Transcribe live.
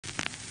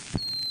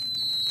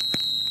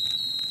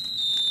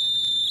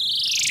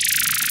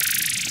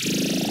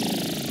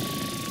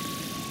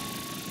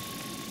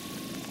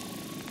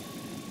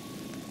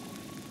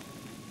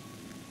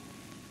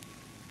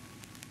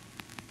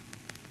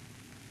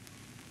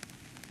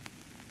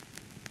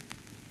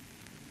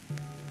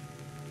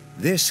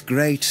This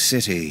great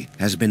city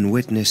has been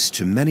witness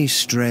to many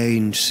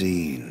strange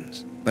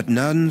scenes, but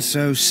none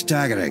so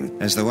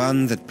staggering as the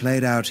one that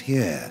played out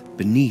here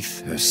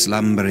beneath her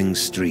slumbering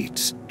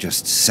streets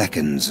just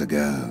seconds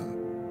ago.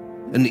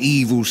 An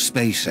evil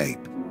space ape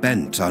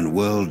bent on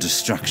world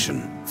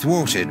destruction,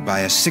 thwarted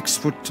by a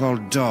 6-foot-tall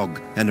dog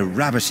and a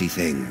rabbity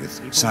thing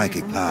with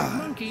psychic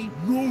power.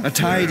 A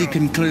tidy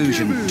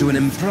conclusion to an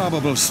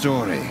improbable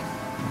story,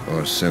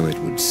 or so it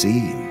would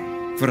seem.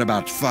 For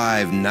about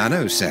 5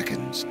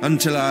 nanoseconds,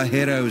 until our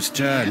heroes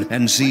turn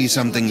and see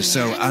something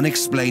so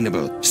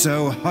unexplainable,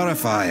 so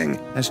horrifying,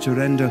 as to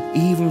render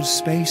evil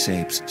space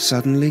apes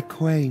suddenly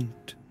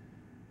quaint.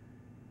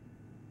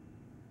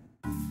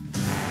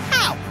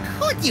 How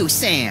could you,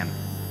 Sam?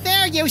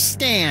 There you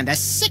stand, a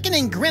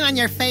sickening grin on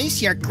your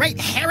face, your great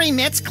hairy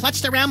mitts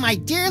clutched around my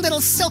dear little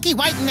silky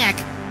white neck.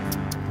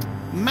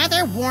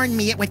 Mother warned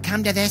me it would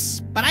come to this,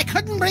 but I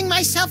couldn't bring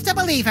myself to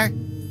believe her.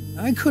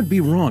 I could be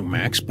wrong,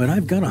 Max, but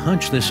I've got a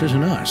hunch this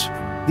isn't us.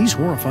 These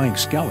horrifying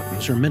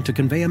skeletons are meant to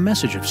convey a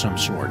message of some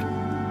sort.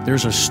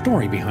 There's a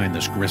story behind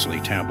this grisly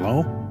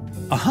tableau.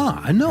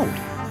 Aha, a note.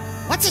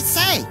 What's it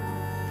say?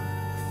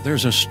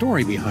 There's a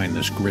story behind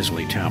this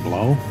grisly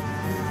tableau.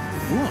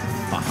 Look,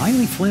 a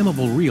highly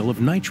flammable reel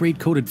of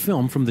nitrate-coated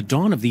film from the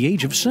dawn of the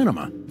age of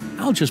cinema.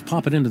 I'll just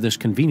pop it into this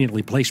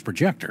conveniently placed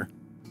projector.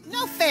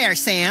 No fair,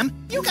 Sam.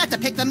 You got to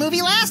pick the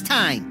movie last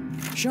time.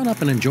 Shut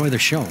up and enjoy the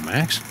show,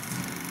 Max.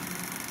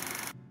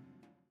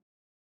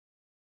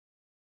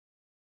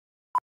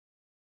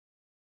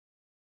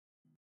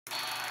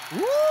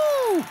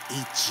 Ooh,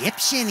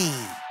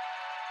 Egyptian-y.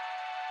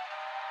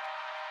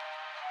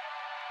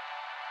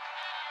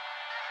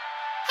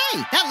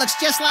 Hey, that looks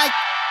just like...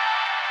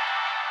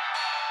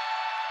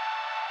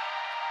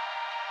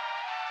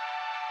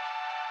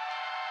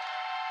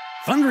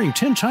 Thundering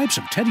tintypes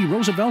of Teddy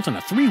Roosevelt and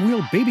a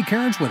 3-wheeled baby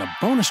carriage with a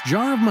bonus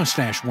jar of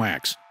mustache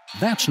wax.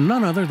 That's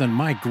none other than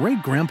my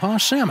great-grandpa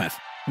Samuth,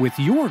 with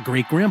your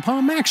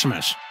great-grandpa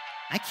Maximus.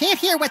 I can't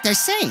hear what they're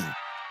saying.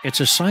 It's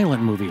a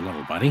silent movie,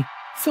 little buddy.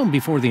 Filmed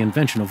before the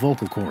invention of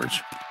vocal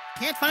cords.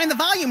 Can't find the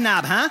volume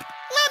knob, huh?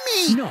 Let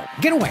me... No,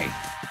 get away.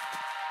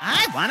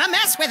 I want to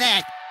mess with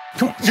it.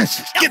 Come on.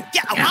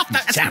 Get off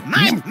the...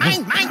 Mine.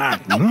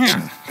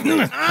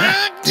 No.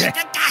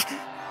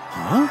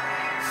 Huh?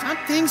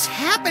 Something's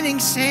happening,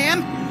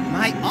 Sam.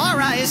 My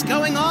aura is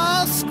going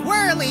all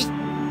squirrely.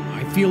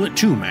 I feel it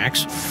too,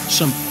 Max.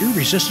 Some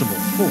irresistible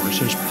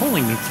force is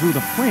pulling me through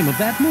the frame of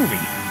that movie.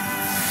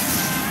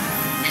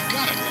 We've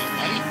got it, little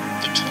buddy.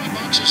 The toy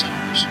box is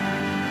ours.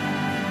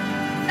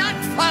 Not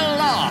for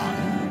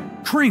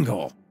long.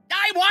 Kringle.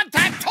 I want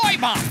that toy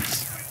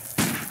box.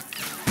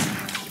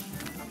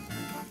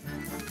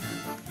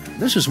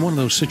 This is one of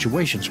those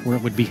situations where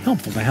it would be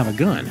helpful to have a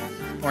gun.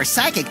 Or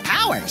psychic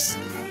powers.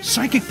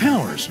 Psychic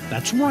powers,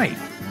 that's right.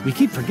 We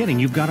keep forgetting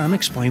you've got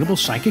unexplainable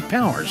psychic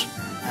powers.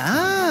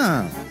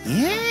 Oh,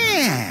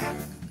 yeah.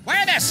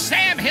 Where the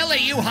Sam Hill are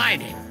you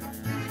hiding?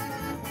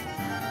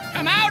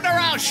 Come out or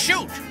I'll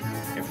shoot.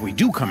 If we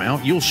do come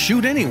out, you'll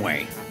shoot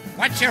anyway.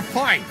 What's your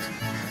point?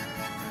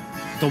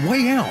 The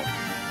way out.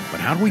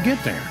 But how do we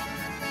get there?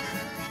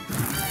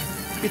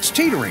 It's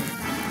teetering.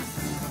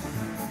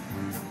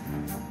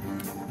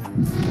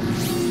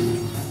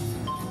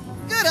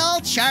 Good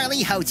old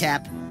Charlie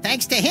Hotep.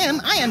 Thanks to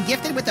him, I am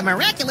gifted with the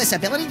miraculous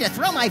ability to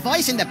throw my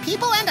voice into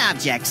people and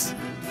objects.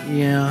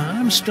 Yeah,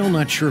 I'm still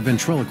not sure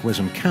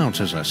ventriloquism counts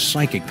as a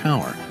psychic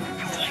power.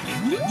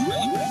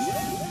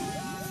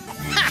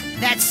 Ha!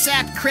 That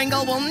sap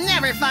Kringle will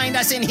never find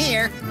us in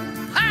here.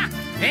 Ha!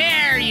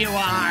 There you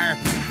are.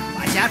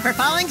 Watch out for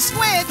falling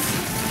squid.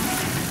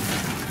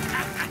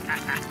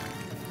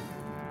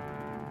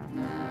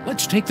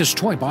 Let's take this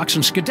toy box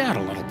and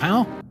skedaddle, little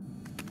pal.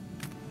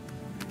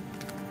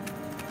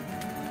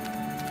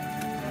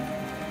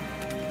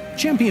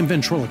 Champion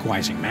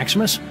ventriloquizing,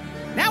 Maximus.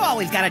 Now all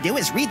we've got to do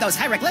is read those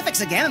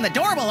hieroglyphics again and the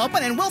door will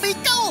open and we'll be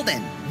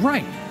golden.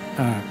 Right.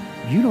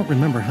 You don't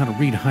remember how to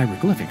read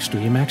hieroglyphics, do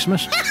you,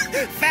 Maximus?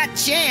 Fat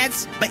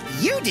chance. But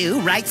you do,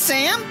 right,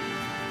 Sam?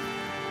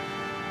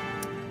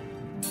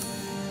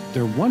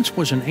 There once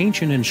was an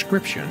ancient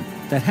inscription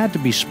that had to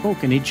be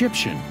spoken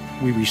Egyptian.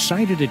 We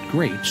recited it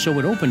great, so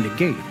it opened a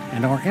gate,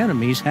 and our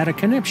enemies had a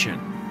conniption.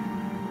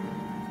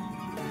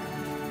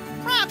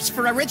 Props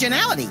for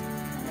originality.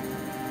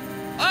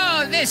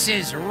 Oh, this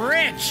is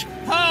rich.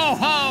 Ho,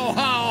 ho,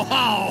 ho,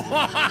 ho.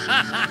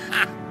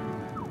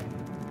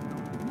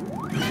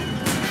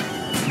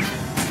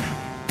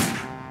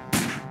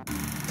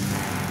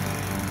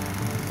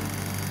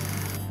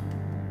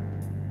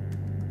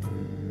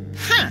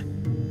 Huh.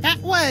 That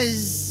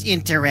was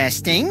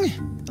interesting. A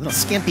little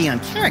skimpy on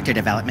character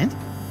development.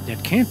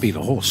 That can't be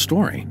the whole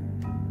story.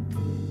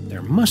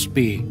 There must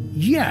be...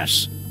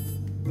 Yes!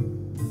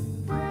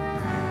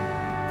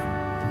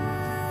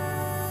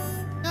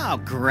 Oh,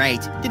 great.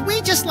 Did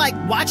we just,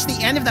 watch the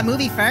end of the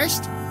movie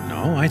first?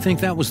 No, I think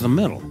that was the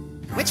middle.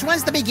 Which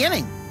one's the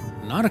beginning?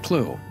 Not a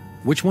clue.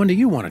 Which one do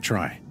you want to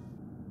try?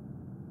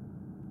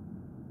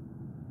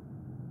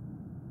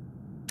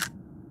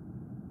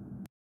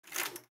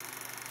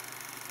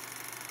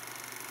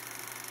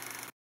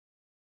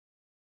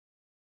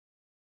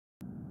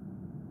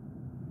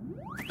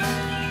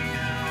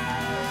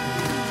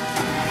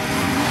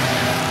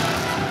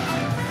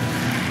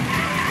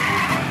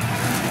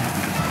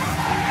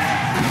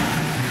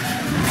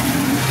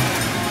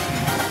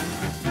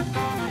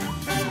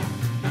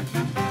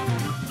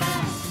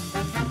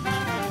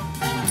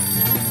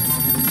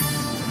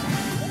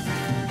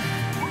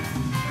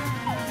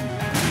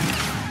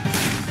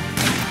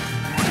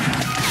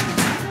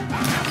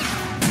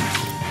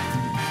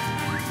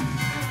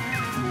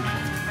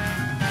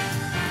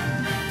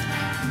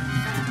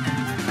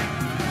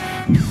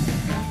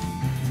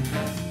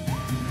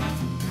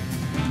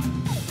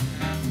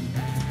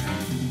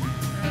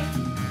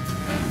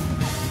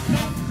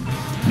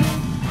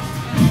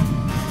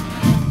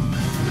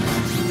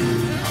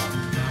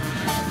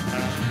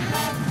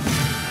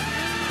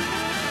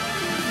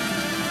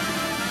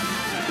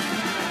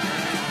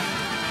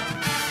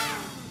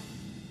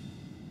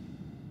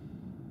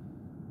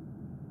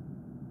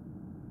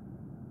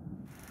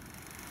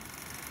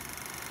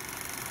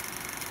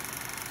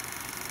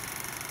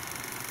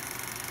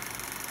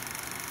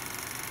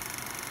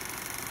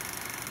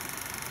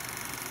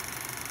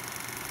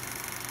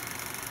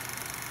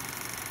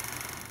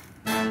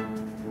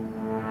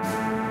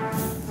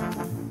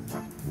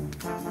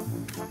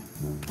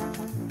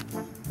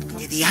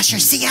 the usher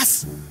see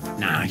us?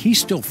 Nah, he's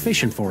still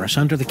fishing for us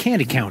under the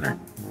candy counter.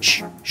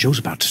 Shh, show's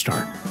about to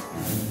start.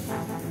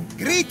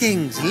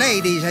 Greetings,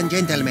 ladies and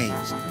gentlemen,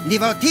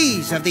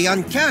 devotees of the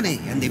uncanny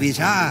and the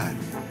bizarre.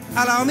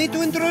 Allow me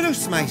to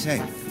introduce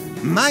myself.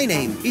 My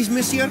name is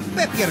Monsieur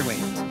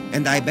Pepperweight,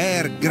 and I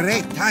bear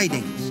great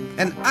tidings,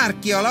 an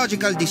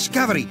archaeological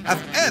discovery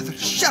of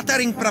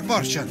earth-shattering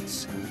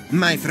proportions.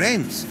 My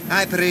friends,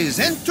 I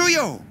present to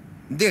you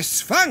the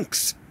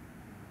Sphinx.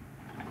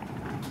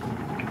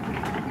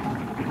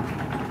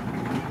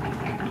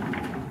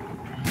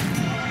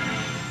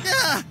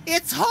 Ugh,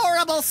 it's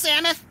horrible,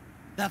 Samus.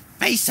 The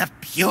face of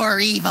pure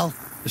evil.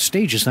 The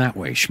stage is that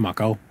way,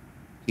 schmucko.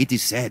 It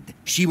is said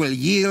she will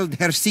yield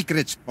her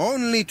secrets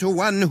only to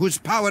one whose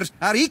powers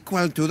are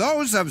equal to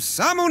those of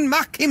Samun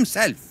Mak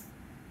himself.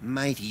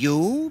 Might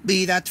you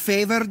be that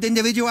favored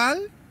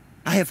individual?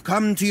 I have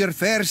come to your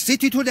fair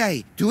city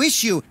today to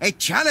issue a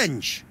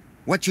challenge.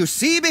 What you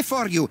see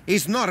before you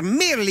is not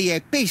merely a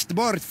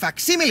pasteboard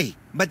facsimile,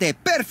 but a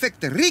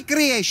perfect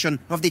recreation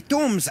of the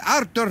tomb's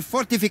outer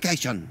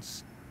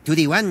fortifications. To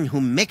the one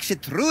who makes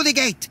it through the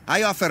gate,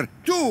 I offer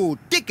 2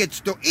 tickets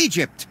to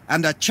Egypt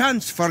and a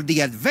chance for the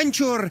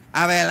adventure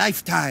of a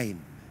lifetime.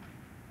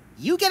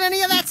 You get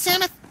any of that,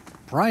 Samus?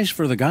 Prize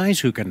for the guys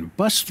who can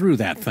bust through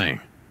that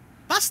thing.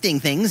 Busting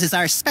things is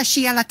our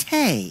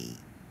specialite.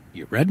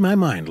 You read my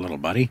mind, little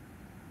buddy.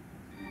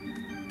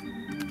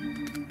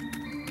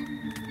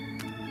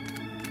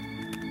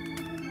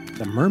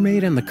 The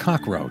Mermaid and the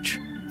Cockroach.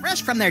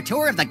 Fresh from their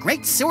tour of the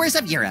great sewers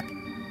of Europe.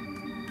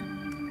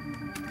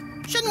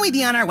 Shouldn't we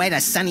be on our way to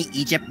sunny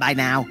Egypt by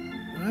now?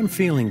 I'm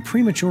feeling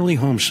prematurely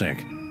homesick.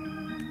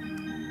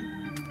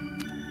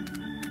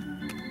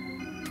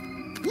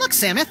 Look,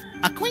 Samus,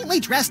 a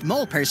quaintly dressed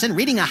mole person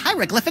reading a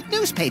hieroglyphic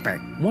newspaper.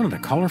 One of the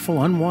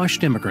colorful,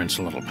 unwashed immigrants,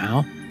 little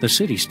pal. The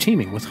city's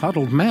teeming with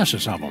huddled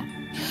masses of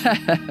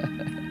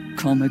them.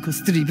 Comical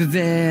strip,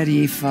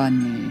 very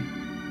funny.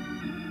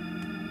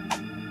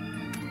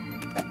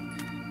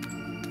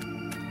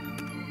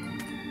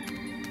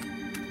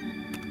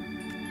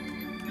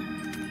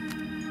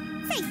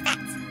 Say,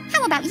 Fats,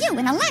 how about you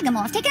and a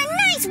lagomorph taking a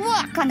nice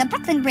walk on the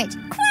Brooklyn Bridge,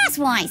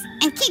 crosswise,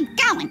 and keep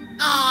going?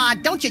 Aw,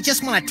 don't you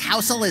just want to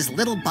tousle his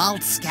little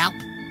bald scalp?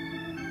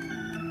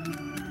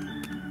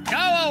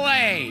 Go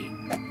away!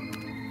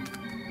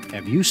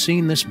 Have you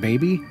seen this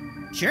baby?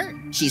 Sure,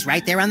 she's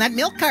right there on that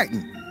milk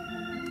carton.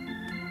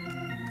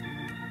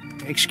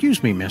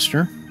 Excuse me,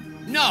 mister.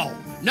 No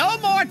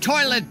more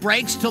toilet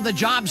breaks till the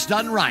job's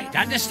done right,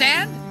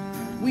 understand?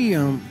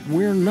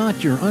 We're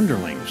not your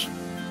underlings.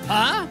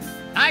 Huh?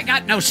 I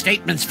got no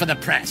statements for the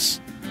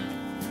press.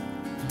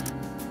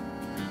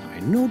 I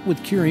note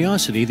with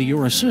curiosity that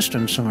your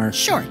assistants are...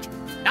 Short.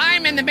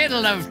 I'm in the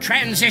middle of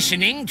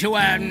transitioning to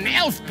an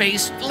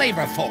elf-based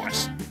labor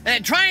force.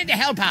 Trying to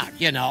help out,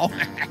 you know.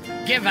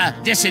 Give a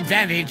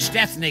disadvantaged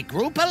ethnic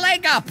group a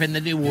leg up in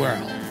the new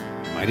world.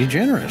 mighty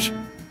generous.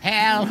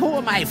 Hell, who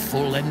am I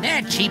fooling?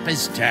 They're cheap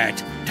as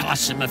dirt.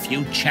 Toss them a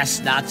few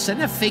chestnuts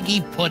and a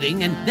figgy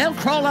pudding, and they'll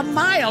crawl a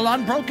mile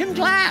on broken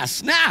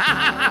glass.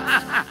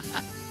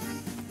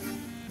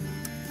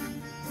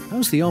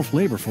 How's the elf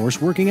labor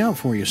force working out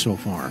for you so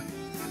far?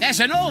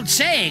 There's an old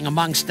saying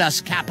amongst us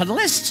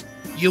capitalists.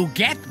 You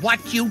get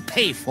what you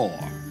pay for.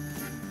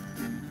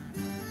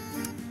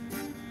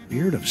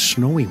 Beard of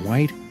snowy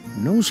white,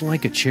 nose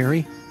like a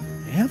cherry.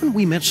 Haven't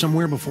we met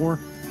somewhere before?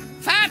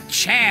 Fat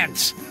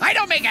chance! I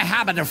don't make a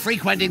habit of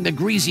frequenting the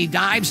greasy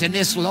dives in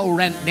this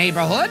low-rent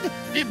neighborhood.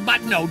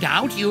 But no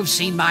doubt you've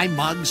seen my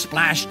mug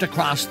splashed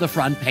across the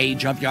front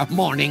page of your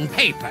morning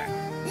paper.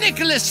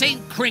 Nicholas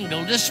St.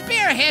 Kringle to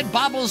spearhead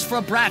Bobbles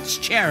for Brats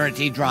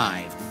charity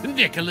drive.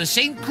 Nicholas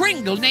St.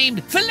 Kringle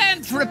named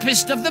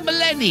Philanthropist of the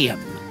Millennium.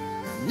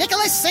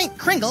 Nicholas St.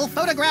 Kringle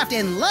photographed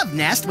in love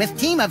nest with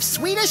team of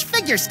Swedish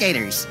figure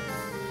skaters.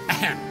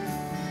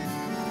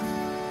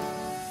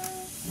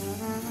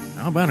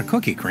 How about a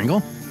cookie,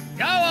 Kringle?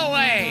 Go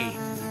away!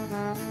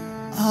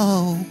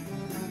 Oh,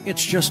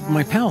 It's just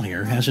my pal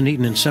here hasn't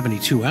eaten in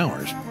 72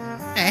 hours.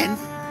 and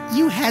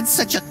you had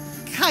such a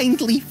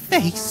kindly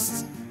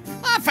face.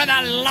 Oh, for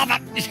the love of...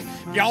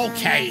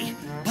 Okay,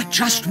 but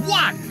just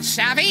one,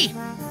 savvy?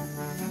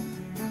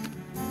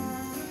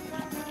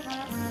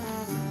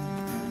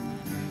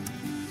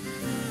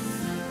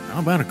 How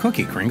about a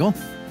cookie, Kringle?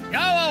 Go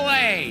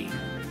away!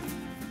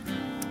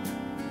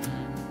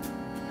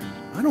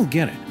 I don't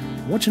get it.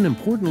 What's an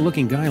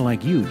important-looking guy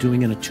like you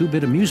doing in a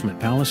two-bit amusement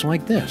palace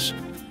like this?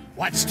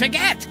 What's to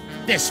get?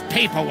 This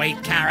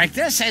paperweight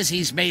character says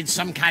he's made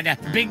some kind of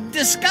big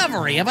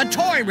discovery of a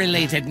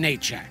toy-related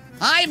nature.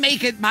 I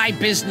make it my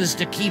business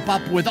to keep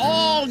up with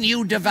all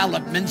new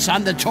developments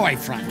on the toy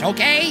front,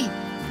 okay?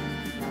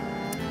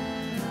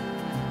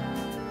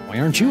 Why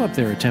aren't you up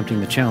there attempting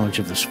the challenge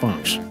of the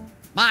Sphinx?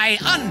 My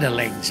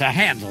underlings are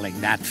handling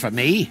that for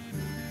me.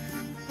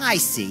 I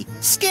see.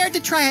 Scared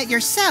to try it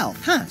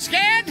yourself, huh?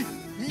 Scared?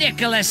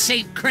 Nicholas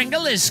St.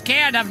 Kringle is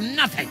scared of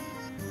nothing.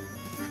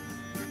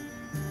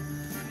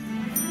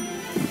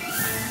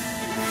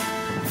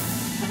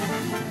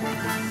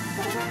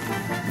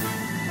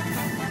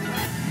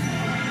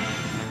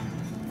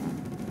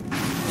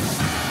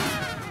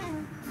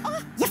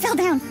 fell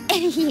down.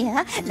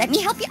 Here, let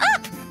me help you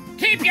up.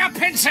 Keep your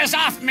pincers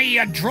off me,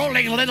 you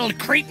drooling little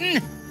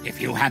cretin! If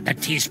you had the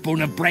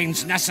teaspoon of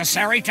brains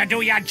necessary to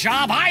do your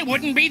job, I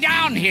wouldn't be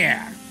down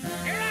here.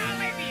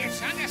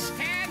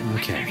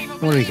 Okay,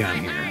 what do we got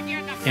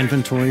here?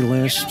 Inventory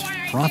list,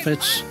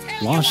 profits,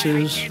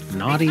 losses,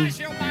 naughty,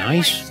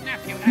 nice.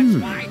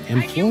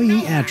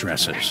 Employee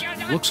addresses.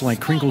 Looks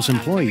like Crinkle's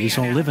employees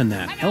all live in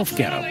that elf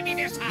ghetto.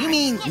 You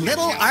mean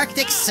Little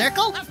Arctic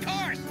Circle? Of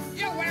course!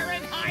 You're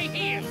wearing high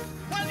heels!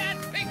 Well, that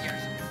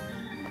figures!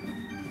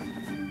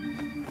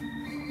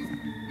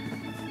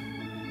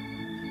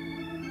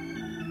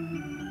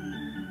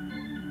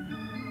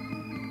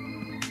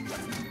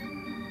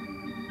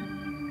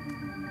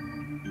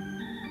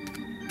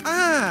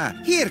 Ah,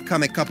 here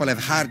come a couple of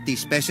hardy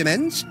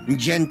specimens.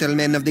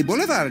 Gentlemen of the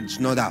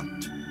boulevards, no doubt.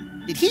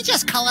 Did he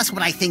just call us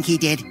what I think he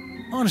did?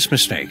 Honest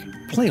mistake.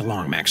 Play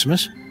along,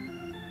 Maximus.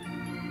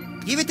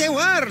 Give it a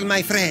whirl,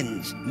 my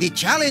friends. The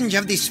challenge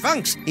of the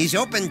Sphinx is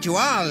open to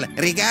all,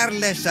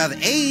 regardless of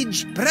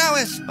age,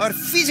 prowess, or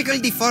physical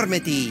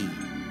deformity.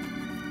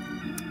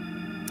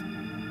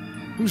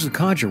 Who's the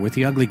codger with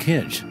the ugly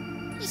kids?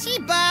 Is he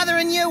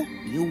bothering you?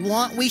 You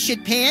want we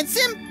should pants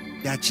him?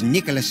 That's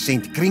Nicholas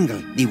St.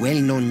 Kringle, the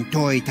well-known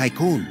toy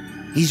tycoon.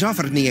 He's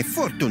offered me a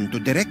fortune to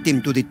direct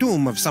him to the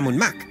tomb of Samun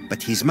Mac,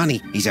 but his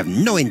money is of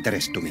no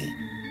interest to me.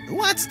 Who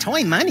wants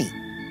toy money?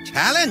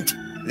 Talent!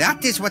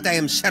 That is what I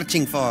am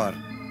searching for.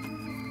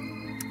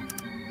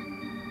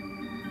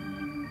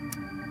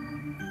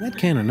 That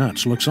can of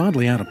nuts looks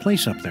oddly out of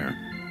place up there.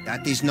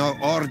 That is no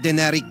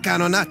ordinary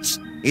can of nuts.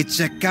 It's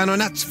a can of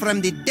nuts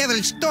from the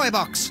Devil's Toy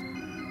Box.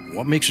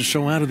 What makes it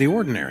so out of the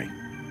ordinary?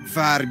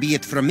 Far be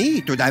it from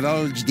me to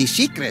divulge the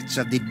secrets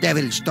of the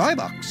Devil's Toy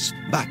Box,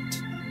 but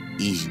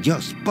it's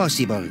just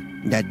possible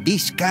that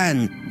this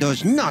can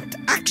does not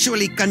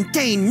actually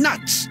contain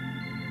nuts.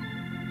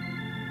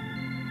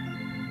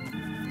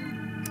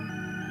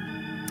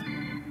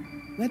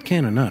 That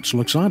can of nuts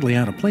looks oddly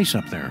out of place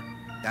up there.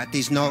 That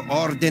is no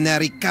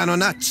ordinary can of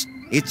nuts.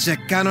 It's a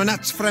can of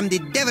nuts from the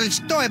Devil's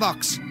Toy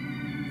Box.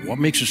 What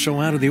makes it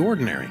so out of the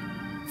ordinary?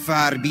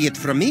 Far be it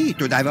from me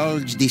to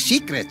divulge the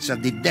secrets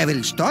of the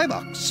Devil's Toy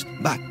Box,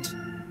 but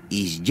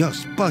it's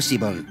just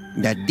possible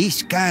that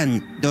this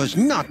can does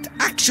not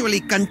actually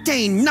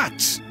contain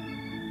nuts.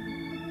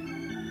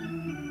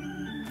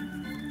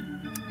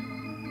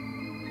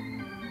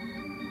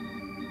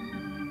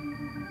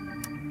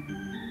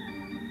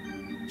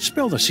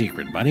 Spill the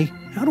secret, buddy.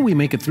 How do we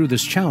make it through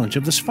this challenge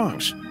of the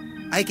Sphinx?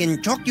 I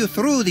can talk you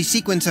through the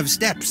sequence of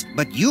steps,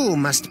 but you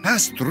must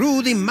pass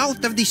through the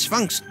mouth of the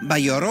Sphinx by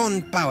your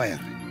own power.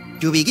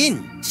 To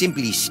begin,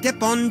 simply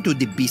step on to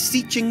the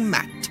beseeching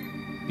mat.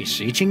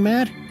 Beseeching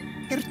mat?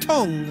 Her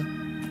tongue.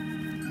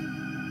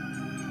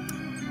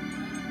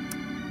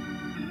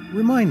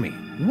 Remind me,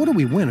 what do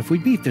we win if we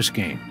beat this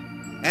game?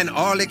 An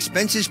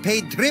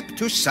all-expenses-paid trip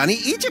to sunny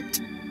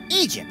Egypt.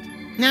 Egypt.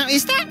 Now,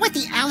 is that with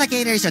the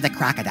alligators or the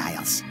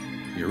crocodiles?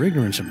 Your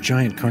ignorance of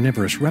giant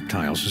carnivorous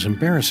reptiles is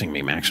embarrassing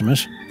me,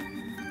 Maximus.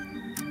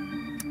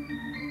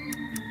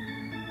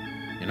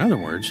 In other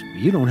words,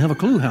 you don't have a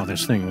clue how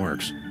this thing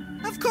works.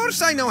 Of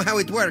course I know how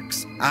it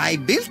works. I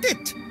built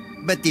it.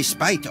 But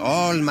despite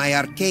all my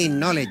arcane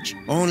knowledge,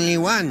 only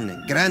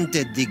one,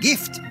 granted the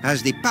gift,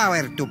 has the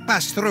power to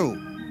pass through.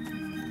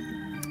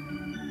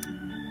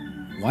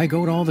 Why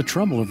go to all the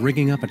trouble of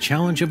rigging up a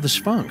challenge of the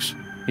Sphinx?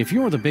 If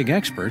you're the big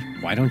expert,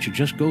 why don't you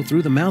just go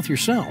through the mouth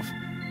yourself?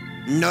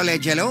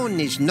 Knowledge alone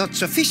is not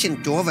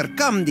sufficient to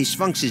overcome the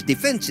Sphinx's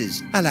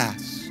defenses,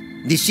 alas.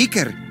 The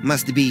Seeker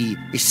must be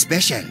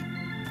special.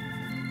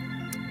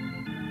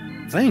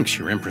 Thanks,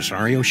 your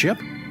impresario ship.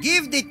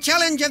 Give the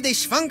challenge of the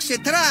Sphinx a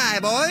try,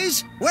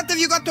 boys. What have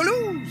you got to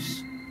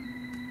lose?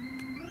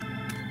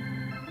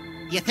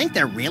 You think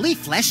they're really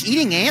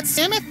flesh-eating ants,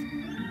 Samuth?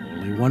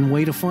 Only one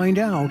way to find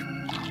out.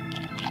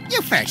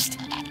 You first.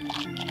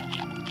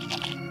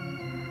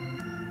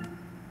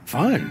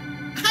 Fun.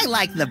 I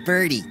like the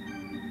birdie.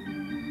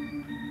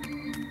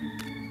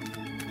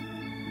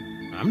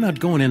 I'm not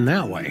going in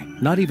that way.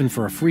 Not even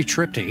for a free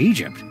trip to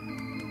Egypt.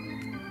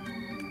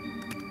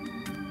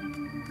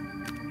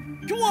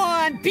 Go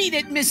on, beat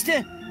it,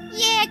 mister.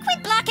 Yeah,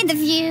 quit blocking the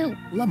view.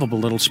 Lovable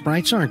little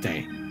sprites, aren't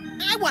they?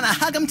 I want to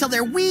hug them till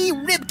their wee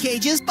rib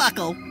cages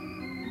buckle.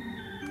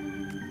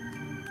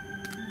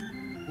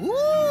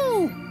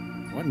 Ooh!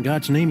 What in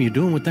God's name are you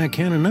doing with that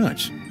can of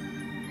nuts?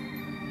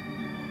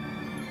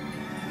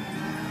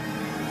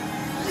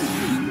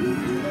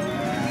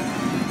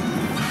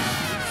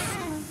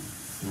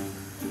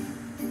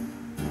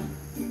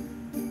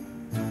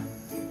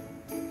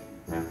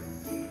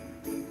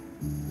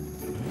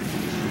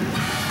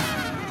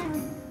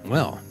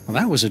 Well,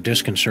 that was a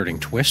disconcerting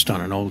twist on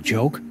an old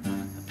joke.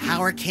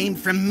 Power came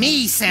from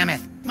me,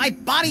 Samuth. My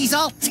body's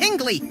all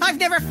tingly. I've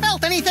never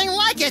felt anything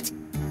like it.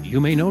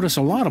 You may notice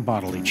a lot of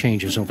bodily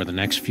changes over the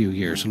next few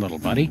years, little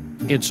buddy.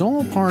 It's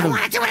all part I of...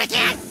 want to do it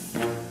again.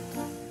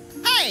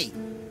 Hey!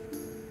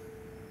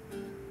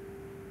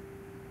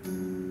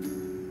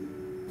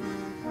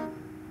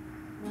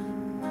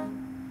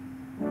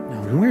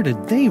 Now, where where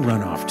did they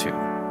run off to?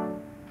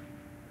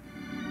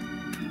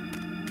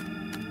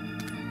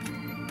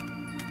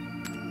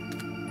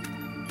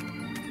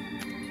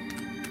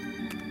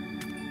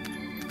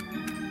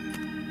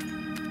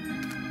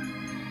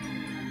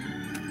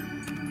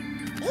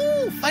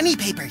 Ooh, funny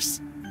papers.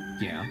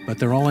 Yeah, but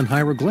they're all in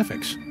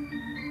hieroglyphics.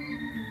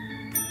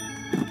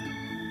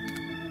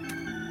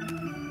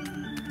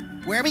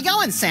 Where are we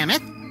going,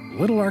 Samuth?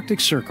 Little Arctic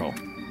Circle.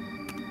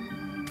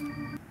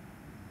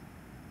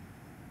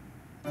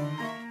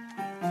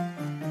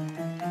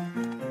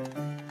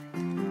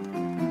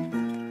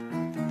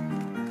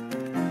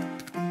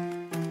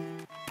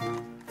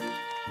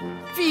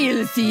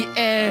 Filthy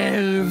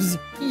elves!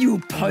 You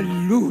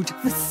pollute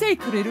the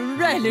sacred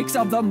relics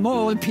of the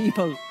mole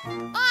people.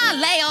 Oh,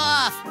 lay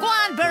off! Go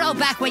on, burrow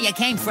back where you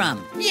came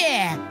from.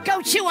 Yeah,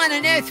 go chew on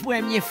an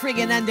earthworm, you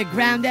friggin'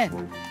 undergrounder.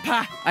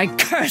 Pah, I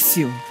curse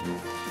you!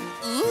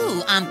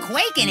 Ooh, I'm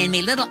quaking in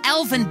me little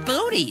elfin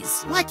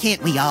booties. Why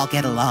can't we all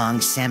get along,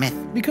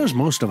 Samuth? Because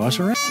most of us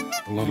are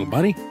little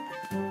buddy.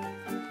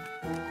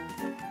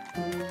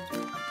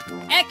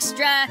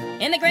 Extra!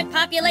 Immigrant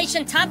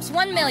population tops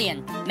 1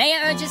 million. Mayor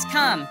urges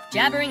calm.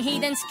 Jabbering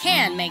heathens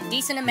can make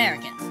decent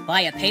Americans.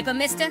 Buy a paper,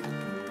 mister?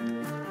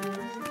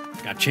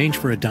 Got change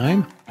for a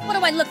dime? What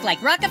do I look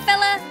like,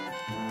 Rockefeller?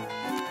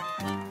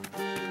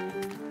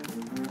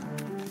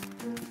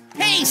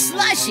 Hey,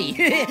 Slushy,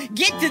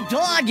 get the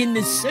dog in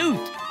the suit.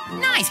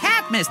 Nice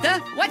hat, mister.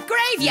 What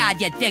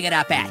graveyard you dig it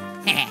up at?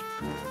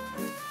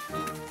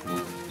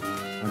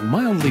 I'm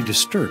mildly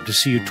disturbed to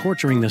see you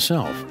torturing this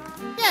elf.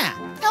 Yeah,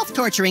 elf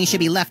torturing should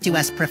be left to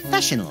us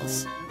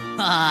professionals.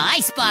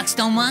 Icebox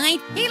don't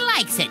mind. He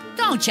likes it,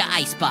 don't you,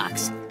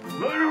 Icebox?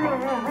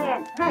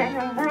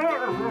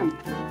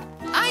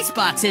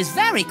 Icebox is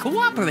very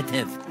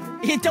cooperative.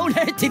 It don't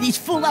hurt that he's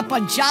full up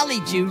on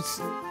Jolly Juice.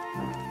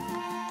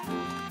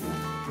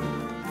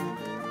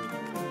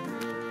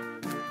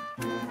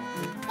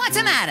 What's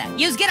the matter?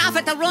 Yous get off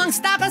at the wrong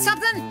stop or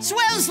something?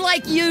 Swells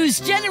like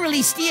yous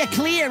generally steer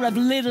clear of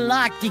Little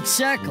Arctic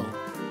Circle.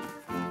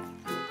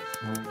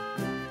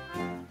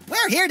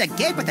 We're here to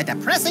gape at the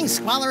depressing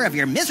squalor of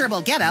your miserable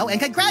ghetto and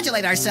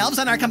congratulate ourselves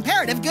on our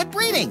comparative good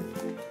breeding.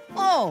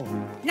 Oh,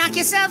 knock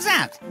yourselves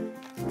out.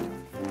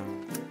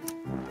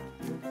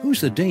 Who's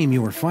the dame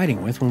you were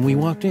fighting with when we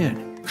walked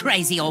in?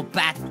 Crazy old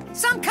bat.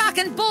 Some cock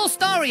and bull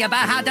story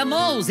about how the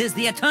moles is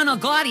the eternal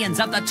guardians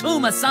of the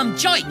tomb of some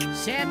joik.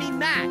 Sammy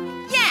Mack.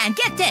 Yeah, and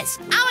get this.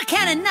 Our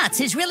can of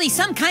nuts is really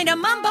some kind of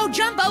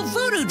mumbo-jumbo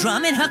voodoo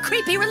drum in her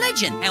creepy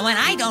religion. And when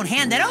I don't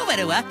hand it over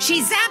to her,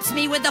 she zaps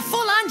me with the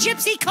full-on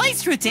gypsy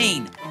Kleist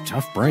routine.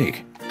 Tough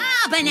break.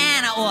 Ah,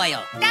 banana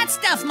oil. That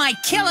stuff might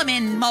kill him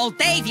in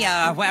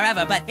Moldavia or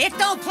wherever, but it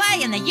don't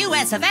play in the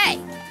US of A.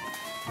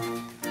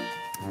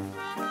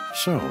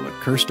 So, the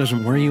curse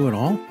doesn't worry you at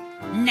all?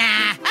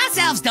 Nah, us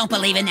elves don't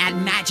believe in that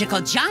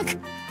magical junk.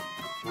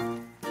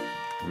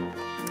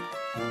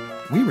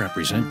 We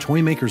represent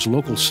Toymaker's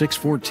Local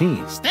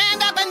 614.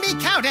 Stand up and be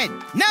counted!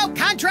 No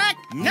contract,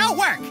 no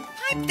work!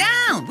 Pipe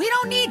down! We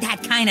don't need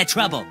that kind of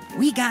trouble.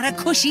 We got a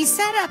cushy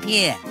setup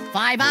here.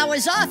 5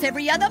 hours off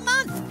every other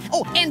month.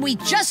 Oh, and we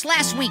just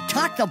last week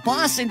talked the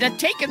boss into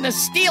taking the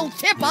steel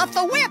tip off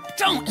the whip.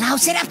 Don't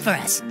louse it up for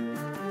us.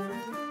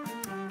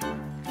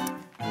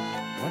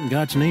 What in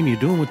God's name you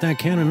doing with that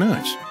can of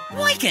nuts?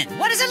 Wyken,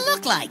 what does it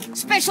look like?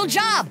 Special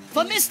job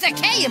for Mr.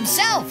 K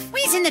himself.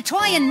 We's in the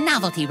toy and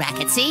novelty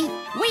racket, see?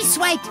 We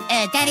swiped,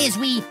 that is,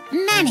 we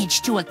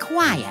managed to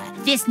acquire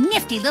this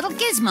nifty little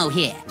gizmo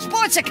here.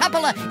 Sports a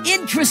couple of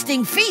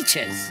interesting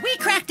features. We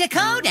cracked a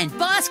code and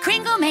Boss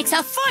Kringle makes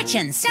a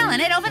fortune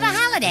selling it over the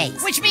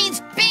holidays. Which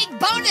means big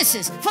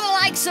bonuses for the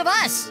likes of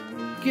us.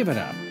 Give it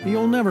up.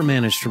 You'll never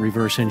manage to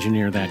reverse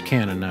engineer that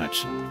can of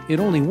nuts. It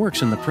only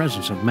works in the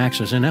presence of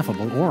Max's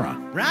ineffable aura.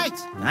 Right.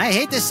 I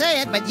hate to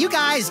say it, but you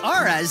guys'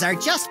 auras are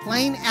just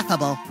plain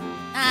effable.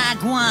 Ah,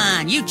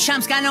 Guan, you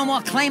chumps got no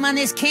more claim on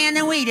this can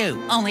than we do.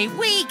 Only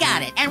we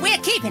got it, and we're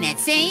keeping it,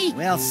 see?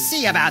 We'll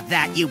see about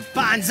that, you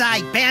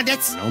bonsai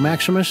bandits! No,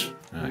 Maximus?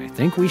 I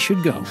think we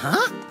should go.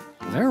 Huh?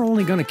 They're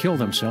only going to kill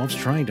themselves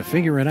trying to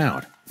figure it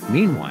out.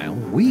 Meanwhile,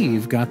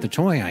 we've got the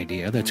toy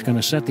idea that's going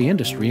to set the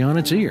industry on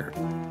its ear.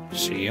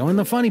 See you in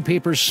the funny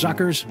papers,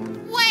 suckers.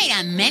 Wait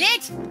a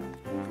minute!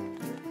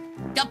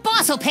 The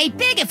boss will pay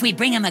big if we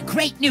bring him a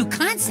great new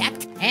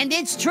concept. And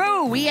it's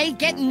true, we ain't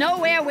getting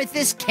nowhere with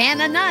this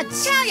can of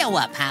nuts. Tell you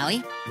what,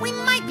 Pally, we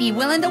might be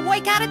willing to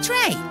work out a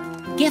trade.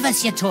 Give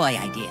us your toy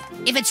idea.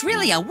 If it's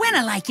really a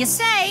winner like you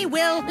say,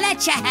 we'll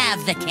let you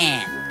have the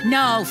can.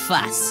 No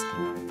fuss.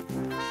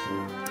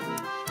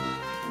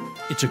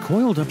 It's a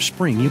coiled-up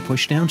spring you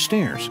push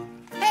downstairs.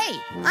 Hey,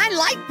 I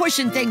like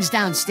pushing things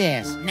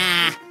downstairs.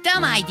 Nah,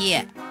 dumb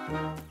idea.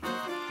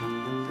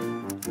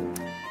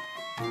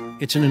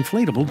 It's an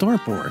inflatable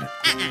dartboard.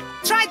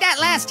 Tried that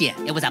last year.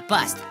 It was a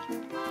bust.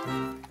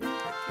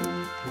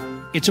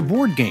 It's a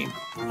board game.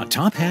 A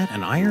top hat,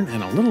 an iron,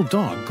 and a little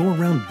dog go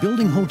around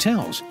building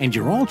hotels, and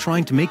you're all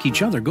trying to make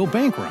each other go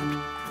bankrupt.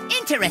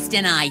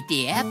 Interesting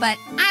idea, but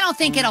I don't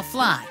think it'll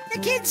fly. The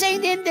kids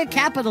ain't into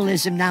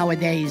capitalism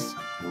nowadays.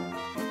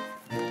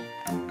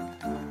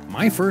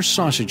 My first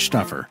sausage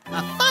stuffer.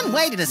 A fun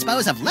way to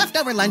dispose of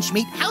leftover lunch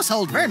meat,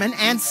 household vermin,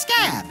 and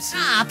scabs.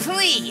 Ah,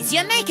 please,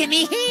 you're making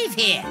me heave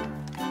here.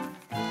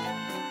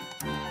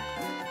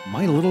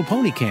 My Little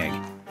Pony keg.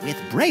 With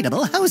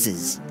braidable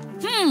hoses.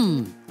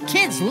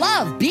 Kids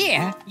love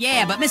beer.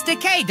 Yeah, but Mr.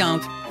 K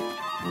don't.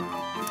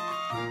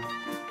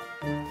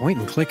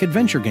 Point-and-click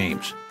adventure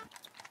games.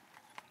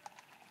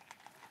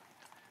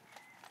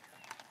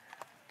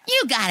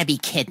 You gotta be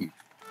kidding.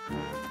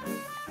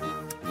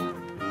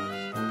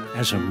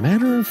 As a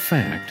matter of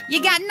fact,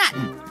 You got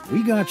nothing.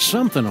 we got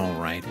something all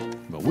right,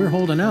 but we're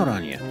holding out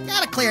on you.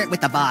 Gotta clear it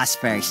with the boss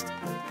first.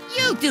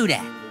 You do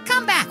that.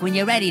 Come back when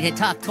you're ready to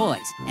talk toys.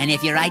 And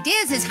if your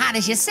idea's as hot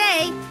as you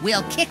say,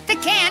 we'll kick the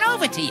can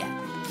over to you.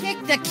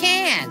 Kick the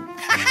can.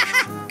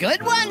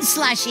 Good one,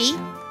 Slushy.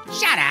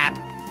 Shut up.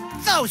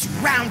 Those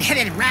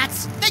round-headed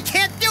rats! They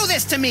can't do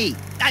this to me!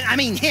 I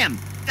mean him!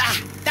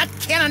 That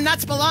can of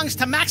nuts belongs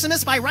to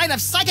Maximus by right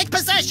of psychic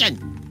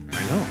possession!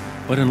 I know.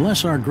 But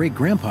unless our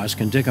great-grandpas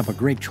can dig up a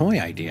great toy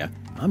idea,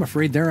 I'm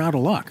afraid they're out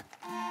of luck.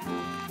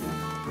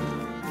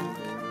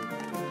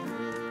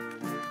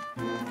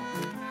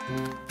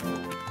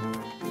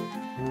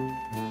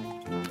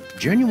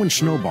 Genuine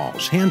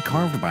snowballs,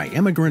 hand-carved by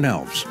immigrant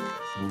elves.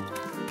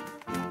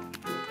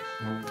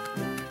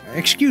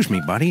 Excuse me,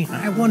 buddy.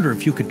 I wonder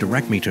if you could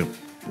direct me to...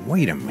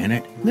 Wait a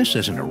minute. This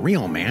isn't a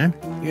real man.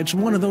 It's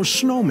one of those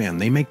snowmen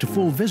they make to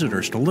fool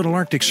visitors to Little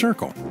Arctic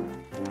Circle.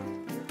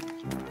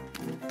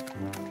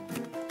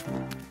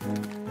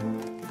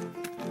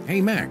 Hey,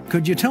 Mac,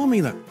 could you tell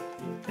me the...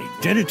 They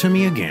did it to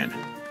me again.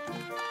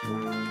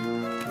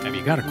 Have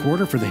you got a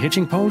quarter for the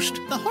hitching post?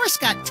 The horse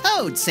got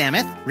towed,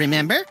 Samuth,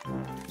 remember?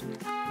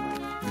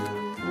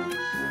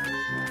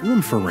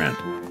 Room for rent.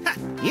 Ha,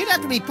 you'd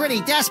have to be pretty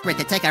desperate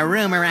to take a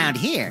room around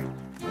here.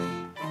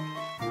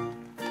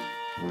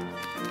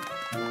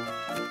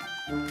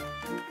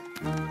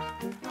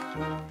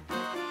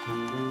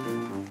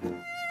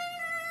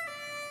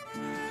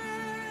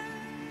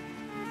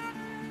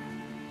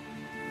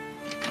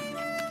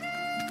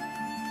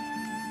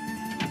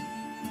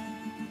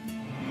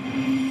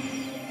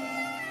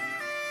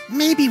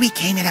 Maybe we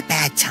came at a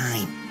bad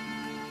time.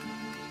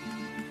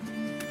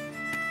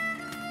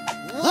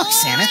 Look,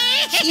 Samuth,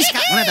 she's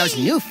got one of those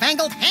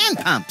newfangled hand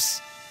pumps.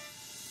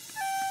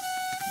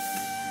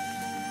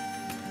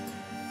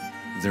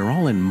 They're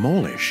all in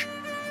Molish.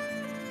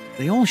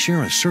 They all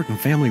share a certain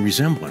family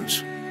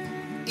resemblance.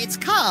 It's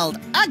called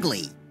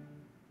Ugly.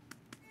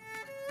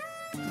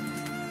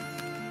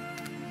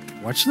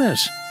 What's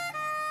this?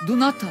 Do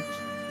not touch.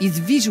 Is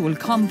visual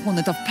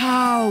component of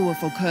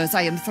powerful curse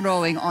I am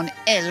throwing on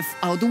elf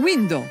out the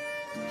window.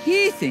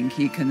 He think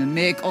he can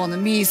make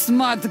on me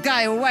smart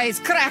guy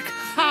wise crack.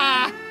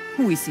 Ha!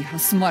 We see how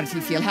smart he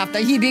feel after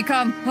he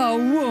become a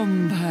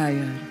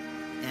vampire.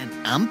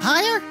 An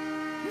umpire?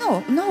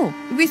 No,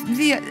 with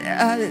the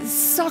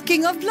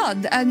sucking of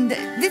blood and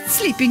the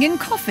sleeping in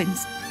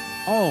coffins.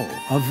 Oh,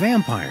 a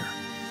vampire.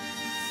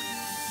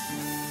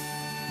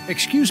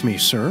 Excuse me,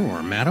 sir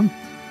or madam.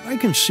 I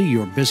can see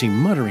you're busy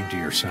muttering to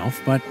yourself,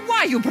 but...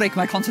 Why you break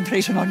my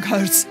concentration on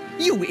curse?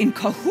 You in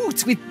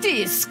cahoots with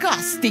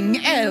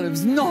disgusting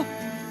elves, no?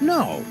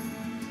 No.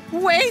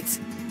 Wait!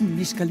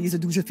 Mischka Lise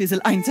Dusche Fizzle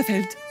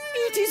Einzefeld.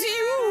 It is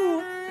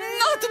you,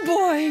 Nut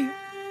Boy!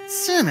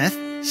 Samuth,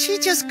 she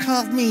just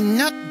called me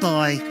Nut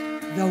Boy.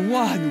 The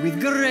one with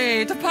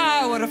great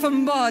power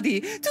from body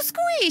to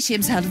squish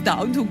himself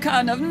down to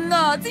can of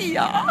nuts,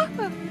 yeah?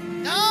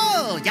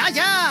 Oh,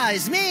 yeah,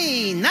 it's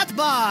me, Nut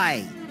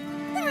Boy.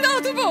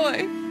 Nut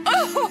Boy!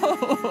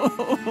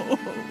 Oh!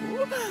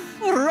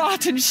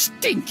 Rotten,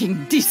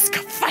 stinking,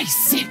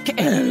 disc-sick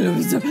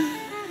elves!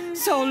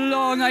 So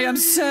long I am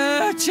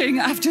searching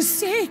after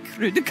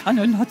sacred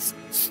cannon nuts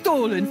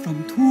stolen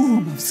from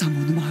tomb of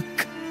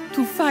Samunmak.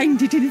 To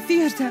find it in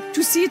theater,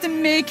 to see it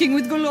making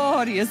with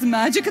glorious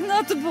magic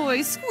Nut Boy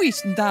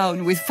squished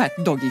down with fat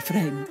doggy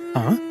friend.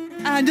 Huh?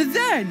 And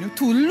then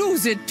to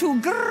lose it to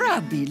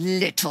grubby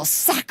little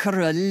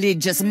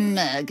sacrilegious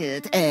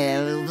maggot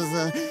elves.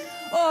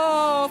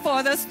 Oh,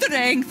 for the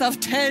strength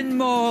of 10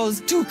 moles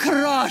to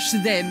crush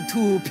them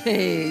to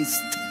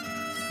paste.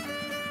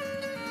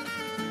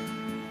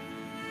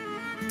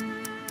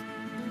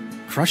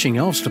 Crushing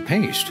elves to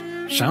paste.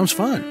 Sounds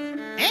fun.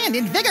 And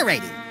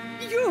invigorating.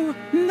 You,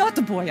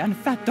 Nut Boy and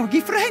fat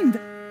doggy friend,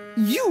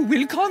 you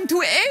will come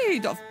to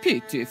aid of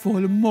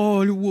pitiful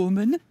mole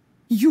woman.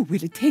 You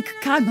will take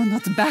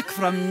Cannonut back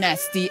from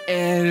nasty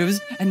elves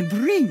and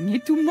bring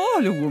it to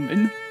mole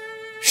woman.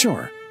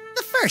 Sure.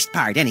 The first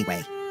part,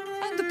 anyway.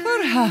 And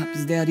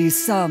perhaps there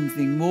is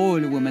something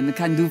mole woman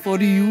can do for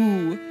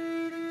you.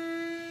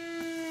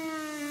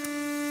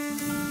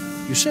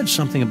 You said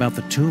something about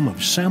the tomb of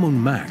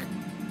Samunmak.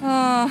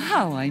 Ah,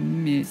 how I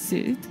miss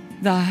it.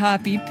 The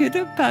happy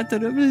pitter-patter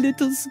of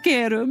little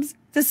scarabs,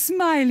 the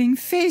smiling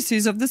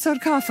faces of the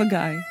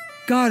sarcophagi.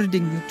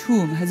 Guarding the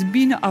tomb has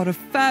been our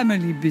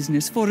family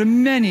business for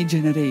many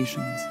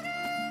generations.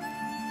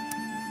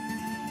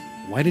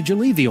 Why did you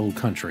leave the old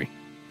country?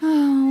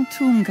 Oh,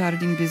 tomb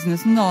guarding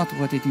business not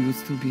what it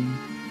used to be.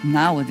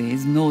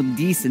 Nowadays, no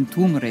decent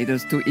tomb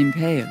raiders to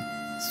impale.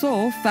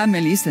 So,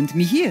 family sent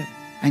me here.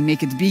 I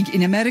make it big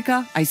in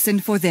America, I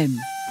send for them.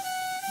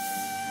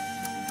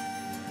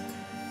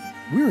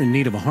 We're in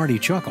need of a hearty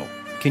chuckle.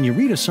 Can you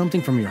read us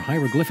something from your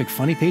hieroglyphic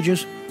funny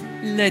pages?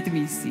 Let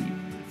me see.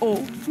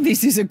 Oh,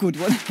 this is a good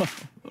one.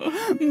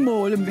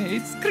 Mole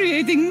mates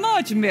creating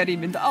much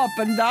merriment up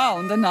and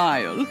down the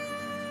Nile.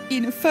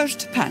 In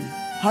first panel,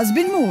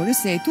 husband mole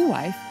say to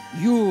wife,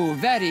 "You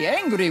very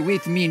angry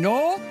with me,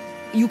 no?"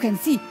 You can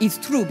see it's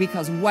true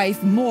because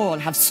wife mole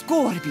have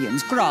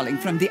scorpions crawling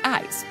from the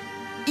eyes.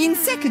 In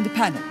second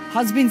panel,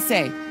 husband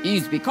say,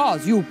 "It's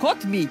because you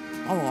caught me."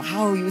 Oh,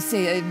 how you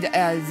say,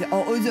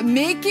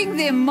 making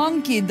the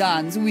monkey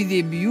dance with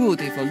the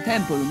beautiful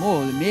temple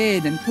mole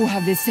maiden who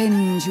have the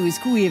sensuous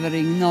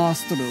quivering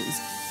nostrils.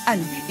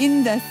 And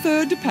in the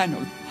third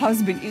panel,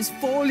 husband is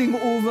falling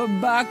over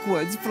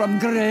backwards from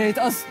great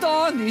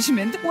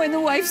astonishment when the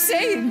wife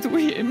saying to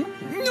him,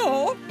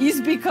 "No,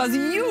 it's because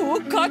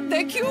you cut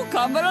the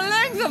cucumber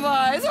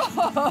lengthwise."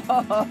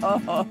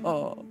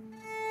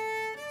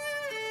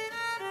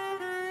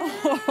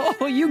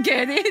 Oh, you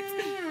get it?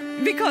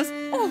 Because,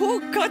 who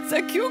cuts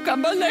a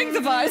cucumber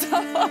lengthwise?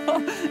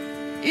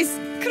 It's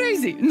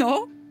crazy,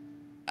 no?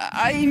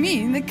 I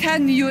mean,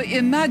 can you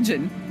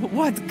imagine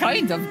what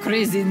kind of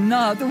crazy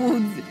nut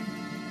would...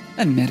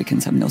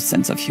 Americans have no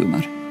sense of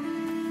humor.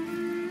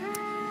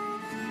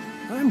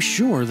 I'm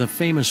sure the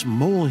famous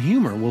mole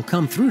humor will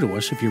come through to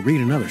us if you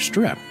read another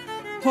strip.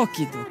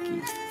 Okie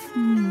dokie.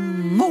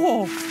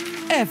 Oh,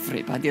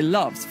 everybody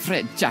loves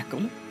Fred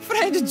Jackal.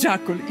 Fred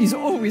Jackal is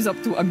always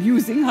up to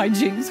amusing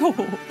hijinks.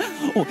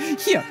 Oh,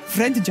 here,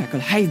 Fred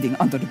Jackal hiding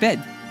under the bed.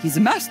 His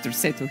master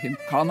said to him,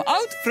 "Come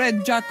out,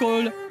 Fred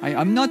Jackal. I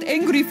am not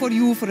angry for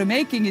you for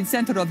making in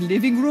center of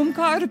living room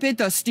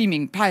carpet a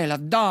steaming pile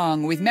of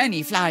dung with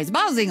many flies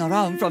buzzing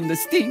around from the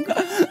stink."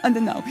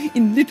 And now,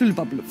 in little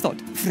bubble of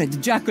thought,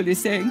 Fred Jackal is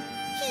saying,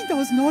 "He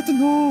does not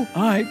know.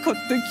 I cut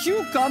the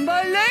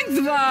cucumber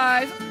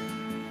lengthwise."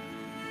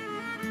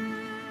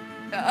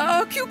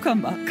 A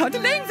cucumber cut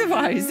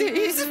lengthwise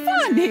is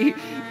funny.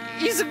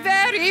 Is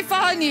very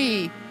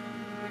funny.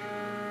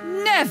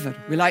 Never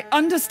will I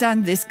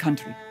understand this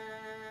country.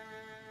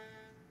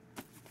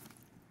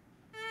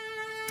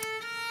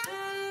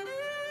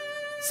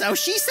 So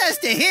she says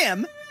to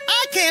him,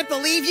 "I can't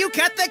believe you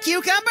cut the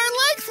cucumber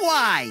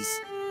lengthwise."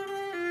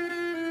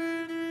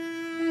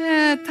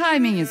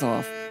 Timing is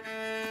off.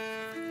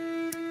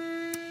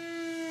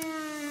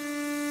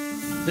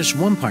 This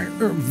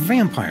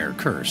vampire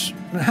curse,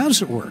 how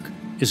does it work?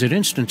 Is it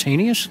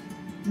instantaneous?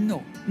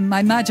 No,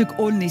 my magic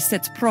only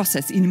sets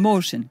process in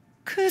motion.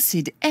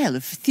 Cursed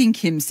elf think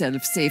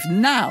himself safe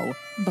now,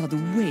 but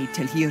wait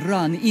till he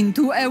run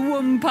into a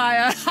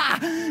vampire. Ha!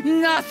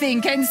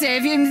 Nothing can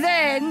save him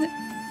then.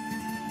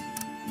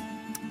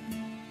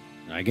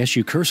 I guess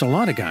you curse a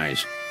lot of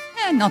guys.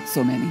 Not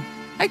so many.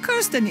 I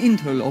cursed an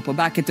interloper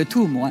back at the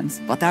tomb once,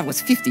 but that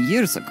was 50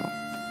 years ago.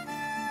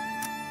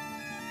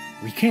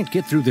 We can't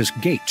get through this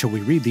gate till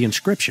we read the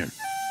inscription.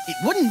 It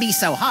wouldn't be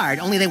so hard,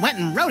 only they went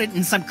and wrote it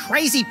in some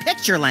crazy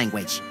picture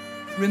language.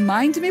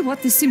 Remind me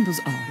what the symbols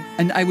are,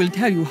 and I will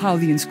tell you how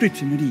the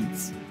inscription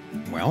reads.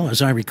 Well,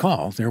 as I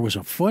recall, there was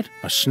a foot,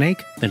 a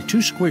snake, then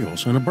 2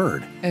 squiggles, and a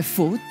bird. A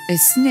foot, a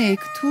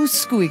snake, 2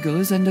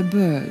 squiggles, and a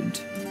bird.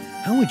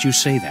 How would you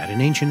say that in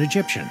ancient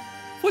Egyptian?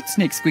 Foot,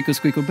 snake, squiggle,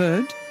 squiggle,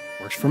 bird.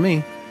 Works for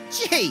me.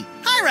 Gee,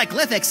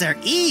 hieroglyphics are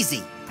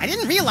easy. I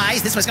didn't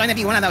realize this was going to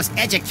be one of those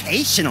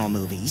educational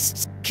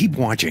movies. Keep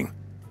watching.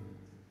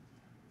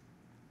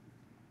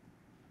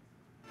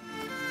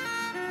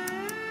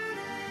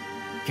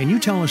 Can you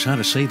tell us how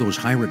to say those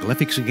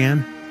hieroglyphics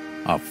again?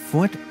 A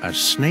foot, a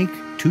snake,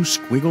 2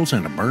 squiggles,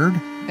 and a bird?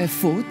 A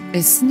foot,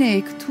 a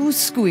snake, 2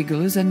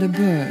 squiggles, and a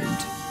bird.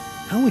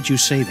 How would you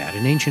say that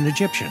in ancient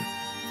Egyptian?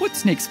 Foot,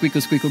 snake,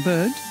 squiggle, squiggle,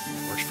 bird.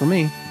 Works for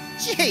me.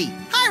 Gee,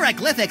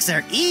 hieroglyphics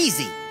are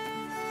easy.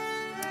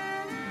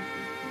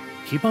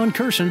 Keep on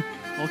cursing.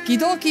 Okie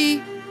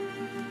dokie.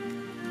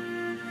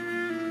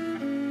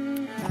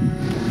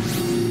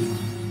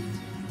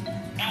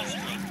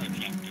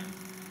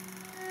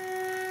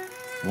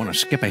 Want to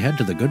skip ahead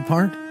to the good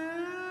part?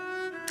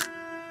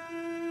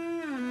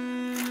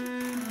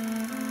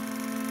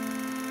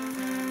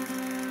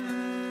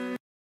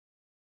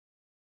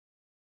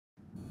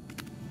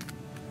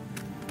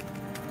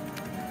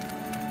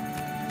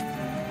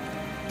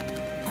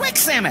 Quick,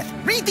 Samuth,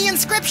 read the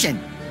inscription.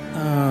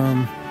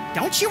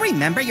 Don't you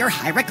remember your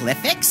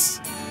hieroglyphics?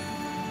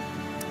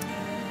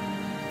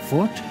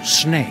 Foot,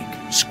 snake,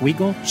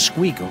 squiggle,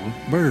 squeagle,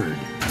 bird.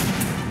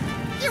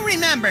 You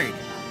remembered.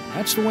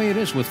 That's the way it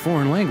is with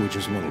foreign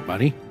languages, little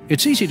buddy.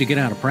 It's easy to get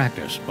out of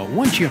practice, but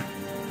once you...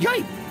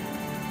 Yipe!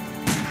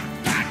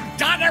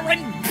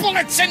 Doddering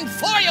bullets and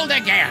foiled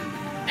again!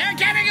 They're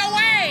getting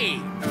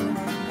away!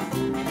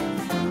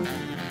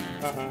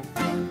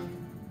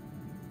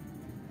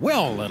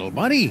 Well, little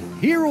buddy,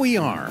 here we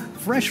are,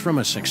 fresh from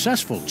a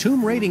successful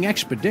tomb raiding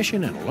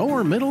expedition in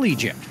lower Middle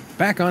Egypt,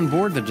 back on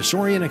board the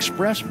Desaurian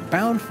Express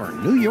bound for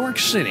New York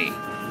City.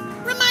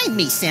 Remind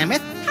me,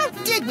 Samuth, how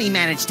did we we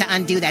managed to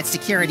undo that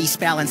security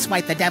spell and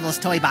swipe the Devil's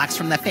Toy Box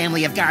from the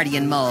family of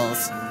guardian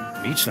moles.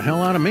 Beats the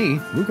hell out of me.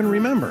 Who can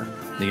remember?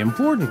 The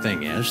important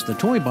thing is, the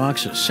toy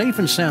box is safe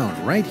and sound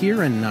right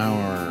here in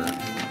our...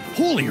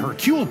 Holy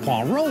Hercule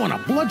Poirot in a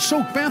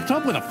blood-soaked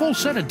bathtub with a full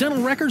set of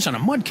dental records and a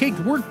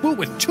mud-caked work boot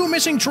with 2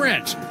 missing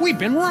treads. We've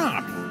been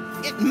robbed.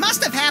 It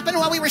must have happened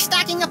while we were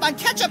stocking up on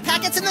ketchup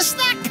packets in the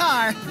snack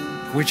car.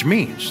 Which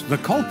means the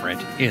culprit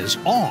is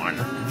on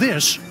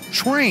this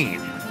train.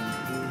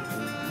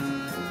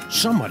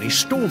 Somebody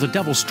stole the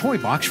Devil's Toy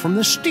Box from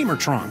the steamer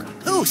trunk.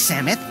 Ooh,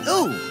 Samuth,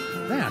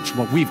 ooh. That's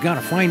what we've got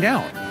to find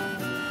out.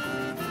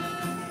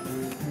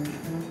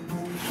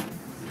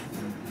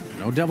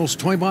 No Devil's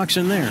Toy Box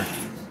in there.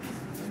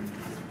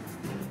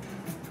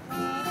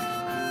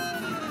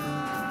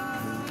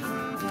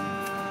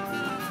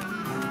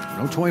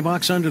 No toy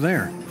box under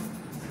there.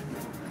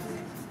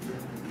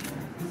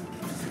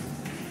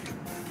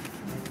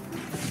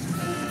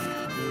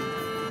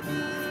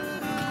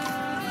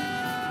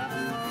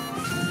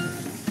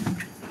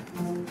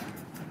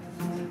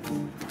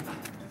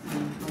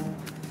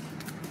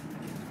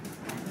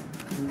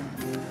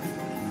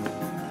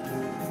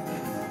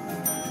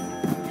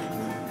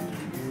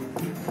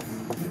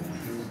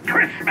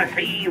 Christmas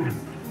Eve.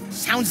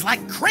 Sounds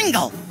like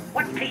Kringle.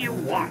 What do you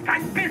want?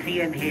 I'm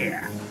busy in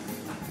here.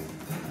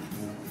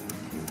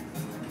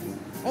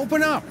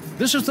 Open up!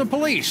 This is the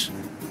police!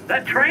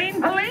 The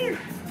train police?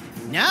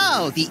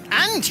 No, the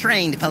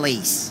untrained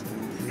police.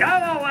 Go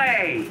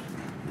away!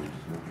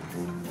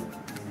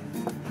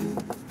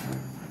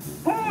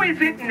 Who is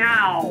it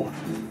now?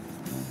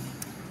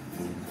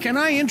 Can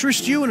I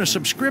interest you in a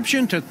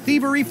subscription to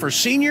Thievery for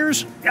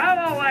Seniors? Go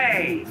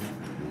away!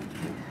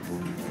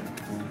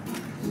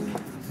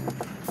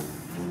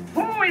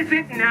 Who is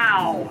it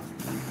now?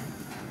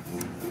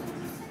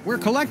 We're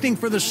collecting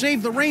for the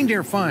Save the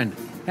Reindeer Fund.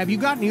 Have you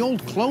got any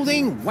old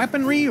clothing,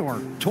 weaponry,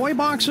 or toy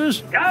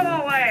boxes? Go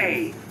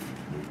away!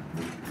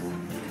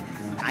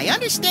 I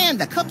understand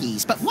the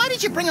cookies, but why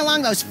did you bring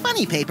along those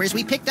funny papers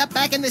we picked up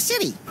back in the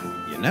city?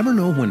 You never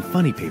know when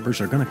funny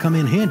papers are going to come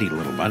in handy,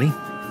 little buddy.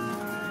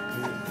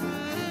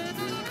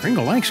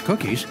 Kringle likes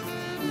cookies.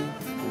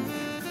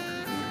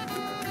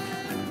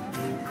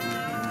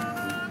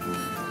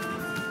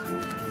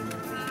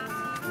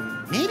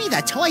 Maybe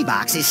the toy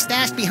box is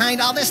stashed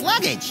behind all this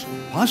luggage.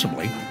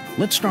 Possibly.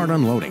 Let's start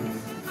unloading.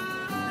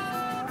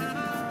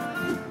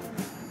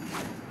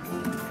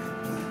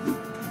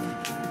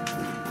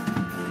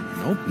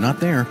 Nope, not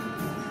there.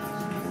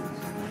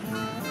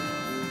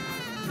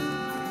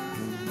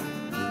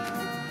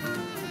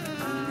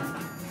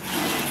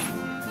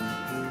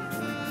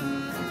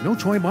 No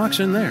toy box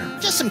in there.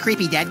 Just some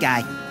creepy dead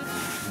guy.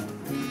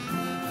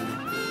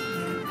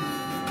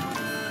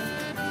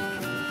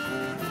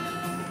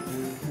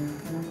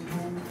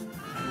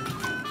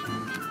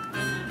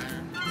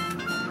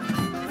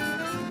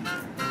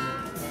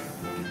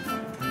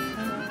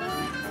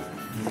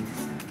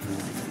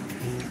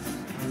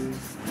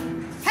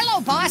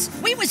 Hello, boss.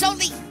 We was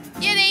only...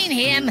 It ain't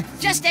him.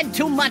 Just had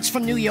too much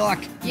from New York.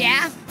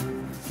 Yeah?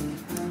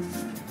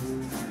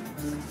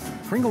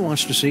 Kringle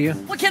wants to see you.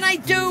 What can I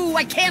do?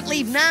 I can't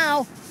leave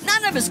now.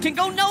 None of us can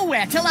go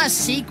nowhere till our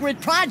secret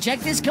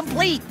project is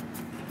complete.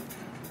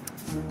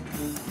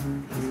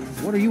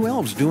 What are you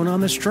elves doing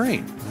on this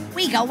train?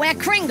 We go where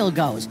Kringle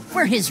goes.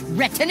 We're his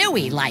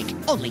retinue like.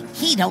 Only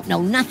he don't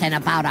know nothing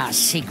about our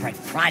secret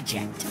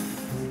project.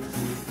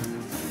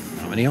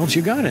 How many elves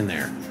you got in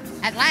there?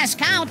 At last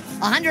count,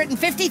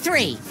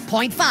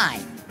 153.5.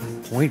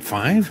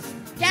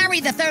 0.5? Gary,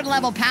 the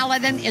third-level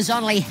paladin, is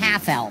only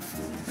half-elf.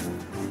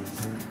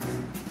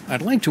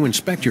 I'd like to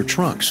inspect your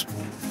trunks.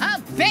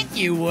 I'll bet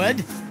you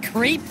would,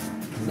 creep.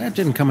 That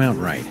didn't come out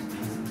right.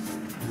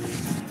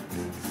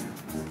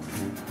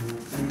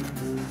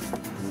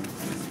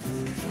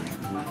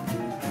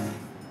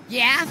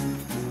 Yeah?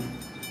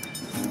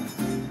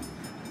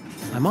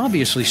 I'm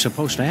obviously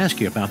supposed to ask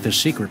you about this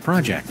secret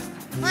project.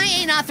 I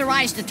ain't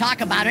authorized to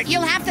talk about it.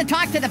 You'll have to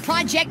talk to the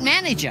project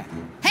manager.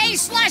 Hey,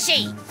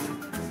 Slushy!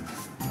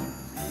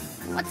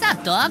 What's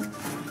up, dog?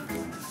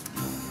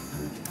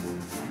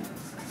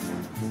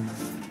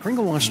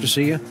 Kringle wants to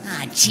see you.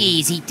 Ah,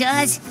 jeez, he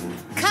does.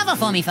 Cover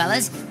for me,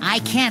 fellas. I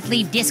can't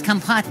leave this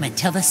compartment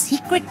till the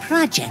secret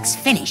project's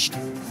finished.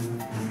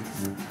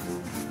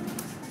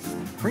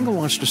 Kringle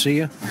wants to see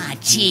you. Ah,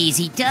 jeez,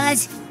 he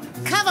does.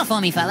 Cover for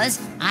me, fellas.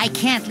 I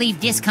can't leave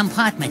this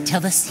compartment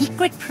till the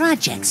secret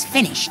project's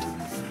finished.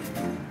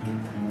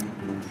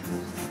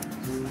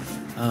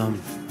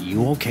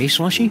 You okay,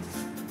 Slushy?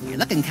 You're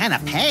looking kind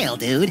of pale,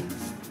 dude.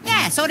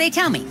 Yeah, so they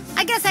tell me.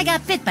 I guess I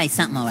got bit by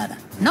something or other.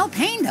 No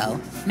pain, though.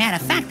 Matter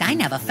of fact, I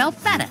never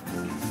felt better.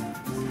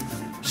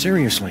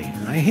 Seriously,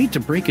 I hate to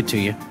break it to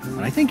you,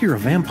 but I think you're a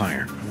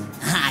vampire.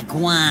 Ah,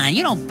 Guan,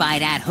 you don't buy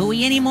that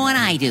hooey any more than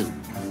I do.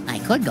 I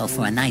could go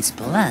for a nice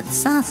blood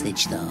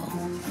sausage, though.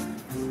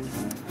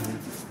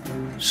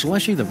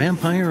 Slushy the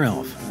Vampire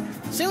Elf.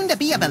 Soon to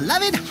be a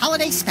beloved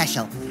holiday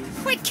special.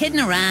 Quit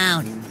kidding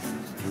around.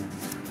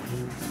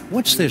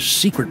 What's this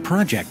secret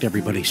project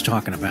everybody's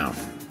talking about?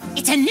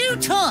 It's a new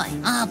toy.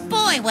 Oh,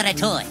 boy, what a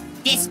toy.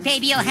 This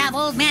baby'll have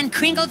old man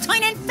Kringle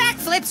turning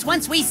backflips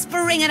once we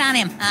spring it on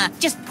him.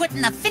 Just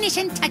putting the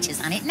finishing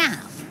touches on it now.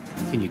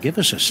 Can you give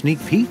us a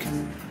sneak peek?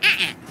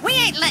 We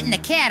ain't letting the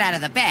cat out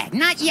of the bag,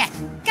 not yet.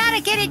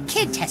 Gotta get it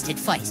kid-tested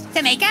first,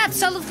 to make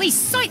absolutely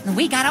certain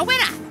we got a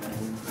winner.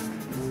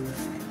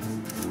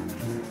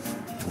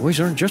 Toys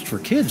aren't just for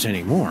kids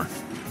anymore.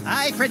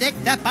 I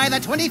predict that by the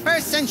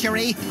 21st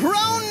century,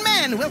 grown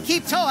men will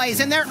keep toys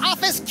in their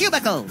office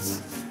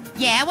cubicles.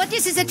 Yeah, well,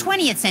 this is a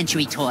 20th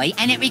century toy,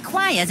 and it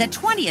requires a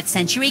 20th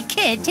century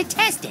kid to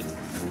test it.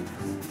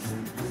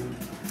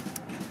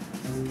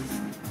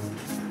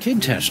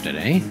 Kid tested,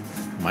 eh?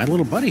 My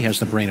little buddy has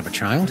the brain of a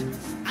child.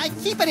 I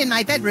keep it in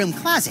my bedroom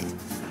closet.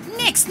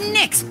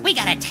 Nix. We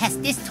gotta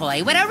test this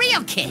toy with a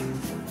real kid.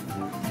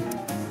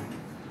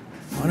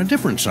 On a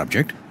different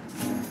subject.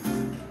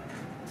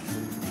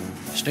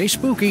 Stay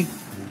spooky.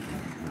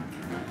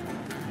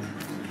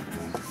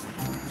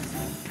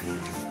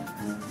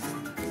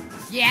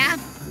 Yeah?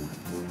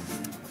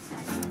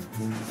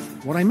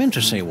 What I meant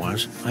to say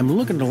was, I'm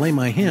looking to lay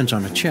my hands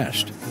on a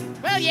chest.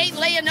 Well, you ain't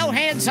laying no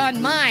hands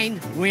on mine,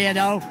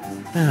 weirdo.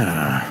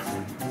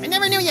 I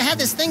never knew you had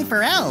this thing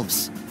for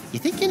elves. You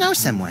think you know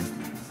someone?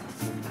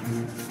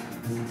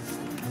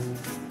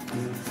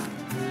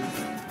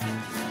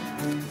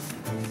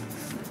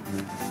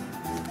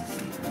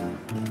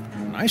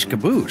 Nice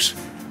caboose.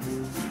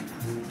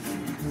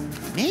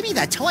 Maybe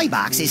the toy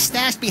box is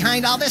stashed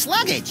behind all this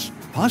luggage.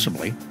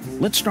 Possibly.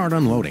 Let's start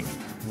unloading.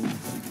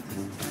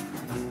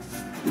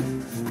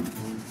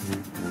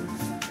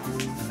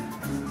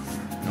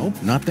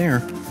 Nope, not there.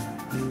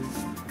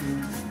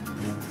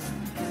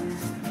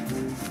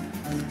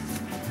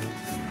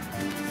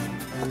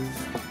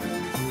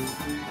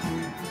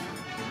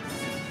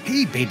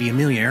 Hey, baby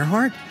Amelia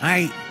Earhart.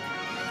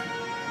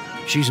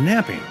 She's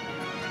napping.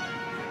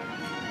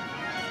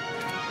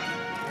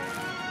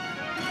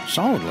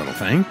 Solid little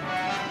thing.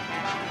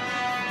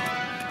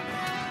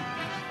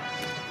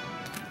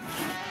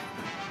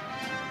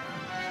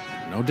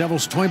 No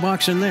devil's toy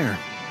box in there.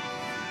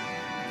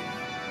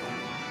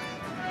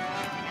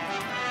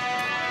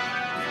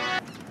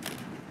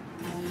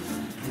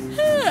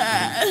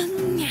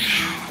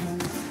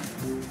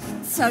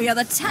 So you're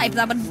the type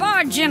that would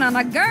barge in on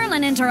a girl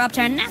and interrupt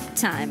her nap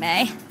time,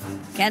 eh?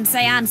 Can't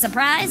say I'm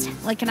surprised.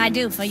 What can I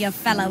do for you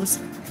fellows?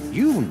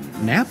 You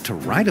nap to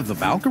Ride of the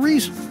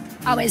Valkyries?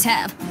 Always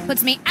have.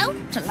 Puts me out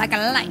like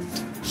a light.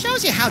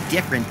 Shows you how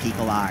different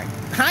people are.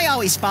 I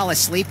always fall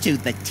asleep to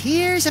The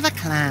Tears of a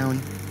Clown.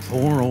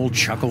 Poor old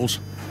Chuckles.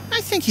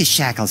 I think his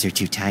shackles are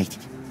too tight.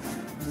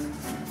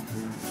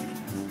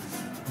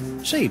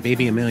 Say,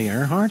 baby Amelia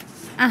Earhart.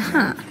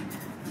 Uh-huh.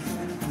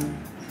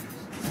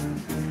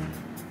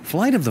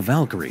 Flight of the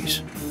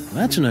Valkyries.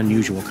 That's an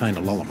unusual kind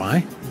of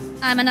lullaby.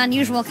 I'm an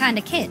unusual kind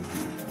of kid.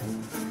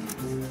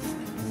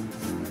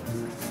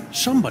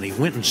 Somebody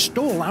went and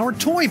stole our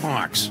toy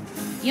box.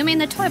 You mean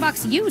the toy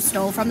box you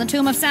stole from the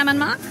tomb of Sam and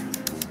Mark?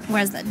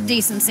 Where's the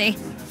decency?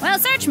 Well,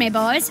 search me,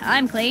 boys.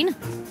 I'm clean.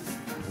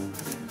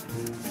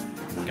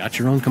 Got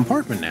your own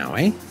compartment now,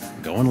 eh?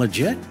 Going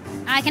legit?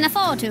 I can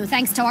afford to,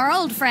 thanks to our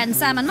old friend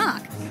Sam and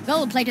Mark.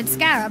 Gold-plated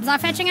scarabs are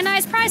fetching a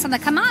nice price on the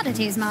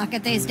commodities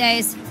market these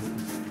days.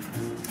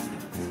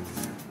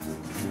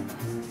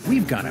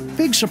 We've got a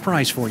big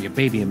surprise for you,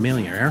 baby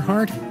Amelia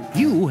Earhart.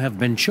 You have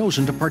been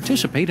chosen to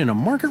participate in a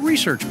market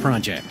research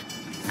project.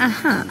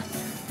 Uh-huh.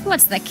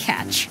 What's the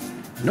catch?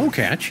 No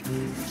catch.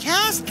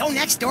 Just go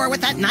next door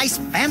with that nice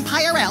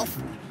vampire elf.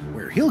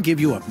 Where he'll give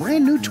you a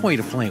brand new toy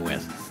to play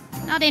with.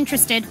 Not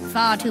interested.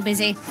 Far too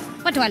busy.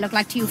 What do I look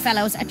like to you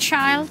fellows? A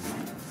child?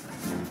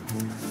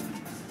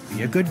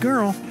 Be a good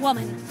girl.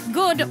 Woman.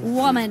 Good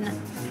woman.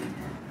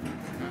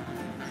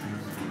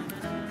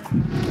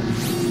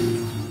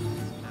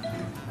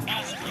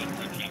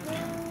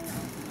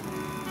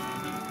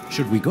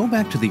 Should we go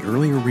back to the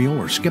earlier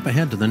reel or skip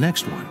ahead to the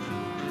next one?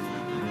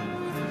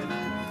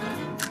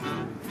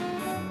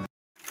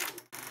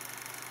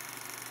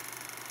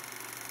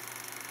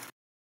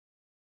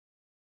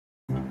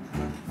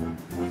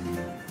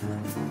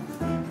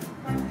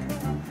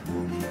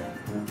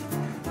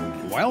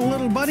 Well,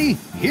 little buddy,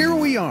 here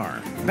we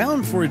are,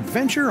 bound for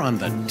adventure on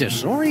the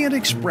Disorient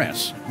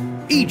Express.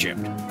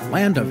 Egypt,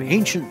 land of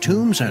ancient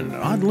tombs and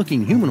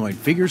odd-looking humanoid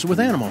figures with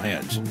animal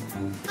heads.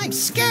 I'm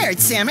scared,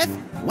 Samuel.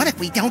 What if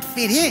we don't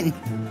fit in?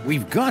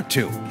 We've got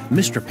to.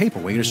 Mr.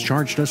 Paperweight has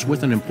charged us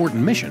with an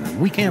important mission, and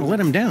we can't let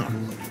him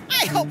down.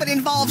 I hope it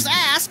involves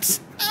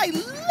asps. I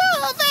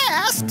love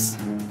asps.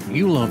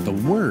 You love the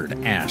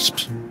word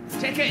asps.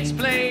 Tickets,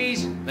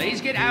 please.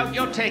 Please get out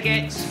your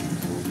tickets.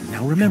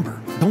 Now remember,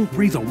 don't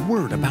breathe a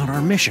word about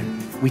our mission.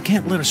 We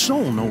can't let a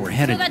soul know we're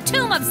headed to the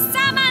tomb of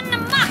Sam and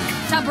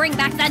Mark to bring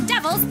back the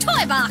devil's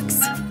toy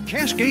box.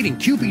 Cascading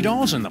Cupid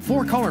dolls and the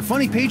 4-color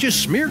funny pages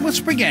smeared with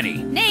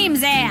spaghetti.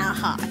 Name's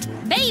Earhart.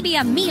 Baby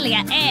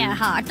Amelia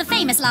Earhart, the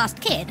famous lost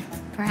kid.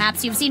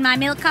 Perhaps you've seen my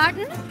milk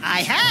carton?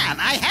 I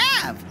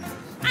have.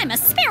 I'm a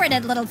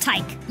spirited little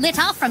tyke. Lit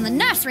off from the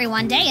nursery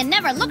one day and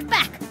never looked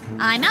back.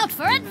 I'm out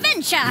for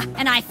adventure,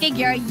 and I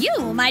figure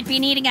you might be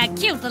needing a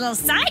cute little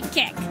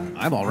sidekick.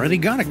 I've already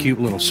got a cute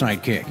little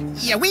sidekick.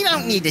 Yeah, we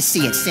don't need to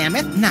see it,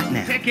 Samuth. Not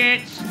now.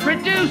 Tickets!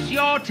 Produce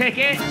your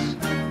tickets!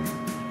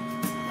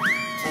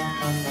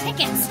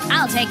 Tickets.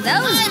 I'll take those.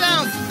 I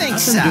don't think Nothing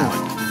so.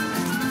 doing.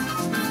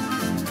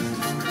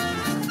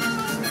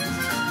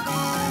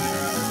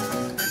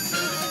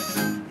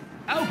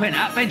 Open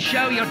up and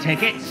show your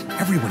tickets.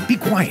 Everyone, be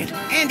quiet.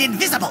 And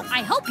invisible.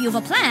 I hope you've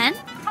a plan.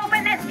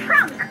 Open this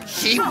trunk.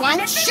 She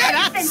won't shut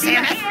up,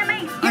 Samuth.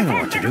 I know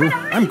what to do.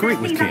 I'm great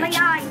with kids.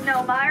 I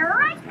know by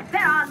right.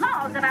 There are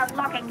laws about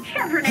locking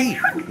children in Hey,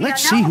 trunks.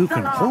 let's see who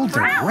can hold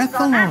their breath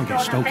the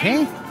longest,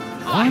 okay?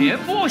 I hear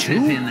voices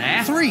in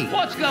there. 3.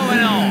 What's going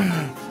on?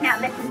 Now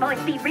listen, boys,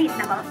 be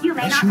reasonable. You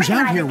may Guess not who's out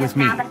realize here it with just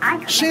me? now, but I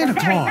could Santa make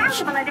a very Claus.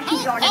 valuable addition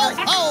to your little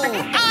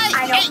expedition.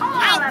 I know hate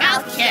all loudmouth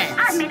about kids.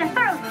 I've made a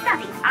thorough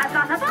study. I've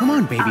got a book. Come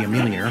on, baby of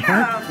Amelia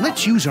Earhart.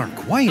 Let's use our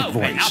quiet Open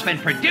voice. up and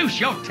produce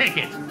your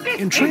tickets.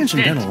 In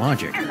transcendental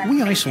logic,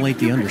 we isolate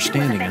the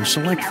understanding and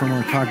select from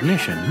our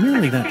cognition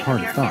merely that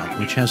part of thought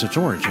which has its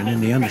origin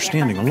in the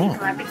understanding alone.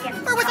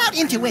 For without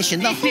intuition,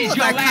 the This whole is of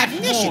your our last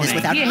cognition is warning.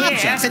 without Yeah.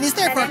 objects and is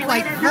therefore Anyway,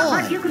 quite there's not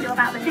much you void. can do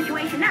about the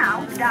situation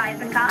now. The die has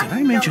been cast. Did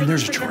I mention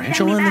there's a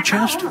tarantula in the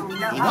chest? It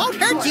won't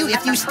hurt you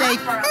if you stay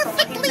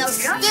perfectly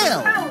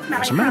still.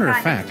 As a matter of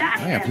fact, I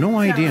have no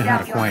idea how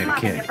to quiet a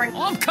kid.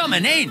 I'm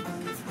coming in.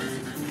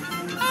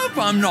 Hope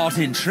I'm not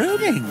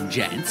intruding,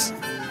 gents.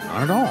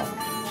 Not at all.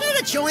 Care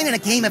to join in a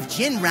game of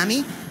gin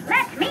rummy?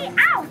 Let me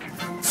out!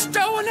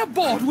 Stowing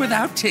aboard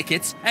without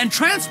tickets and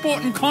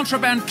transporting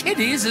contraband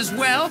kiddies as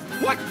well?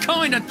 What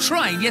kind of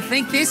train you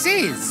think this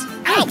is?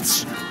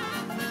 Ouch!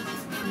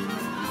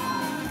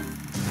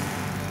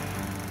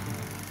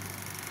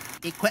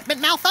 Equipment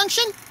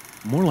malfunction?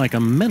 More like a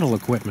mental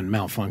equipment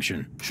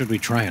malfunction. Should we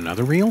try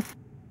another reel?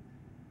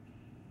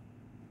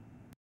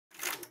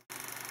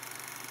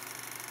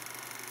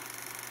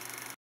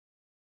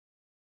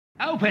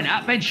 Open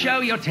up and show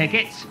your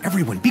tickets.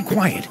 Everyone, be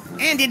quiet.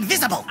 And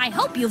invisible. I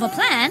hope you've a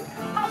plan.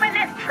 Open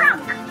this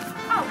trunk!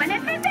 Open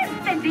it this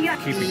instant, you...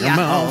 Keeping your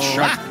mouth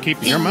shut.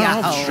 Keeping your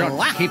mouth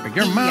shut. Keeping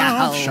your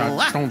mouth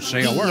shut. Don't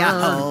say a word.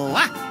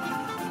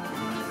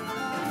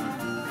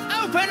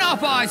 Open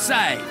up, I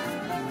say!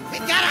 We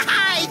gotta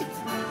hide!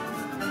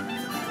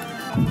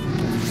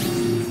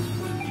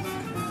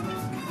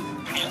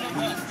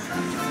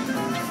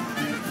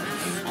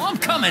 I'm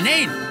coming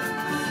in.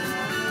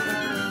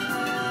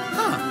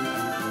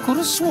 Huh. Could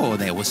have swore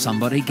there was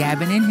somebody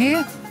gabbing in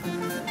here.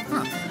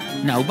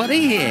 Huh.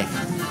 Nobody here.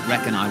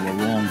 Reckon I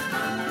were wrong.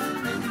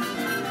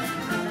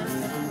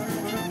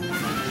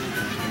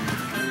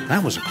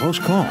 That was a close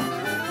call.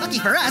 Lucky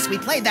for us, we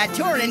played that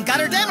tour in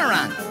Gutter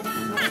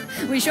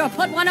Demeron. We sure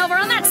put one over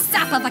on that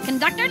sap of a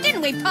conductor,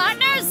 didn't we,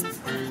 partners?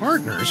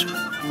 Partners?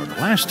 For the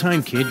last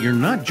time, kid, you're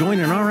not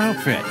joining our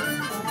outfit.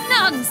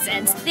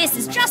 Nonsense! This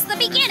is just the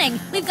beginning.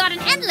 We've got an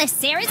endless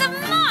series of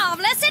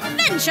marvelous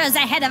adventures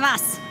ahead of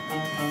us.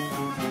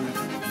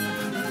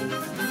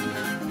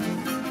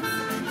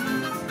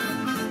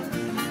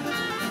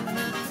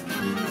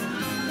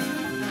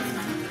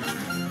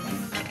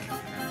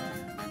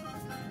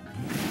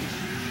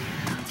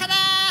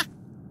 Ta-da!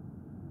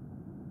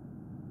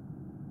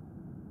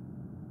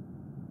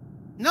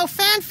 No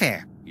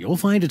fanfare. You'll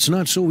find it's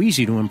not so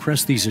easy to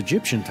impress these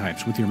Egyptian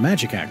types with your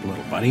magic act,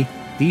 little buddy.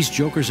 These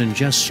jokers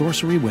ingest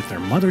sorcery with their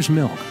mother's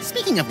milk.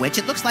 Speaking of which,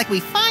 it looks like we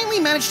finally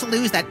managed to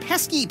lose that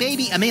pesky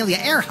baby Amelia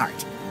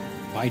Earhart.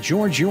 By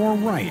George, you're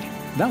right.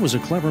 That was a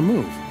clever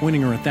move,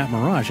 pointing her at that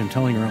mirage and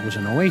telling her it was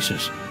an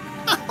oasis.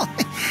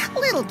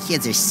 Little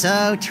kids are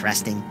so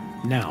trusting.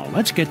 Now,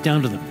 let's get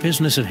down to the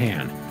business at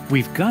hand.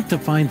 We've got to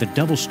find the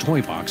Devil's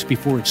Toy Box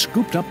before it's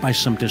scooped up by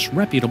some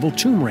disreputable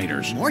tomb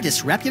raiders. More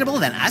disreputable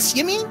than us,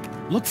 you mean?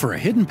 Look for a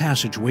hidden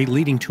passageway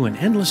leading to an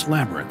endless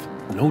labyrinth.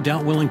 No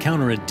doubt we'll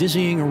encounter a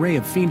dizzying array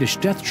of fiendish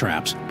death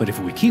traps, but if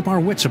we keep our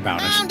wits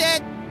about us... Found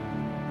it!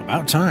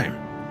 About time.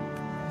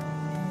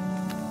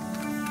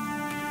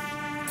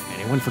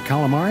 Anyone for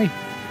calamari?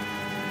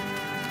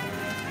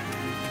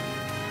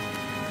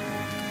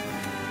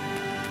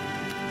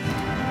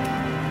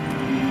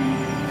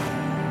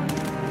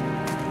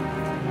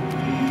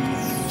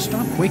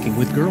 Stop quaking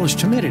with girlish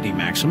timidity,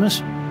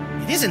 Maximus.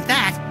 It isn't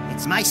that.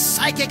 It's my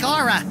psychic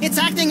aura. It's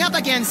acting up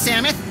again,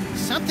 Samuth.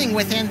 Something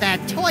within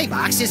that toy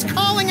box is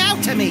calling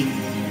out to me.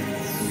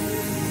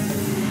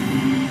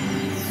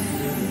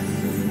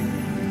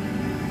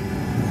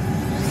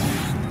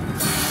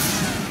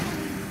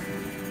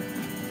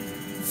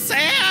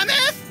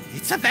 Samuth!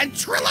 It's a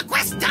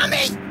ventriloquist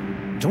dummy!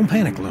 Don't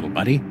panic, little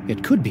buddy.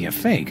 It could be a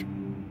fake.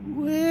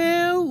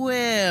 Well,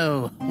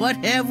 well, what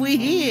have we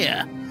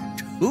here?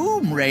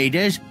 Tomb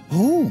Raiders?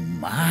 Oh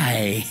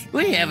my,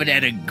 we haven't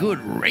had a good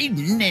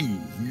raiding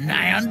in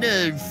nigh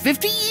under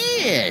 50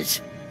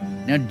 years.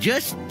 Now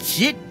just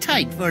sit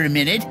tight for a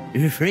minute.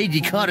 Afraid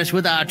you caught us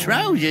with our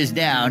trousers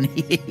down,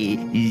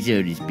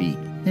 so to speak.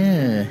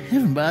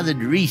 Haven't bothered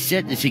to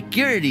reset the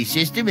security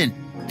system in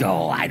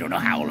Oh, I don't know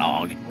how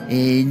long.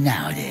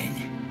 Now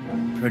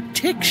then.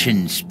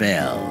 Protection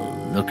spell.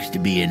 Looks to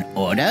be in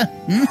order.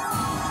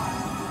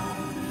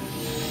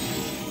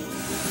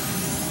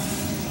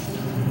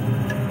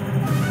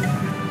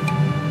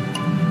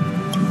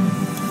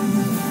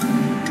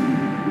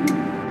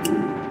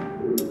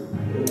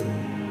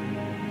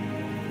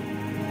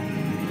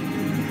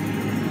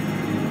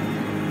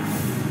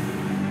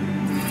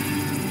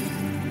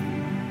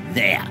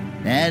 There.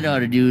 That ought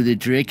to do the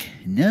trick.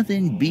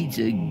 Nothing beats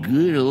a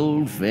good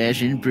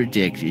old-fashioned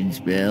protection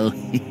spell.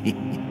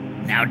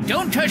 Now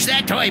don't touch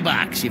that toy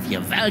box if you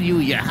value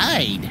your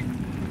hide.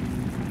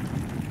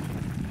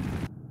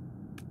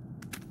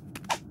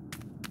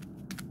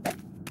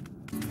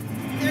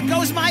 There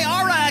goes my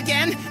aura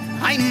again.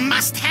 I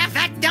must have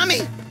that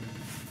dummy.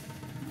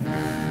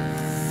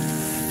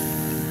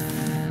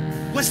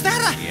 Was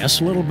that a...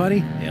 Yes, little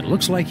buddy. It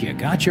looks like you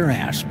got your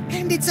asp.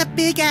 And it's a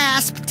big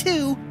asp,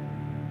 too.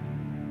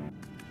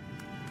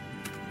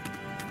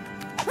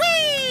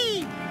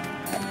 Whee!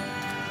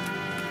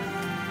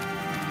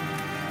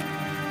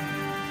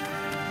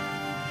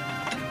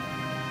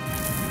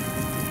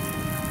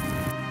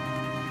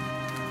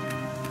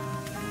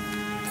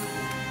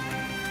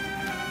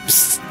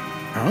 Psst.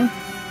 Huh?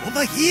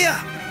 Over here.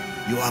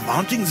 You are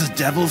wanting the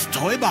devil's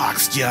toy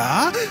box,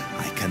 yeah?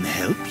 I can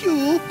help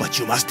you, but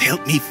you must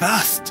help me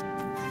first.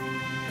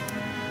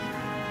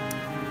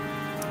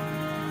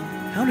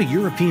 How'd a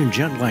European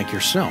gent like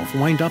yourself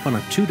wind up on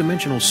a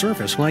two-dimensional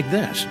surface like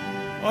this?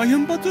 I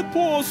am but a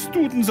poor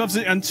student of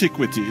the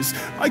antiquities.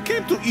 I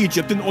came to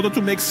Egypt in order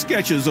to make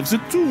sketches of the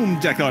tomb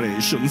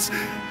decorations.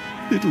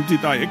 Little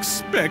did I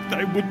expect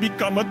I would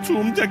become a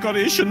tomb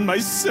decoration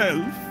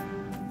myself.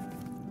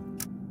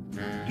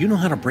 You know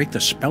how to break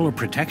the spell of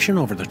protection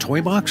over the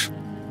toy box?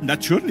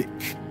 Naturally.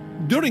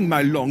 During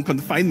my long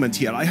confinement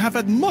here, I have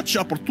had much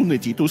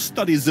opportunity to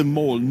study the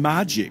mole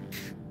magic.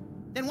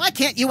 Then why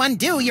can't you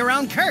undo your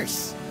own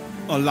curse?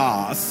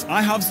 Alas,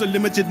 I have the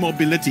limited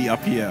mobility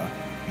up here.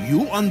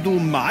 You undo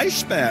my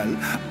spell,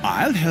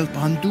 I'll help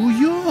undo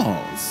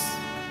yours.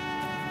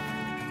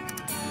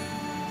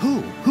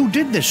 Who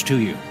did this to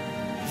you?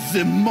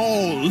 The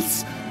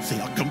moles. They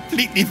are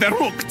completely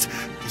verrückt.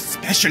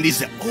 Especially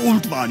the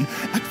old one.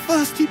 At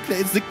first he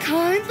played the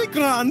kindly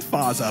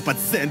grandfather, but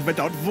then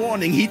without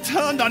warning he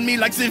turned on me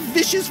like the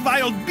vicious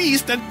wild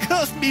beast and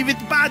cursed me with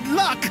bad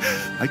luck.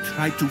 I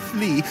tried to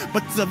flee,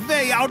 but the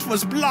way out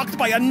was blocked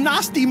by a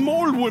nasty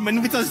mole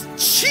woman with a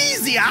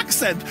cheesy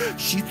accent.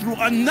 She threw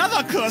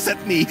another curse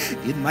at me.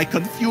 In my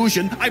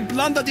confusion, I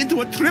blundered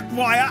into a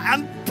tripwire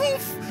and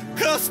poof!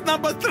 Curse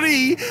number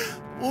 3.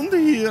 And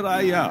here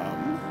I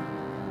am.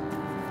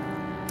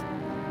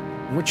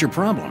 What's your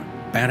problem?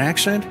 Bad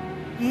accent?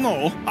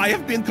 No, I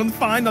have been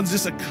confined on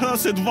this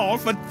accursed wall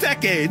for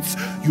decades.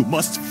 You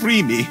must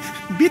free me.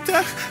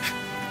 Bitte?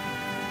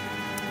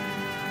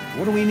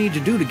 What do we need to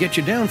do to get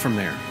you down from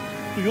there?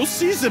 Do you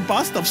see the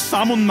bust of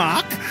Samun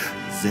Mak?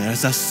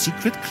 There's a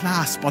secret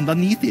clasp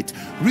underneath it.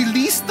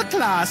 Release the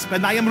clasp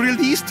and I am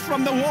released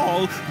from the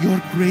wall,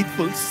 your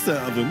grateful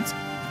servant.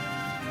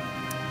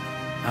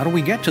 How do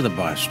we get to the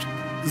bust?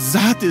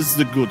 That is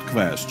the good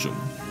question.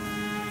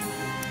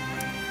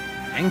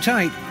 Hang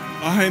tight.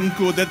 I'm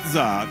good at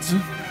that.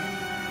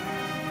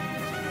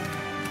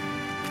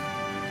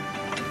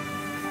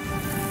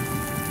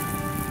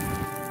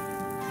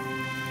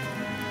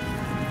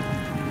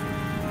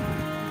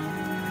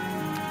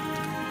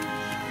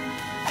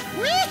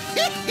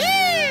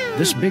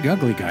 This big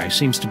ugly guy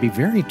seems to be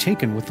very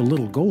taken with the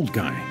little gold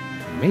guy,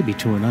 maybe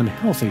to an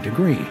unhealthy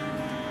degree.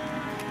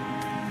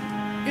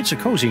 It's a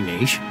cozy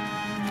niche.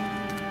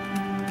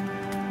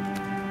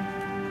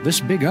 This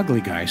big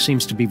ugly guy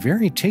seems to be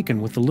very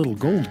taken with the little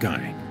gold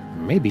guy,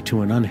 maybe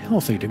to an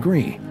unhealthy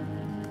degree.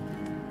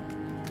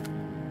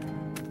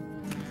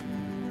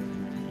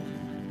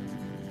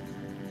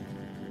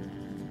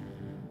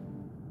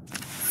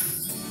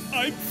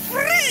 I'm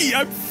free!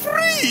 I'm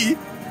free!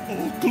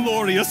 Oh,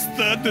 glorious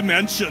third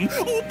dimension!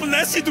 Oh,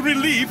 blessed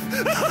relief!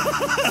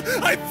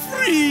 I'm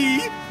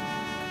free!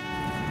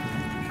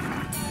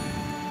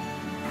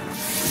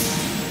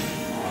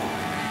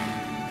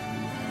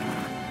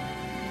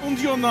 And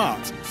you're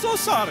not. So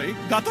sorry.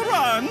 Gotta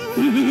run.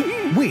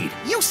 Wait.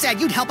 You said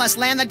you'd help us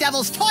land the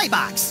devil's toy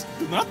box.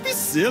 Do not be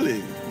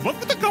silly. What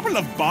would a couple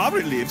of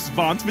bas-reliefs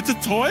want with a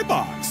toy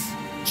box?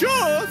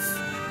 Cheers!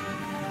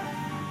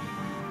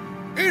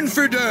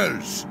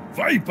 Infidels!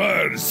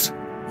 Vipers!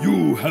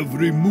 You have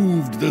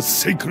removed the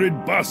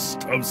sacred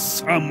bust of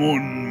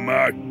Samun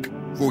Mak.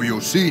 For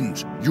your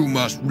sins, you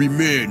must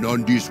remain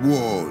on this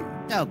wall.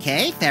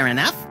 Okay, fair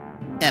enough.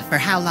 For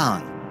how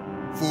long?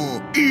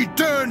 For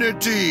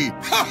eternity!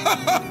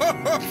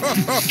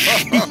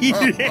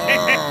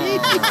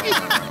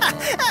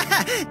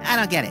 I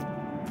don't get it.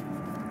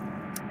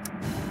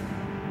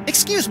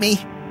 Excuse me,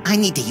 I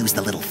need to use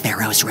the little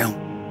pharaoh's room.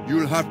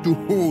 You'll have to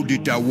hold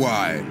it a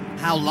while.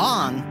 How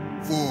long?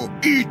 For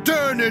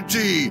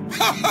eternity!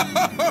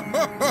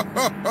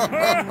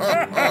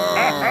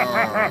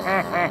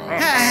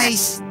 I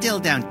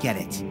still don't get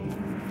it.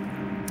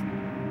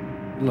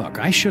 Look,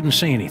 I shouldn't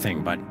say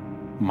anything, but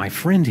my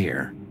friend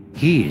here,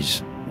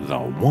 he's the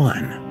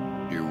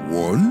one. The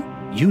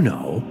one? You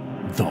know,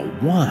 the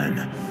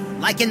one.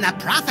 Like in the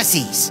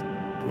prophecies.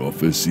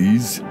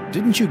 Prophecies?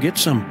 Didn't you get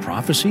some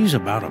prophecies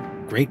about a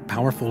great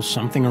powerful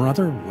something or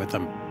other with a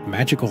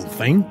magical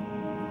thing?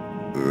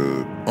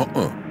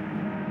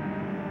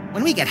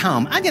 When we get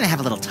home, I'm gonna have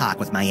a little talk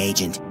with my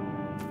agent.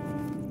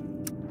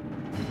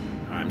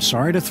 I'm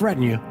sorry to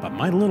threaten you, but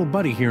my little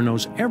buddy here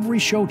knows every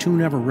show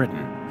tune ever written.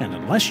 And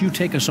unless you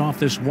take us off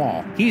this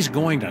wall, he's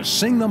going to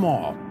sing them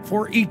all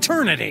for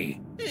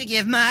eternity.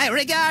 Give my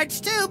regards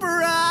to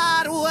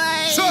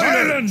Broadway.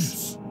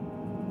 Silence!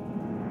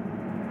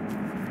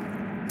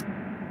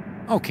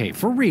 Okay,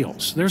 for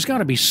reals, there's got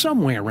to be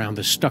some way around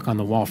this stuck on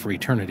the wall for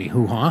eternity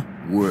hoo-ha.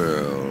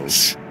 Well...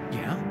 Shh.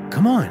 Yeah?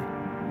 Come on.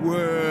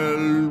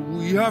 Well,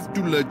 we have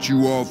to let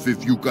you off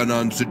if you can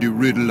answer the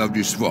riddle of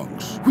the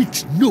Sphinx,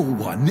 which no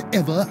one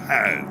ever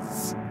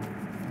has.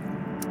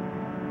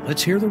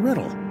 Let's hear the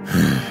riddle.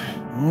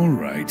 All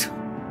right.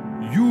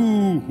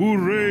 You who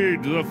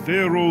raid the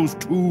Pharaoh's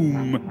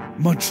tomb,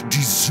 much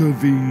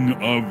deserving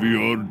of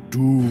your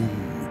doom.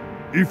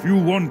 If you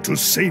want to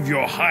save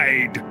your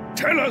hide,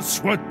 tell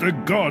us what the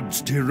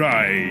gods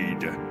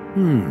deride.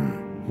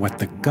 What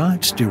the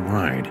gods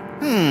deride.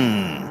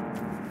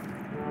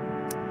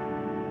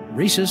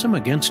 Racism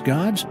against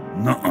gods?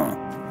 Nuh-uh.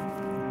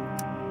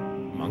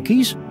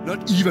 Monkeys?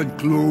 Not even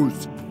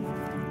close.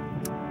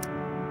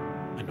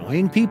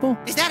 Annoying people?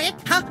 Is that it?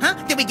 Huh?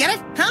 Did we get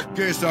it? Huh?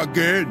 Guess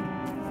again.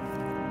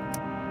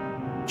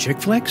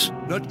 Chick flicks?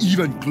 Not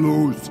even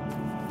close.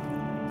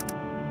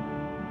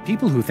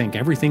 People who think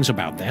everything's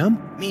about them?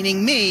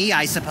 Meaning me,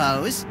 I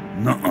suppose.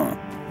 Nuh-uh.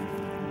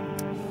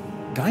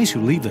 Guys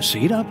who leave the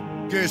seat up?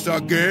 Guess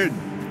again.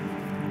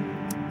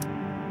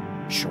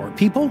 Short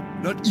people?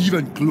 Not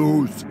even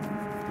close.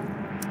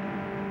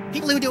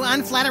 People who do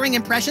unflattering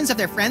impressions of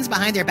their friends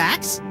behind their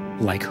backs?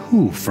 Like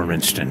who, for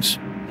instance?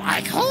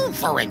 Like who,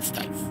 for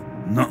instance?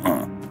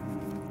 Nuh-uh.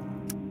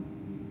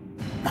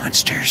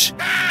 Monsters.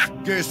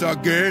 Guess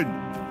again.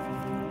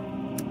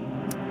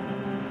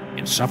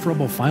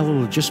 Insufferable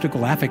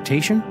philologistical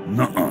affectation?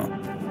 Nuh-uh.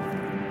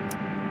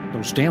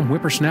 Those damn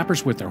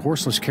whippersnappers with their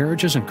horseless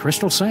carriages and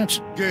crystal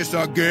sets? Guess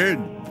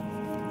again.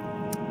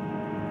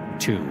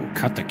 To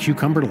cut the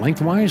cucumber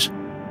lengthwise?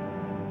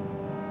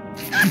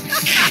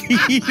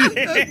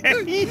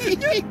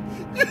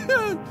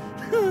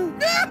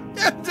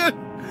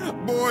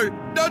 Boy,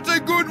 that's a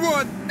good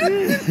one.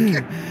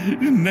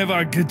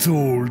 Never gets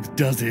old,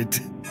 does it?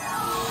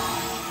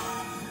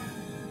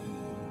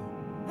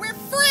 We're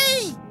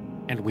free!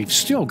 And we've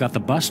still got the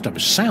bust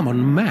of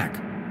Salmon Mac.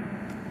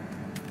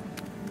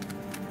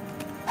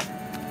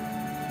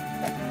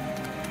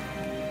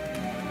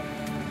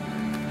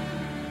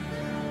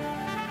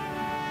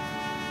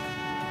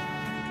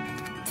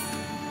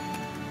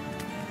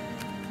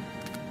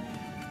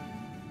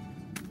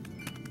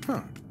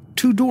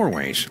 Two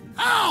doorways.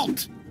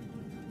 Halt!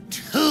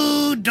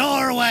 Two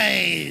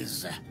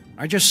doorways.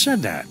 I just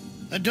said that.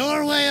 The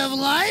doorway of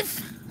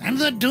life and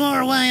the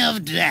doorway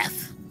of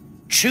death.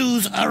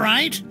 Choose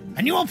aright,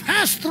 and you will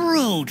pass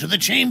through to the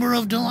Chamber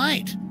of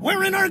Delight,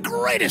 wherein our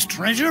greatest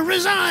treasure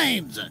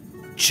resides.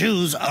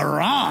 Choose a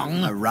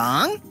wrong. A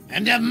wrong?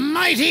 And a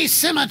mighty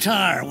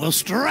scimitar will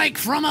strike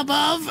from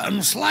above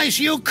and slice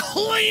you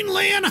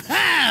cleanly in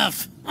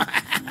half.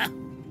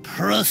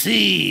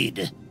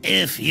 Proceed,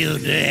 if you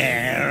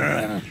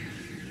dare.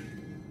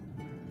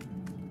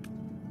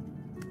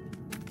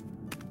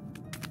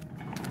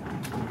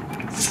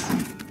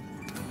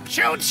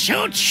 Shoot,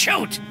 shoot,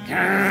 shoot!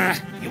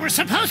 You were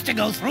supposed to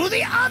go through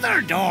the other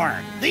door.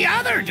 The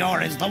other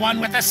door is the one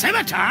with the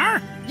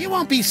scimitar. You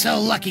won't be so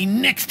lucky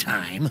next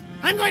time.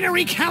 I'm going to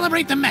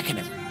recalibrate the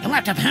mechanism. You'll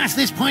have to pass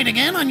this point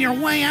again on your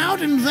way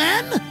out, and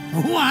then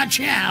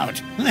watch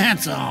out.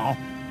 That's all.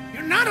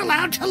 You're not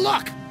allowed to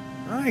look.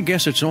 I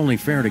guess it's only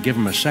fair to give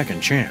him a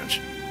second chance.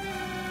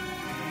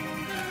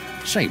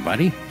 Say,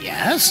 buddy.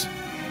 Yes?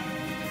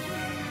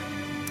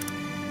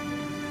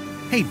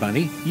 Hey,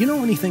 buddy, you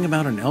know anything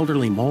about an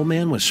elderly mole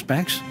man with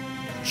specs?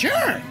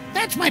 Sure,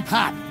 that's my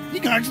pop. He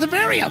guards the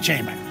burial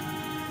chamber.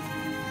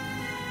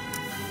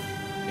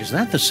 Is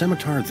that the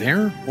scimitar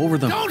there, over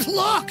the... Don't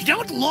look!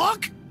 Don't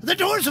look! The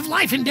doors of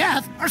life and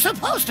death are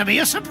supposed to be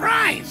a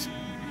surprise.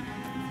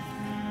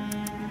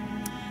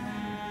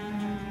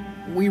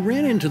 We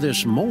ran into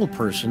this mole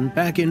person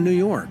back in New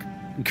York.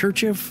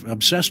 Kerchief,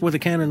 obsessed with a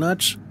can of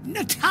nuts.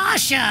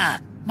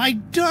 Natasha! My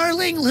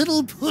darling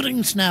little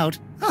pudding snout.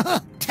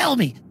 Tell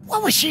me,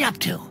 what was she up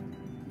to?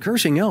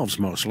 Cursing elves,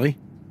 mostly.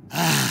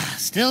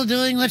 Still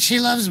doing what she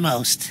loves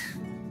most.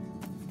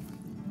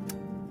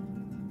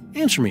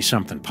 Answer me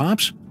something,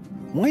 Pops.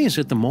 Why is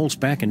it the moles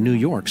back in New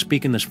York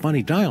speaking this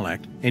funny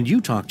dialect, and you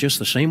talk just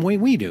the same way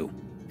we do?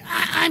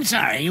 I'm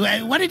sorry,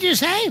 what did you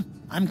say?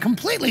 I'm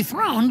completely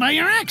thrown by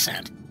your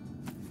accent.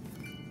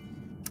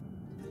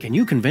 Can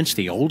you convince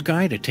the old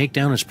guy to take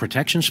down his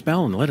protection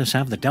spell and let us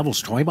have the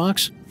Devil's Toy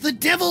Box? The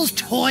Devil's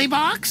Toy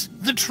Box?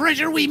 The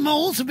treasure we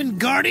moles have been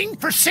guarding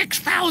for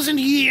 6,000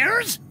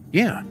 years?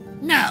 Yeah.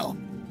 No.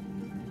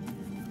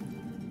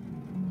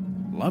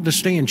 Love to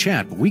stay and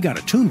chat, but we got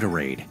a tomb to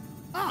raid.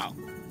 Oh.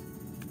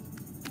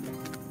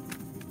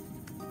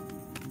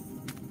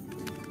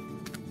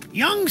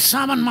 Young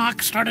Salmon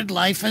Mock started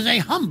life as a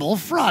humble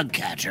frog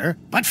catcher,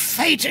 but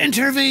fate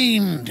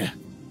intervened.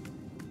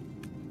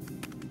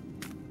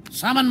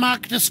 Salmon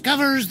Mock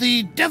discovers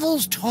the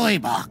Devil's Toy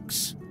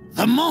Box,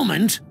 the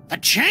moment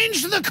that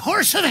changed the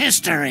course of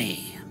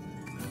history.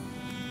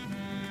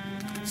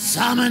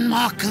 Salmon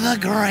Mock the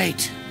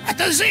Great, at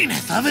the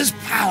zenith of his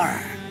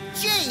power.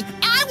 Gee,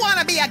 I want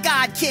to be a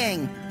god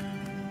king!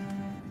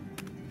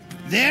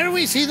 There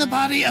we see the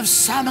body of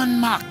Salmon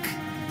Mock,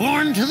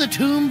 borne to the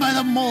tomb by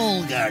the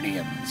Mole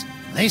Guardians.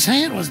 They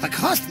say it was the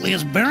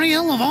costliest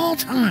burial of all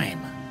time.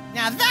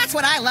 Now that's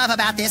what I love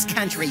about this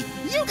country.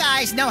 You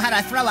guys know how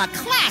to throw a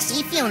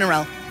classy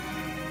funeral.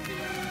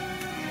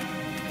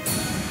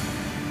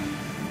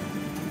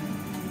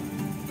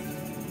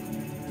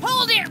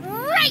 Hold it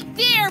right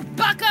there,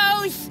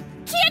 buckos!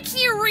 Can't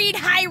you read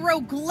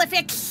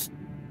hieroglyphics?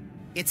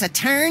 It's a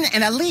turn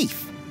and a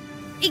leaf.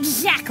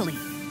 Exactly.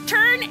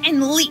 Turn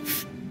and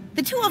leaf.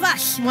 The two of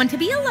us want to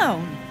be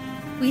alone.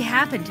 We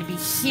happen to be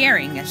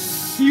sharing a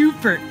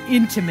super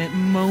intimate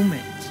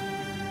moment.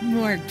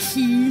 More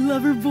tea,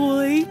 lover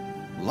boy?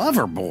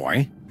 Lover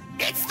boy?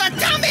 It's the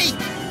dummy!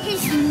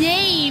 His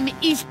name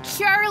is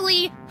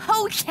Charlie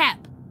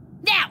Hotep.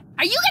 Now,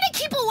 are you gonna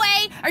keep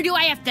away, or do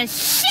I have to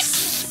sick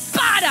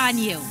spot on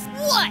you?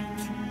 What?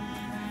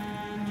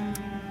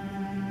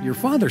 Your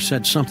father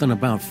said something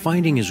about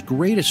finding his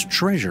greatest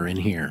treasure in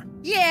here.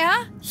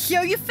 Yeah,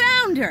 so you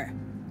found her.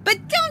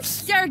 But don't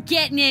start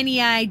getting any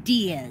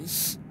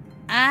ideas.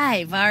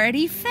 I've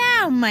already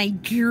found my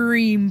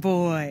dream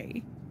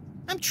boy.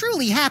 I'm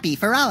truly happy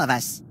for all of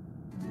us.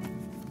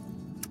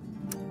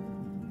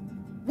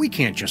 We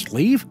can't just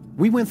leave.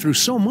 We went through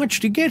so much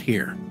to get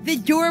here. The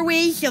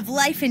doorways of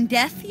life and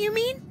death, you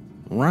mean?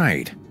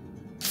 Right.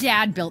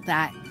 Dad built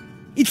that.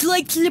 It's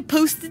like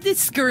supposed to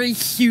discourage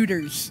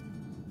shooters.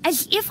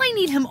 As if I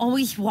need him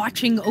always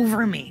watching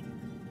over me.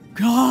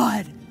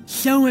 God,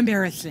 so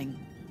embarrassing.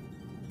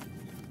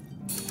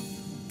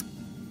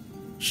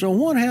 So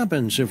what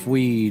happens if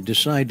we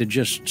decide to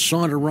just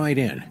saunter right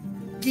in?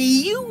 Do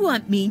you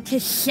want me to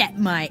set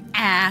my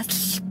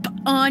asp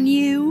on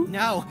you?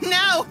 No,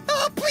 no!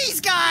 Oh, please,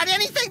 God,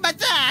 anything but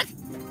that!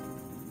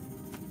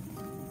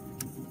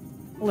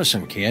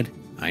 Listen, kid,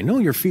 I know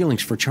your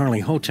feelings for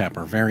Charlie Hotep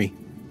are very,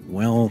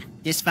 well...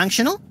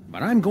 Dysfunctional?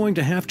 But I'm going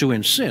to have to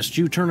insist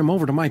you turn him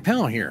over to my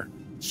pal here.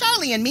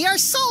 Charlie and me are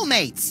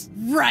soulmates!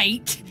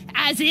 Right,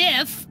 as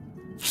if.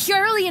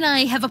 Charlie and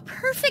I have a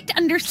perfect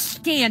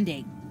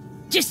understanding.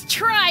 Just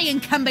try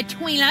and come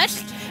between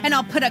us, and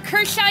I'll put a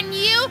curse on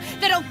you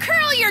that'll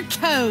curl your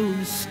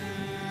toes.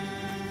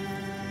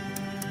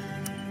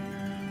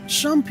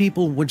 Some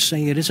people would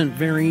say it isn't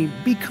very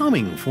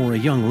becoming for a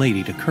young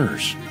lady to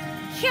curse.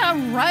 Yeah,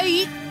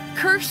 right.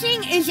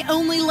 Cursing is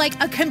only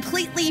like a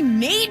completely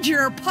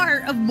major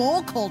part of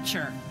mole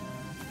culture.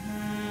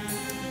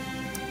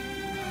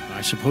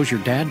 I suppose your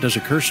dad does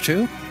a curse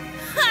too?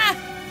 Ha!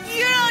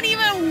 You don't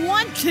even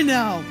want to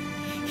know.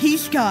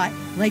 He's got,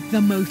 like, the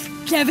most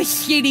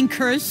devastating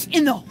curse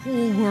in the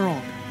whole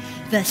world.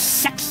 The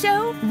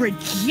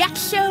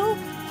Sexo-Rejexo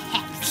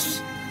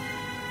Hex.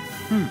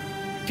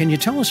 Can you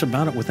tell us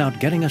about it without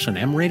getting us an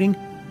M rating?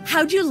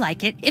 How'd you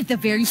like it if the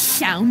very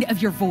sound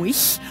of your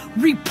voice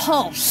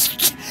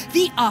repulsed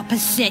the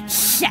opposite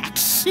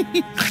sex?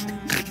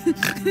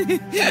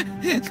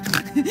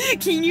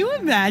 Can you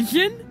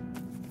imagine?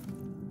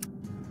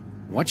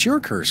 What's your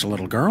curse,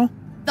 little girl?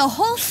 The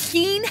whole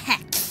scene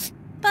hex.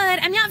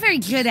 But I'm not very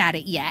good at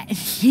it yet.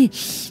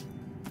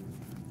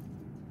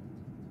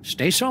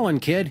 Stay sullen,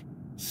 kid.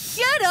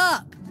 Shut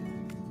up!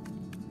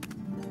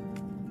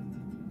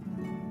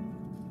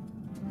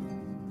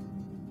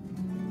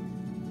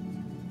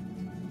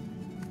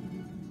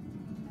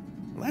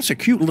 Well, that's a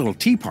cute little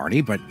tea party,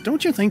 but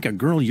don't you think a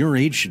girl your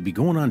age should be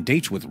going on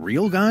dates with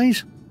real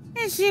guys?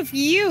 As if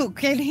you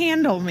could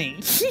handle me.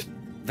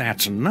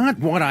 That's not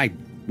what I...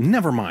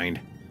 Never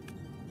mind.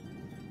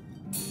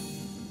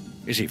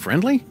 Is he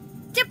friendly?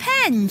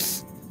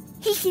 Depends.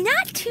 He's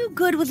not too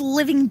good with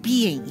living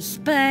beings,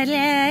 but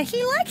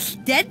he likes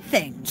dead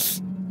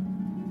things.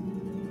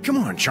 Come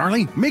on,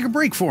 Charlie. Make a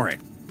break for it.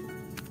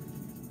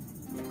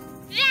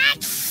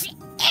 That's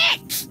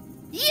it!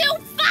 You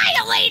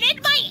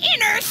violated my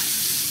inner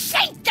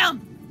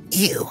sanctum!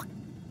 Ew.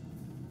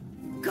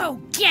 Go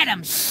get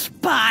him,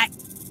 Spot!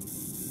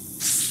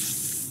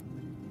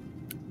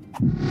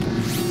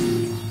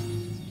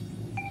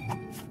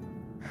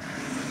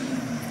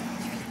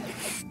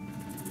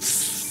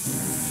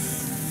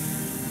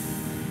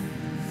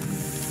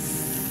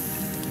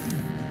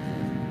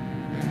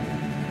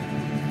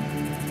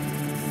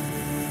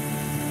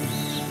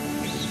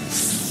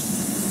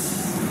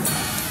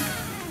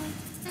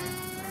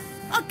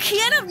 A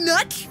can of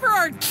nuts for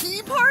our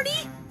tea party?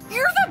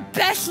 You're the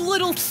best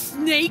little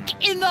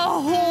snake in the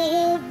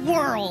whole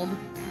world.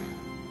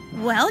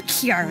 Well,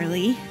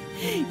 Charlie,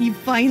 you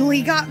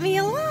finally got me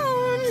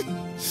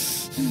alone.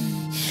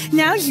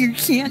 Now's your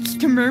chance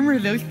to murmur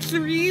those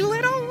 3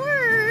 little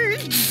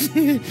words.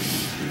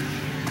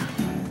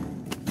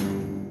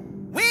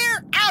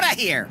 We're out of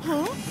here!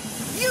 Huh?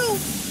 You!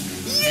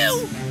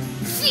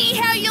 See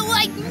how you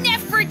like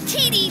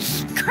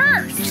Nefertiti's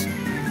curse!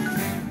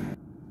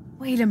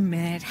 Wait a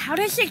minute, how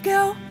does it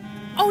go?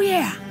 Oh,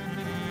 yeah.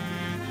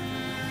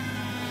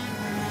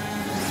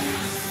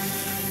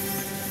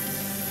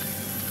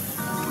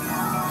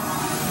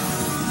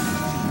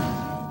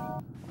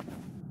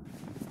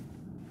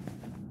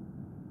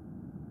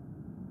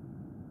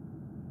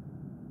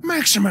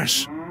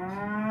 Maximus! No!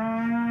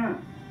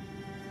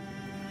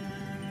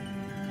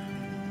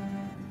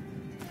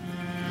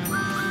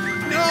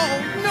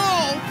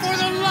 For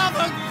the love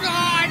of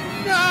God,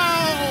 no!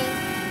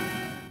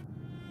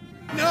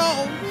 No!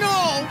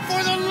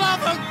 For the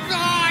love of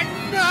God,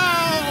 no!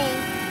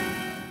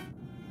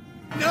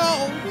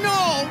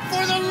 No!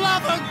 For the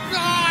love of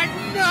God,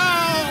 no!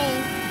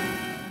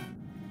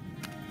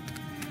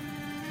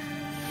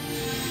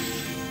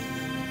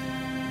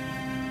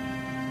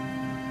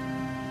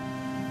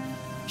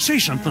 Say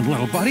something,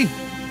 little buddy.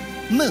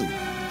 Moo.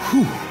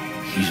 Whew,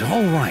 he's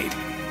all right.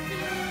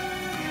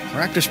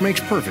 Practice makes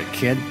perfect,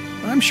 kid.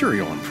 I'm sure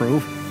you'll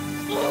improve.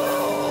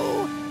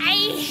 Oh, I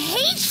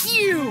hate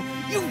you!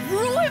 You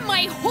ruined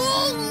my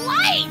whole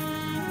life!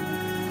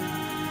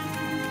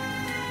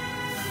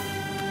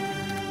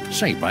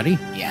 Say, buddy.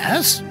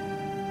 Yes?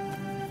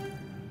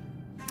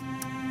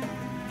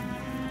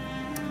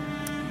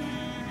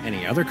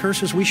 Any other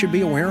curses we should be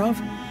aware of?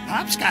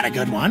 Pop's got a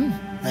good one.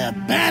 The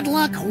bad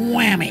luck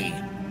whammy.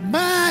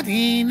 But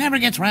he never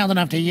gets riled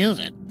enough to use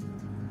it.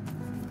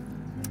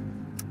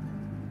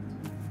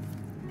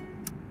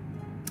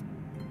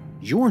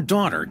 Your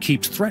daughter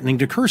keeps threatening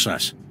to curse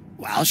us.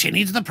 Well, she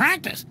needs the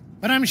practice.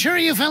 But I'm sure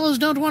you fellows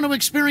don't want to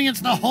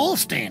experience the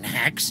Holstein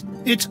hex.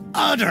 It's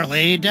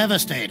utterly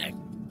devastating.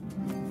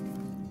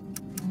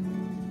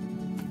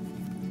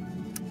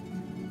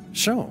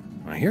 So,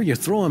 I hear you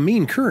throw a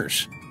mean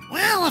curse.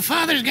 Well, a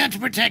father's got to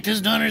protect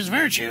his daughter's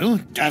virtue,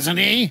 doesn't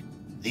he?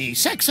 The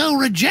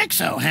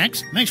sexo-rejexo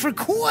hex makes for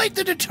quite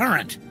the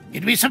deterrent.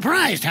 You'd be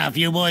surprised how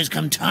few boys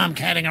come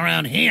tomcatting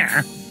around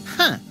here.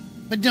 Huh.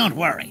 But don't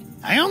worry.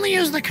 I only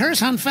use the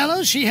curse on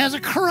fellows she has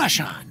a crush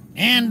on.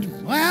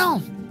 And,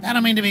 well, I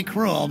don't mean to be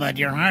cruel, but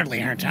you're hardly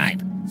her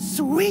type.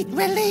 Sweet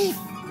relief.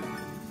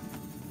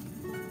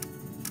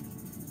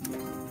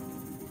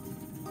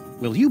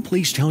 Will you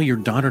please tell your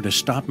daughter to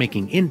stop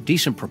making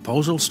indecent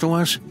proposals to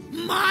us?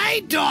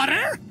 My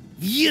daughter?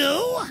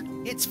 You?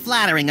 It's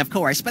flattering, of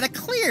course, but a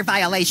clear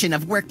violation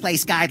of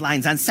workplace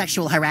guidelines on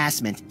sexual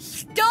harassment.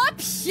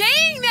 Stop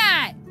saying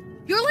that!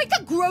 You're like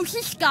the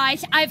grossest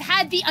guys I've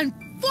had the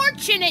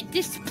unfortunate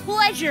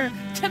displeasure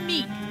to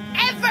meet,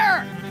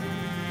 ever!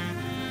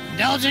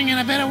 Indulging in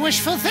a bit of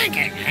wishful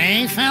thinking,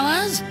 eh,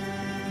 fellas?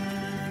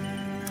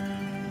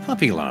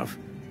 Puppy love.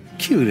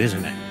 Cute,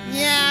 isn't it?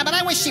 Yeah, but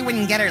I wish she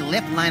wouldn't get her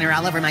lip liner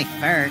all over my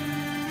fur.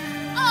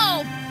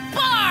 Oh,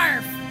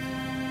 barf!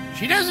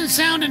 She doesn't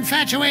sound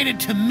infatuated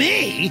to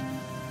me.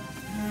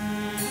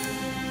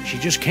 She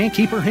just can't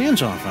keep her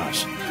hands off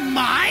us.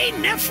 My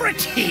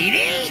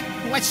Nefertiti?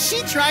 What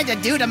she tried to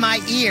do to my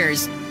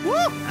ears. Woo!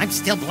 I'm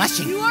still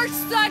blushing. You are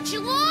such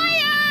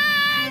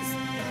liars!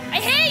 I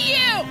hate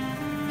you!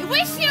 I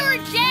wish you were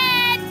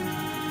dead!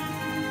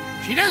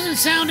 She doesn't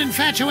sound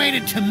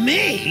infatuated to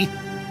me.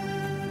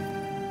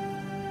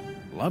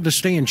 Love to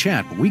stay and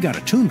chat, but we got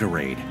a tomb to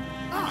raid.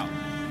 Oh.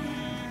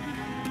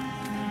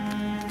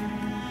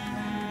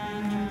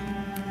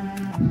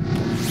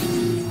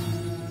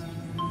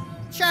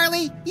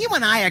 Charlie, you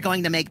and I are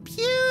going to make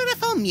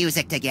beautiful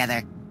music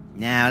together.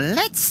 Now,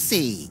 let's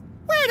see.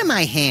 Where do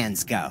my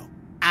hands go?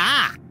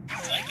 Ah!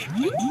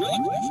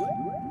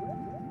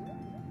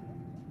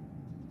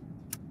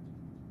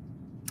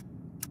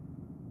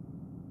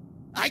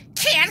 I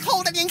can't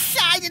hold it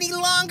inside any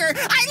longer.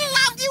 I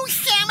love you,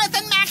 Samus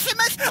and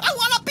Maximus. I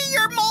want to be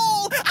your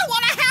mole. I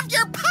want to have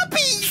your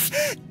puppies.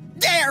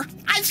 There,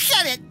 I've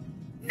said it.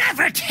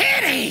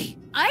 Nefertiti!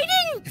 I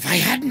didn't... If I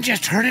hadn't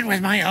just heard it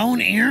with my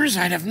own ears,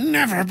 I'd have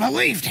never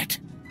believed it.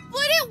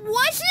 But it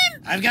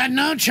wasn't... I've got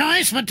no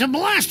choice but to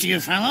blast you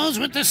fellows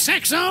with the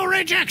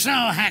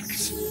sexo-rejexo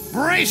hex.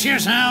 Brace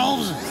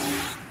yourselves.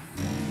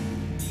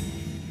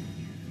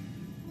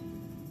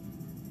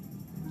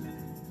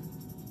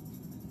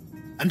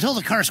 Until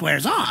the curse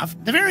wears off,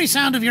 the very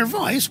sound of your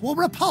voice will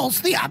repulse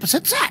the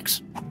opposite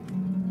sex.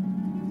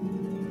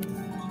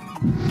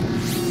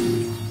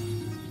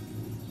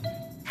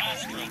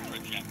 Astral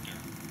projector.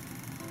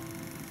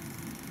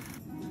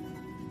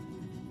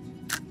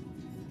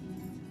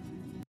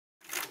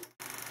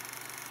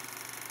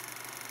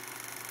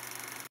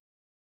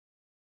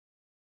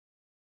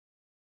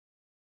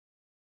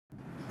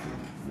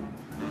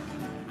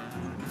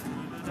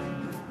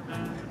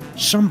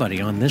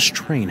 Somebody on this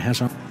train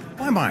has a...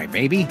 Bye-bye,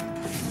 baby.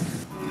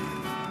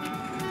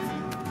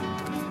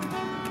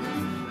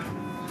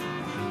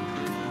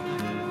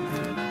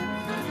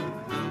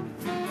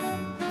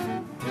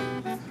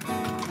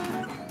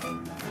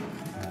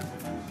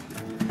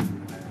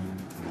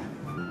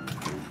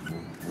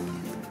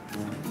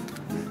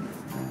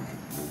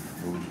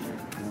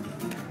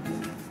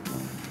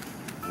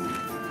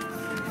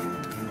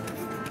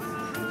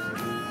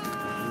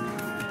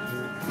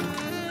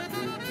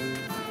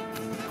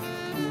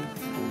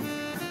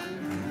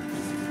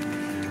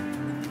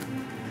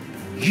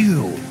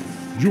 You!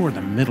 You're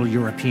the Middle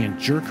European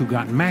jerk who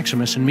got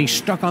Maximus and me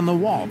stuck on the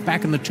wall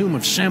back in the tomb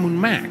of Samun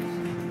Mac.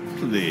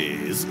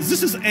 Please,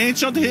 this is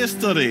ancient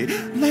history.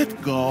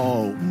 Let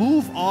go.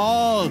 Move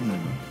on.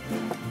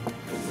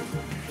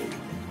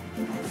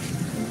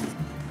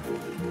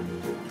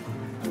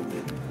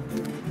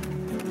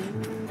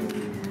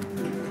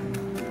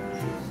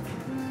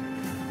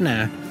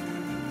 Nah.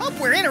 Hope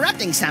we're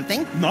interrupting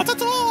something. Not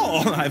at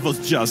all. I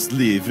was just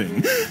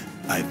leaving.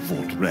 I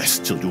won't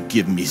rest till you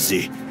give me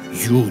the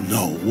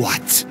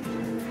you-know-what.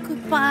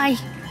 Goodbye,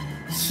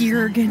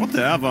 Jürgen.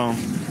 Whatever.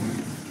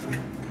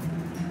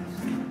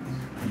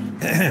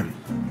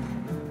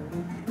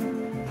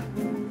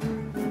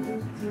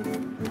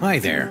 Hi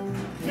there.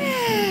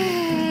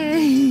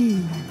 Hey.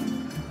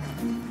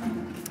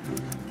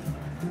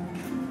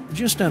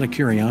 Just out of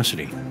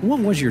curiosity, what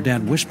was your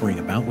dad whispering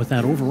about with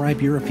that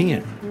overripe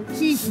European?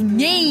 His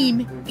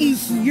name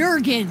is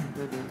Jürgen.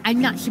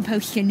 I'm not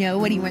supposed to know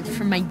what he wants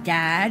from my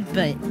dad,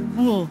 but,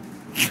 well,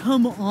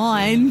 come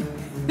on.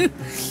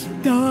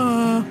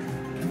 Duh.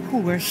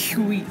 Poor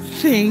sweet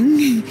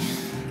thing.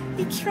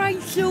 He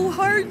tried so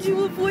hard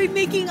to avoid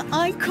making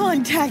eye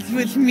contact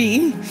with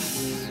me.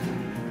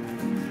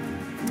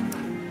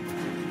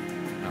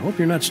 I hope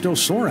you're not still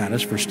sore at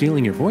us for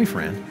stealing your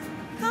boyfriend.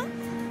 Huh?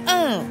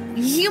 Oh,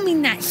 you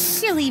mean that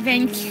silly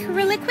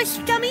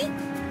ventriloquist dummy?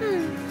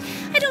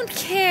 I don't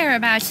care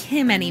about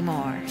him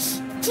anymore.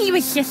 He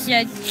was just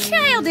a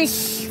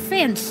childish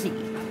fancy.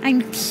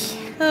 I'm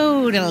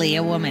totally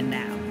a woman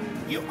now.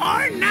 You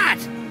are not!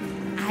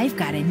 I've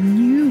got a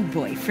new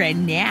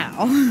boyfriend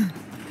now.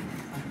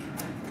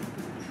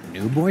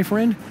 New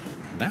boyfriend?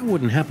 That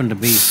wouldn't happen to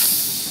be...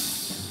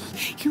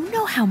 You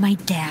know how my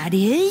dad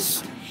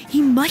is?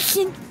 He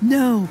mustn't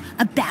know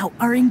about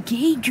our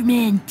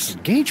engagement.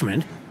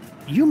 Engagement?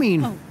 You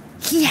mean... Oh,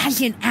 he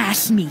hasn't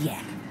asked me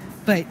yet,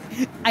 but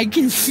I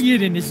can see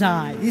it in his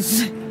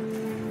eyes.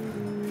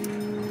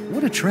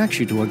 What attracts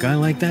you to a guy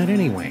like that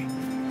anyway?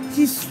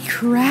 His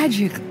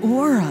tragic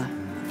aura.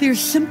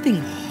 There's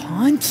something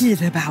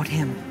haunted about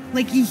him,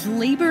 like he's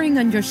laboring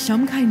under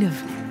some kind of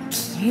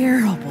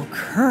terrible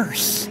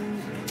curse.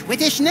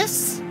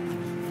 Twittishness?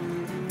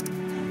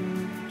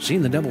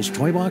 Seen the Devil's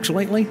Toy Box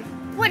lately?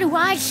 What do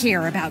I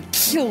care about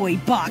toy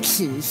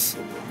boxes?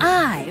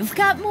 I've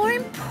got more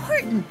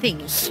important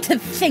things to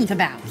think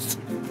about.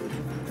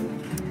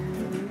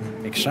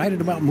 Excited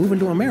about moving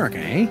to America,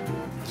 eh?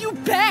 You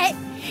bet!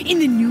 In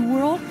the new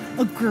world,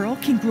 a girl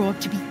can grow up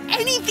to be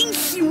anything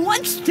she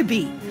wants to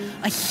be.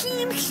 A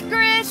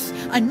seamstress,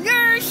 a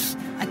nurse,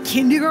 a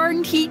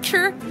kindergarten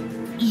teacher,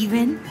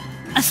 even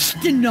a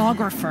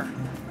stenographer.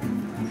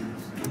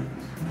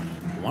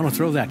 Want to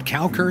throw that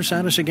cow curse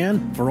at us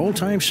again, for old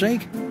time's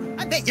sake?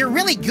 I bet you're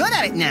really good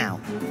at it now.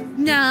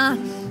 Nah,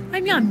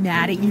 I'm not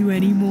mad at you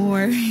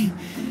anymore.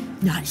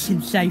 Not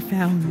since I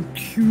found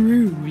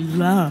true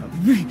love.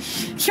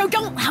 So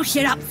don't louse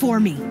it up for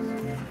me.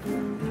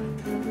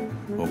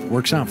 Hope it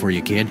works out for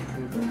you, kid.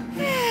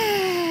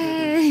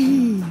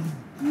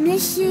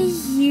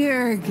 Mrs.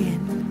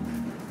 Jürgen.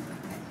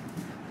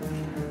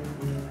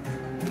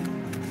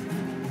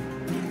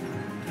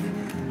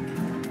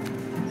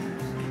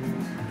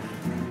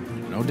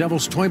 No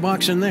Devil's Toy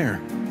Box in there.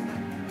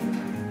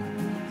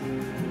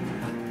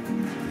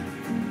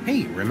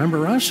 Hey,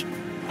 remember us?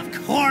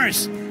 Of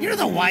course! You're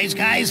the wise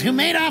guys who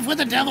made off with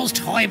the Devil's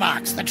Toy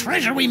Box, the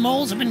treasure we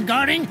moles have been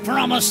guarding for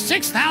almost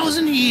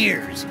 6,000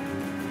 years.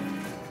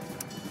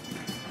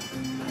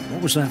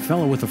 What was that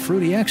fellow with the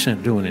fruity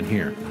accent doing in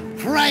here?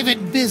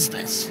 Private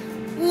business.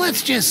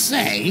 Let's just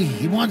say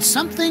he wants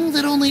something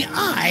that only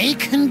I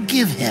can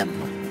give him.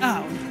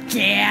 Oh,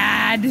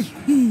 Dad.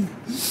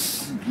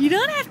 You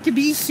don't have to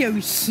be so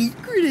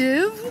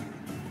secretive.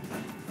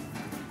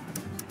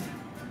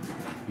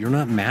 You're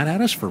not mad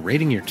at us for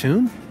raiding your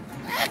tomb?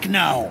 Heck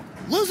no!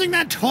 Losing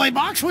that toy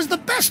box was the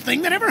best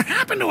thing that ever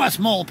happened to us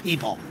mole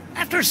people.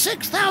 After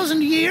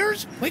 6,000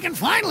 years, we can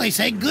finally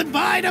say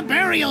goodbye to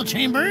burial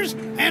chambers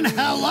and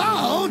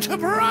hello to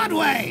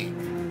Broadway.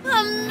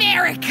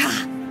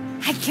 America!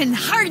 I can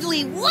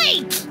hardly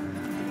wait!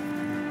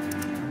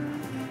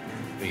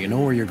 Do you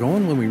know where you're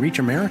going when we reach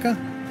America?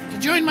 To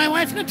join my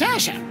wife,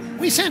 Natasha.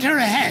 We sent her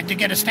ahead to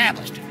get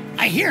established.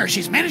 I hear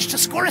she's managed to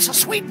score us a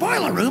sweet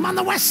boiler room on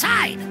the west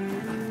side.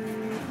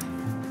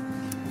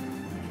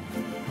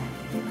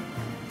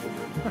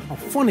 Oh,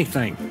 funny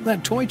thing,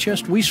 that toy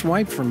chest we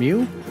swiped from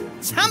you?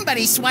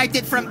 Somebody swiped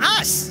it from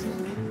us.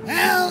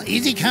 Well,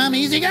 easy come,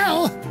 easy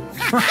go.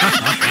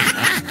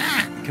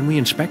 Can we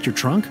inspect your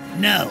trunk?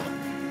 No.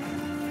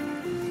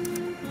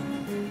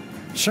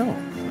 So,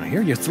 I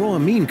hear you throw a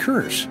mean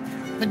curse.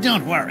 But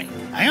don't worry.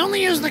 I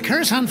only use the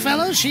curse on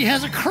fellows she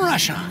has a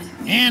crush on.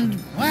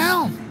 And,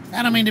 well,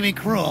 I don't mean to be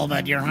cruel,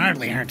 but you're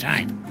hardly her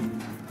type.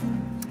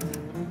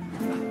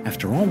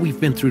 After all we've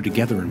been through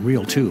together in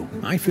Real 2,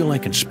 I feel I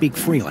can speak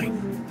freely.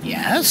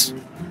 Yes?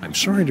 I'm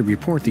sorry to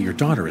report that your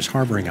daughter is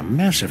harboring a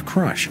massive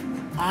crush.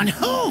 On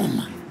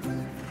whom?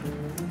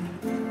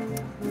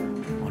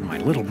 On my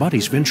little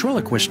buddy's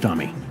ventriloquist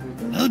dummy.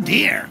 Oh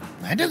dear,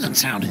 that doesn't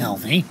sound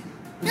healthy.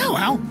 Oh,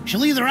 well,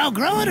 she'll either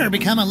outgrow it or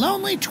become a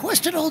lonely,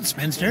 twisted old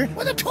spinster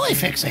with a toy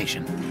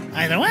fixation.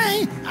 Either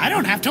way, I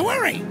don't have to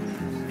worry.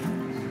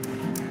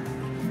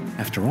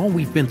 After all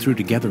we've been through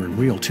together in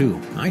Reel 2,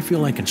 I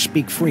feel I can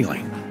speak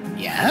freely.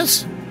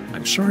 Yes?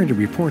 I'm sorry to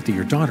report that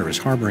your daughter is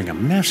harboring a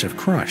massive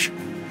crush.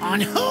 On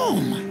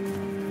whom?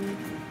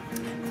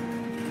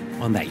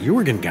 On that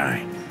Jurgen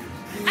guy.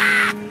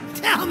 Ah!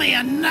 Tell me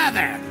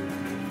another!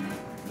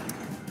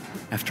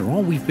 After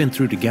all we've been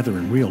through together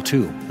in Reel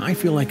 2, I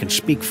feel I can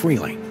speak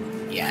freely.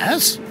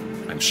 Yes?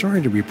 I'm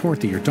sorry to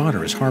report that your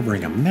daughter is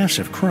harboring a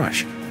massive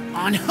crush.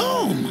 On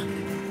whom?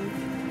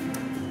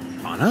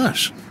 On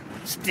us.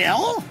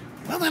 Still?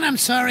 Well, then I'm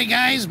sorry,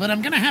 guys, but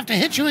I'm gonna have to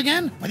hit you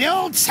again with the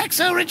old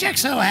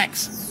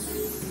Sexo-Rejexo-Hex.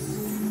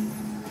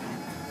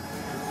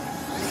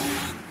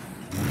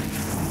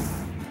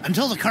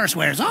 Until the curse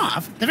wears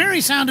off, the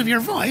very sound of your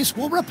voice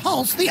will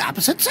repulse the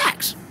opposite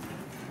sex.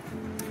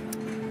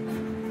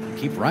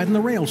 Keep riding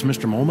the rails,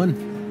 Mr. Molman.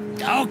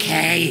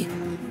 Okay.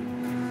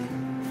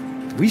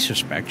 We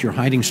suspect you're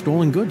hiding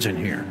stolen goods in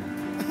here.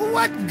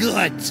 What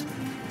goods?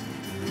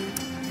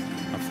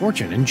 A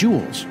fortune in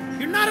jewels.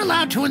 You're not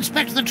allowed to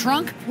inspect the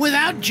trunk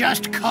without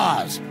just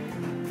cause.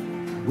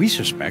 We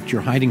suspect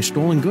you're hiding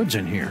stolen goods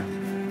in here.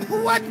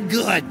 What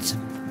goods?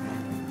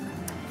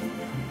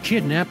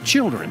 Kidnapped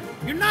children.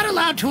 You're not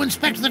allowed to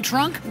inspect the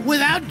trunk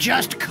without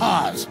just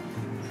cause.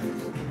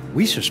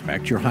 We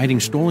suspect you're hiding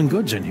stolen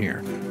goods in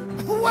here.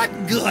 What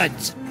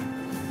goods?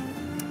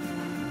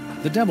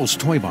 The Devil's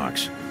Toy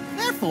Box.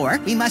 Therefore,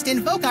 we must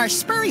invoke our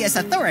spurious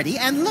authority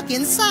and look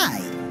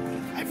inside.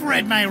 I've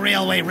read my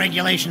railway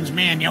regulations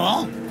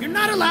manual. You're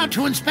not allowed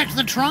to inspect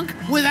the trunk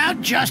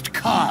without just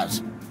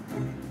cause.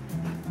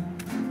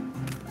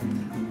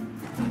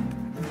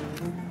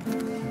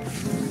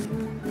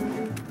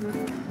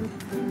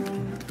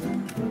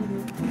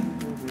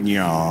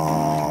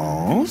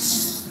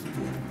 Yes?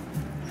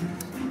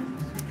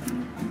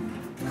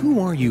 Who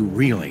are you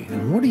really,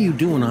 and what are you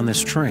doing on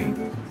this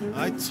train?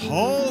 I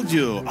told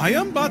you, I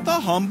am but a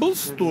humble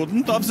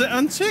student of the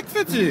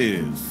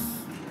antiquities.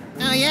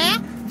 Oh yeah?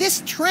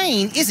 This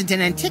train isn't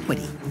an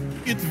antiquity.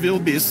 It will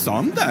be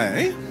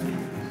someday.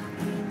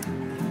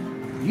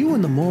 You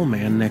and the mole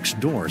man next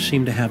door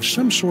seem to have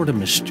some sort of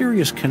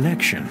mysterious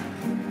connection.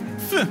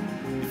 Phew.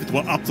 If it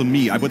were up to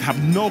me, I would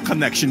have no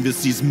connection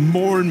with these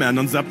mole men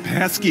and their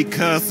pesky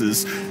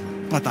curses.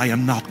 But I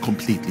am not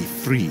completely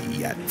free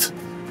yet.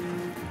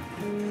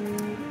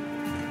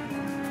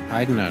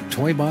 Hiding a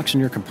toy box in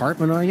your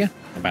compartment, are you?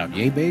 About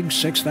yay big,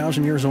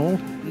 6,000 years old?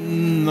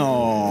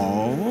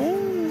 No.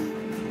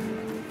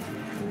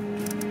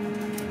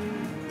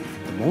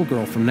 The mole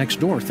girl from next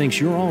door thinks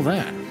you're all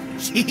that.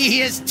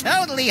 She is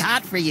totally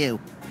hot for you.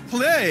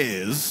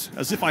 Please,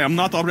 as if I am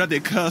not already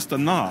cursed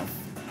enough.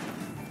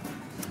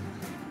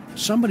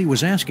 Somebody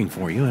was asking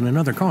for you in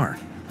another car.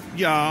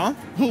 Yeah?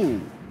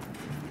 Who?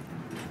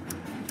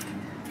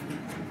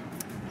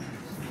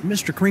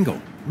 Mr.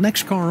 Kringle,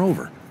 next car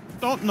over.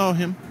 Don't know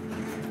him.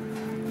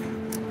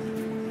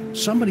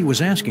 Somebody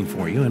was asking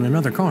for you in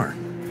another car.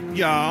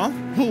 Yeah?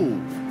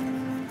 Who?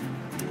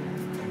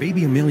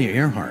 Baby Amelia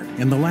Earhart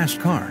in the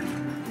last car.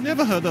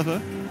 Never heard of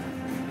her.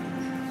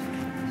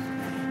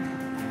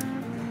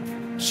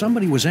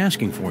 Somebody was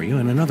asking for you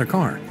in another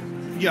car.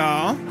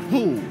 Yeah?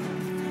 Who?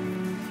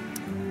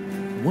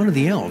 One of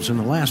the elves in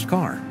the last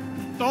car.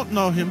 Don't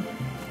know him.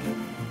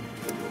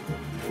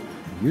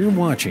 We're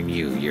watching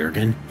you,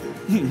 Jurgen.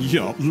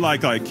 Yeah,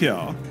 like I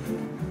care.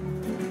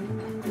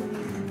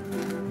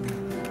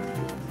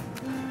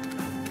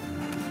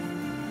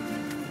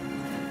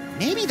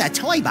 Maybe the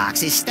toy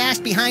box is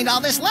stashed behind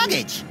all this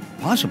luggage.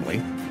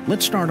 Possibly.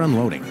 Let's start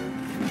unloading.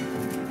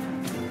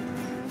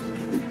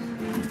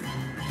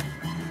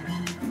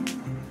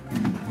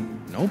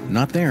 Nope,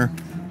 not there.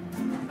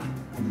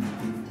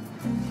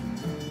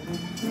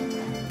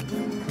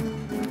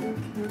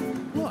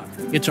 Look,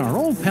 it's our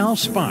old pal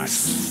Spot.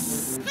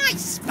 Hi,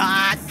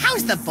 Spot.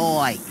 How's the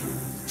boy?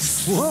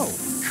 Whoa.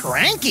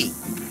 Cranky.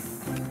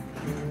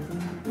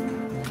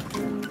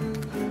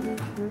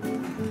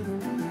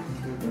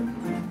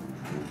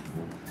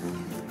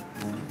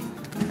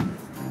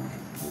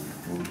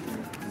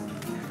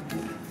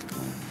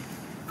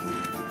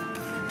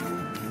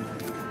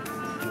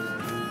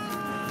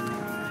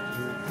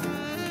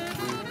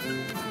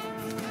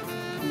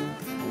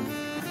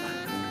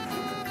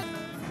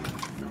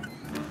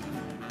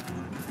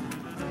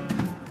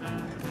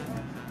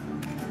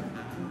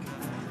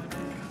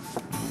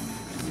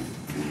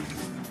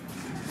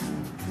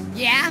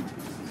 Yeah?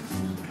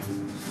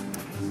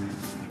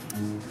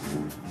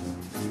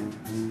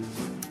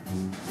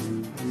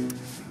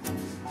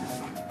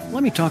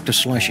 Let me talk to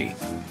Slushy.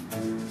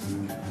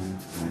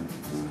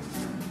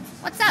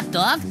 What's up,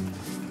 dog?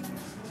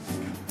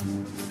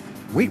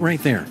 Wait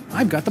right there.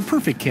 I've got the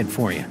perfect kid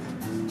for you.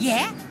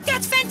 Yeah?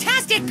 That's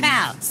fantastic,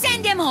 pal!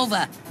 Send him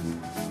over!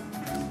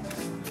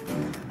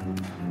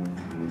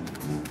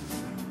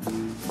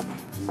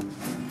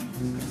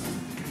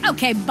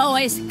 Okay,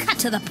 boys, cut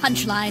to the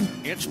punchline.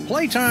 It's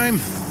playtime.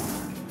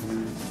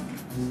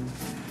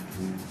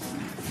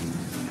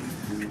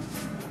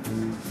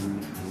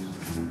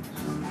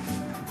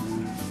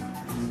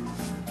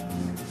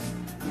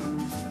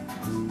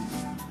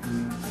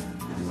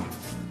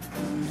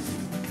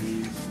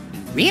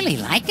 Really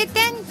liked it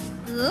then?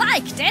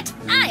 Liked it?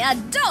 I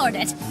adored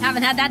it.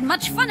 Haven't had that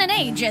much fun in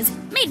ages.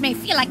 Made me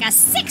feel like a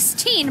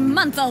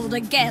 16-month-old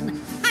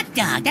again. Hot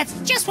dog, that's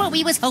just what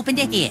we was hoping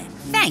to hear.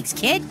 Thanks,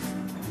 kid.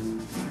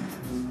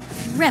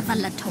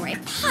 Revelatory.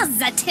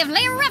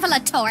 Positively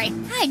revelatory.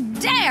 I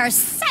dare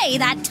say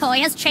that toy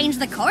has changed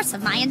the course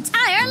of my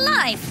entire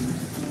life.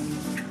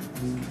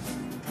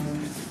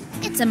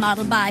 It's a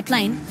model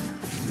biplane.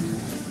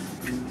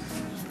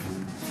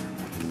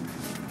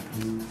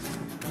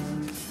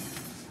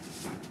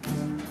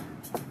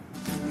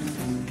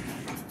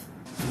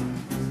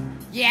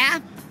 Yeah?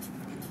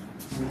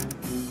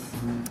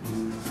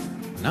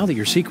 Now that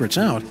your secret's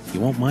out, you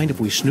won't mind if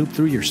we snoop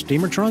through your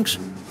steamer trunks?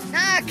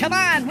 Ah, come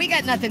on, we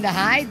got nothing to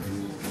hide.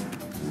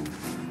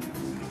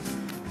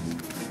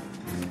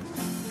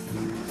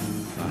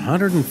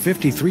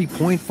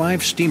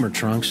 153.5 steamer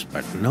trunks,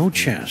 but no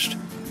chest.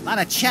 A lot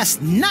of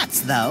chest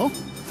nuts, though.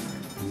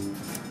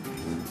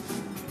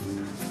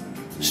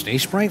 Stay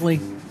sprightly.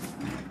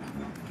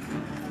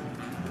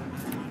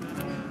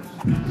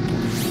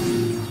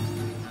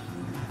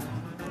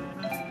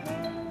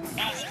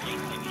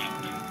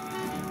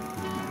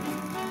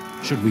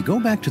 Should we go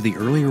back to the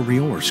earlier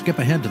reel or skip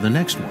ahead to the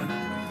next one?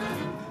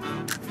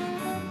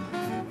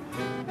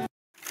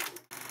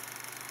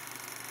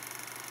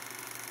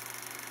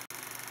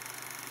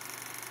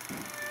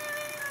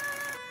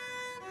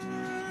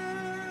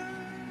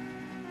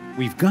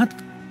 We've got...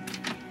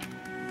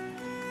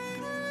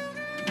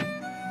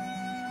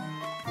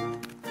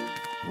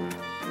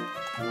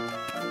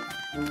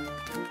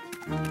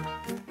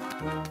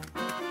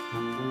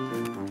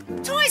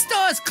 Toy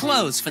store's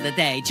closed for the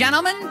day,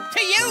 gentlemen.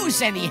 To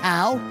use,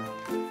 anyhow.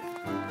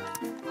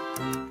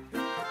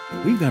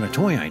 We've got a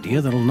toy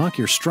idea that'll knock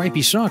your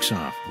stripy socks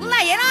off. Lay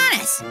it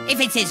on us. If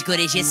it's as good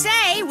as you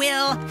say,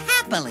 we'll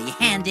happily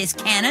hand this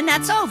can of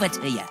nuts over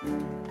to you.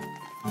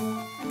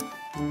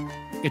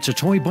 It's a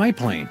toy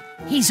biplane.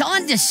 He's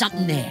onto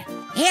something there.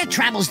 Air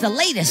travel's the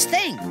latest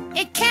thing.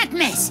 It can't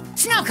miss.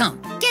 Snowcone,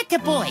 get the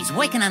boys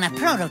working on a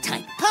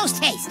prototype,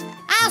 post-haste.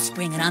 I'll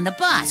spring it on the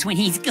boss when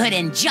he's good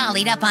and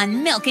jollied up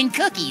on milk and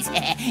cookies.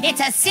 It's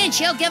a cinch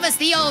he'll give us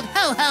the old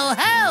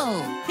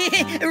ho-ho-ho.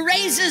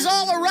 Raises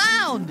all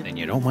around. And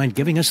you don't mind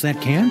giving us that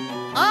can?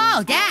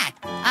 Oh, that.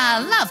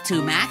 Love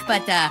to, Mac,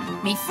 but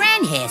me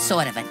friend here's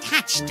sort of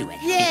attached to it.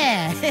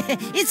 Yeah,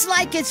 it's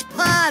like it's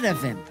part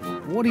of him.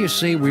 What do you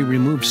say we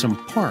remove some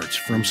parts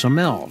from some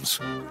elves?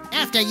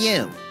 After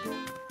you.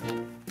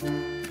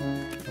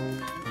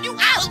 You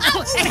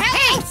ow!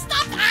 Hey!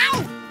 Stop!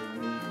 Ow!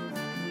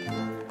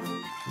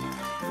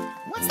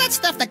 What's that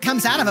stuff that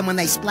comes out of them when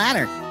they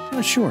splatter?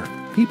 Sure.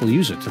 People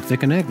use it to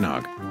thicken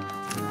eggnog.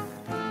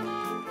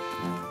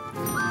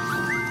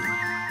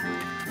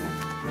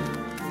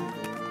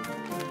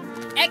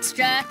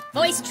 Extra!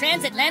 Voice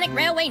Transatlantic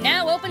Railway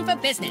now open for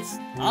business.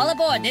 All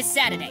aboard this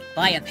Saturday.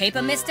 Buy a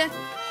paper, mister?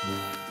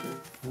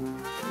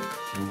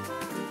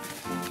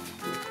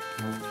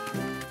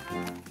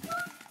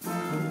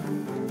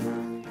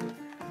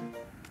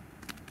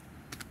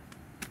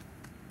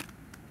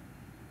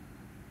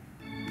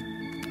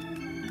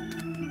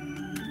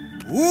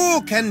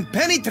 Who can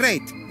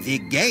penetrate the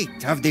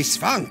gate of the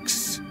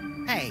Sphinx?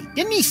 Hey,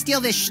 didn't he steal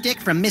this shtick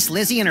from Miss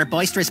Lizzie and her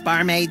boisterous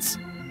barmaids?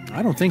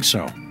 I don't think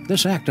so.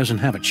 This act doesn't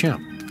have a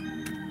chimp.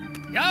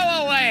 Go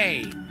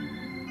away!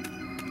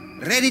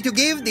 Ready to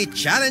give the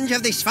challenge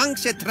of the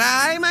Sphinx a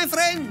try, my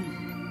friend?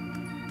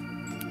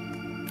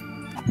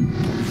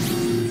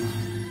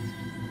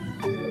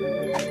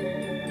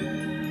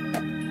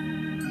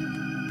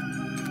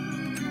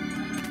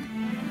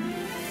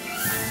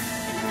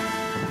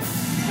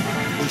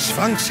 The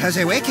Sphinx has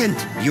awakened.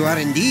 You are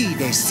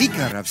indeed a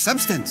seeker of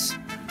substance.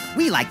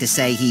 We like to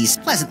say he's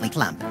pleasantly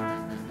plump.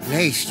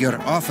 Place your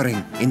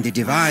offering in the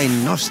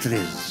divine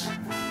nostrils.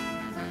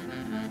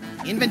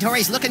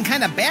 Inventory's looking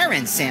kind of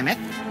barren, Samet.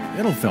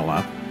 It'll fill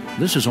up.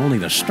 This is only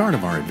the start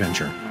of our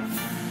adventure.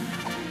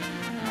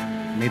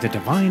 May the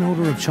divine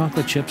odor of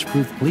chocolate chips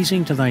prove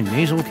pleasing to thy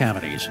nasal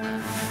cavities.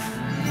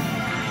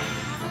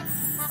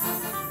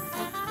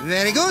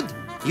 Very good.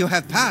 You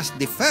have passed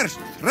the first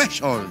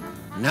threshold.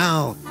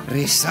 Now,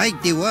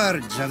 recite the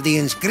words of the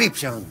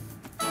inscription.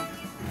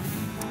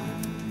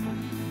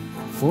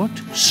 Foot,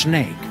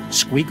 snake,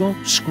 squeakle,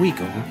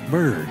 squeakle,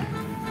 bird.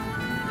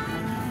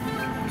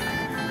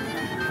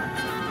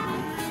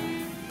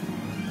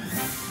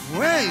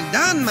 Well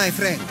done, my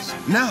friends.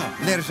 Now,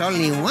 there's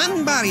only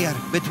one barrier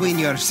between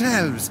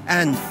yourselves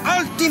and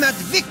ultimate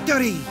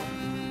victory.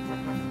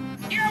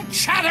 You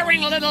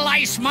chattering little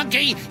ice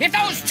monkey! If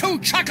those two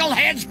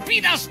chuckleheads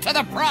beat us to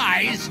the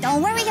prize...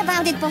 Don't worry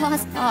about it,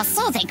 boss. Oh,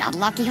 so they got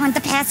lucky on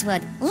the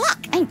password. Luck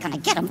ain't gonna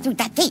get them through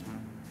that gate.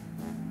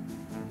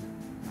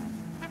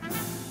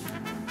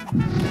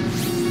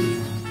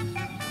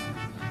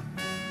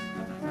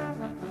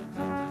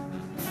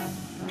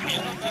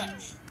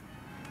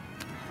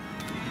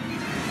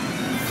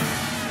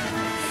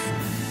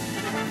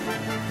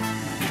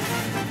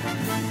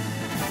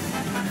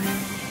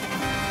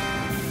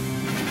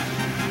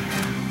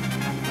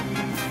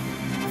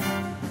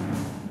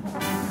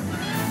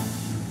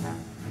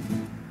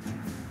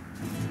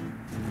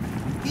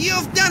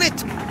 You've done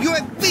it! You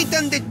have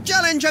beaten the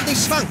challenge of the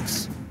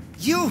Sphinx!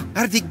 You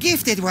are the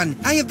gifted one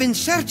I have been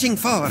searching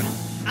for.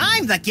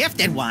 I'm the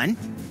gifted one.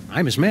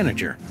 I'm his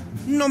manager.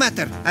 No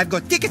matter, I've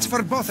got tickets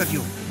for both of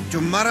you.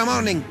 Tomorrow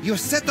morning, you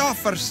set off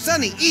for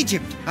sunny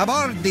Egypt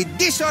aboard the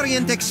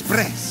Disorient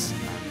Express.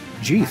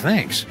 Gee,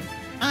 thanks.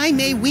 I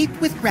may weep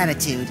with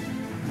gratitude.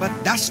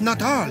 But that's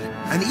not all.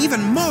 An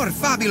even more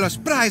fabulous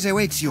prize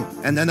awaits you,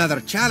 and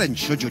another challenge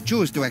should you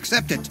choose to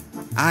accept it.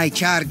 I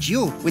charge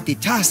you with the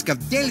task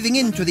of delving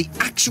into the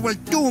actual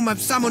tomb of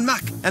Samun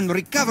Mak and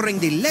recovering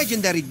the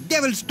legendary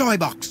Devil's Toy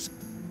Box.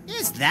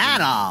 Is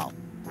that all?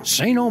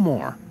 Say no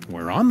more.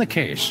 We're on the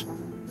case.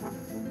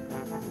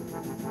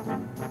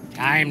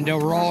 Time to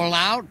roll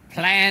out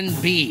Plan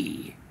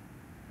B.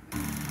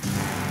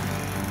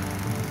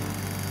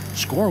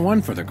 Score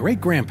one for the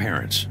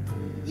great-grandparents.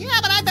 Yeah,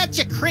 but I bet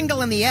you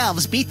Kringle and the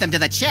elves beat them to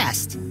the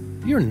chest.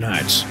 You're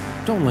nuts.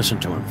 Don't listen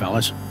to him,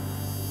 fellas.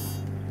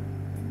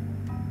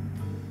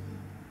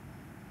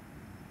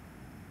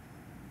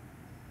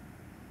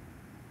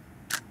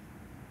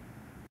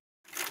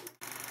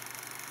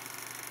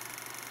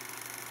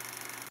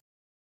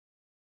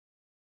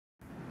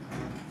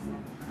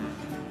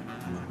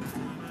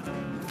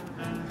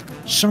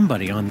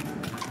 Somebody on...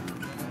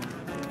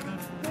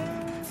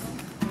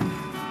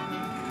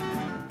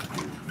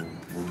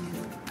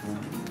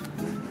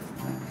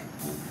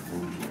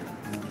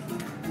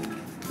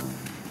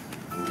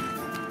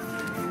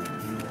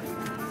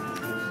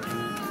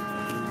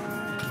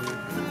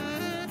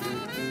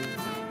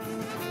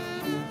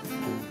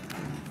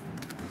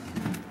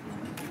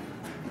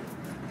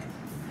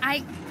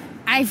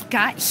 I've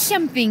got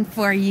something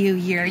for you,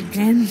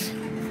 Jurgen.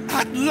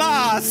 At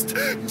last!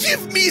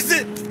 Give me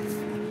the...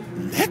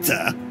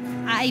 letter?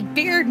 I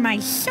bared my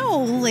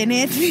soul in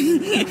it.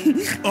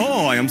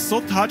 Oh, I am so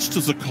touched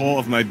to the core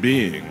of my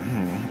being.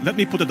 Let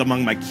me put it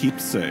among my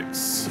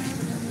keepsakes.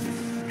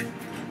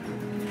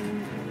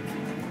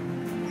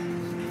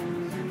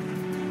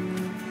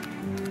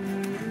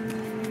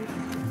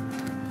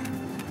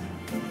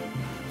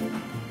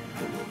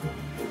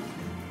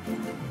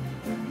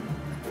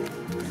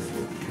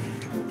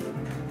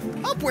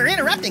 Hope we're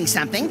interrupting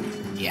something.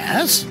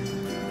 Yes?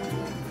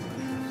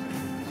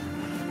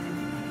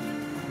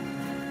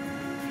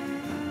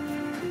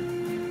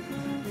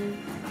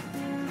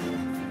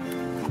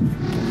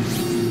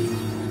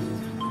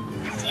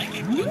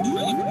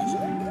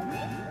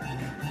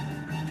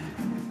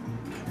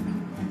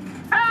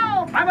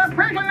 Help! I'm a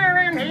prisoner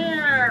in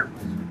here!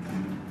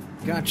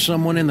 Got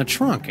someone in the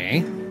trunk,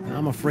 eh?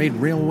 I'm afraid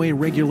Railway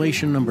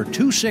Regulation number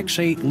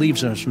 268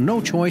 leaves us no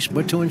choice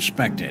but to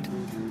inspect it.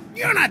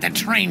 You're not the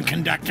train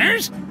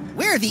conductors.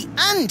 We're the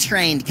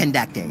untrained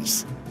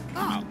conductors.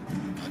 Oh,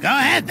 go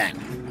ahead then.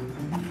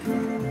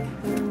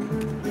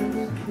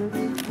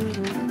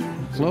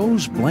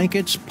 Clothes,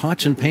 blankets,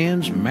 pots and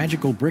pans,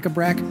 magical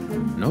bric-a-brac.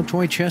 No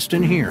toy chest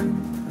in here.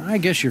 I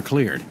guess you're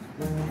cleared.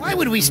 Why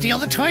would we steal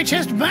the toy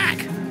chest back?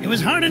 It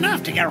was hard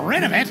enough to get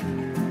rid of it.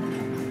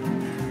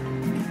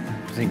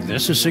 Think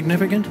this is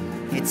significant?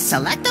 It's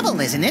selectable,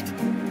 isn't it?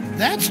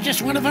 That's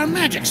just one of our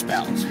magic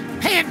spells.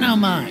 Pay it no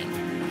mind.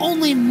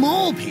 Only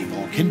mole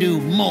people can do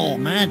mole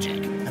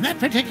magic, and that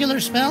particular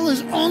spell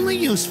is only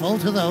useful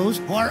to those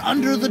who are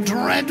under the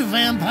dread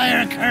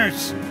vampire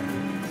curse.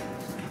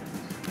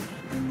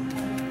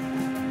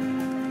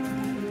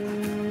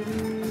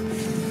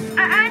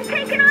 I'm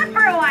taking off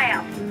for a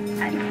while.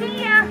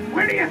 See ya.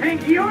 Where do you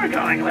think you're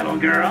going, little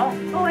girl?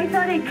 Oh, I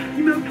thought I'd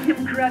smoke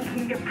some drugs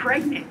and get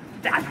pregnant.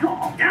 That's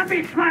all. Don't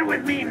be smart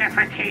with me,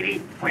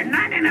 Nefertiti. We're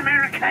not in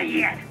America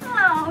yet.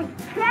 Oh,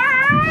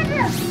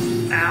 Dad!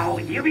 Now,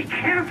 you be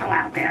careful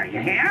out there, you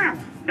hear?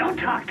 Don't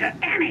talk to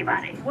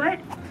anybody. What?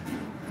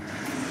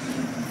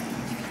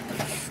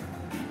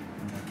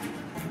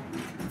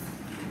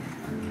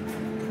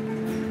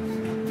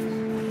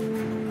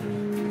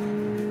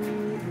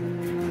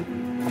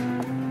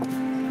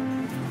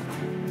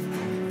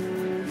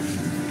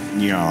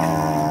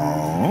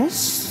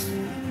 Yes?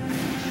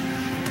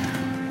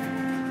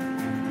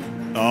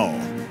 Oh,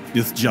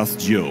 it's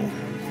just you.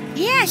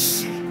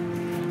 Yes,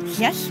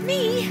 just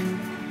me.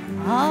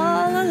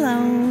 All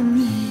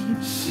alone.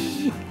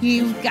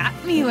 You've got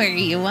me where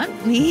you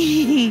want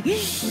me.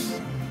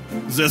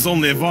 There's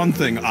only one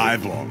thing I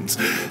want.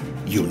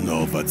 You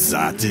know what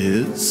that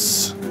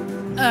is?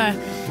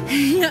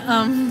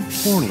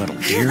 Poor little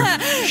dear.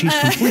 She's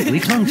completely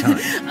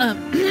tongue-tied.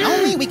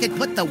 Only we could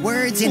put the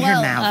words in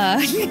her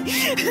mouth.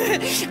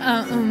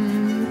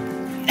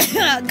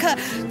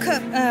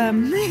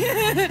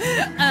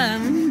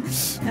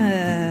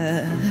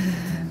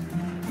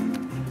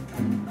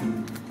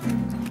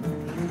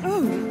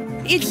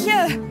 It's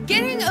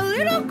getting a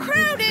little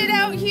crowded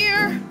out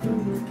here.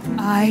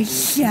 I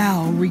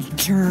shall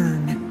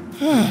return.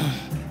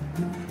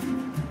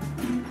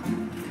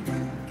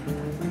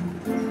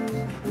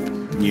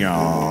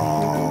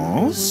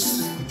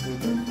 Yes?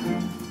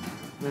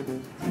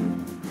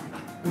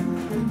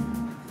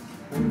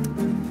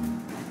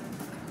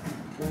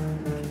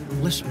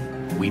 Listen,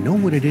 we know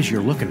what it is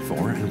you're looking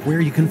for and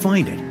where you can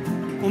find it.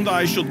 Well, And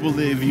I should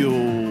believe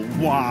you.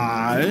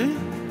 Why?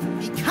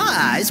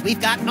 Because we've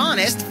got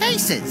honest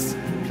faces.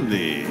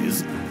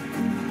 Please.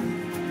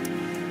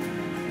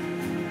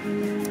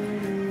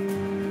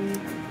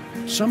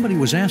 Somebody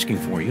was asking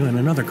for you in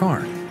another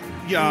car.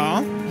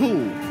 Yeah?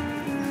 Who?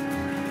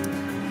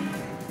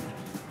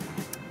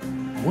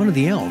 One of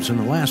the elves in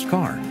the last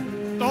car.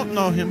 Don't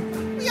know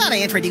him. We ought to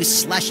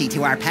introduce Slushy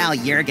to our pal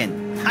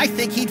Jurgen. I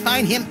think he'd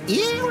find him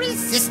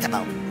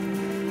irresistible.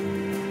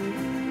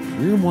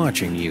 We're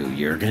watching you,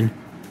 Jurgen.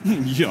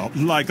 Yeah,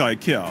 like I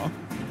care.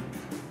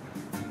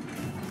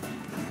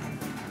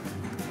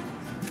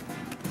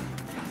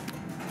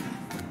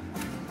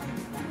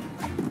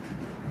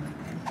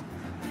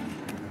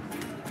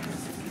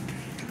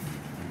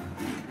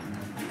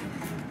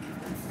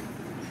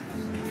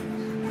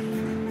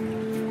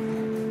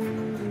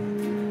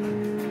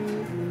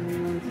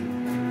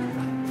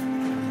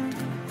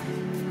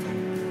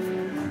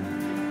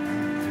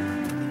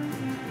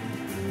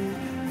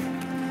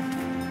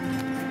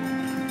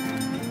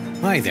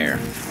 Hi there.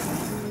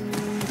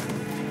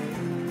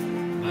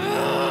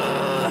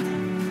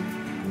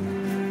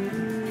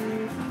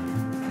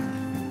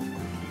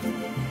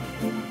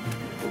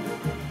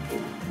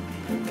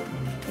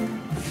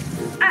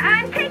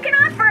 I'm taking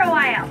off for a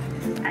while.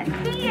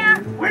 See ya.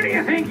 Where do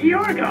you think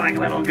you're going,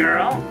 little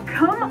girl?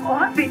 Come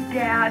off it,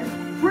 Dad.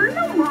 We're in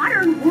the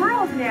modern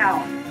world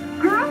now.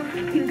 Girls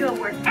can go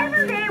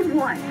wherever they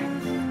want.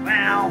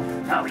 Well,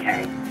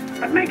 okay.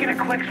 But make it a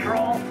quick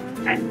stroll,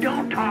 and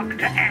don't talk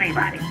to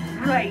anybody.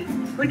 Right.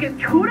 Like I'm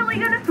totally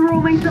gonna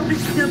throw myself into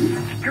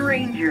some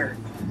stranger.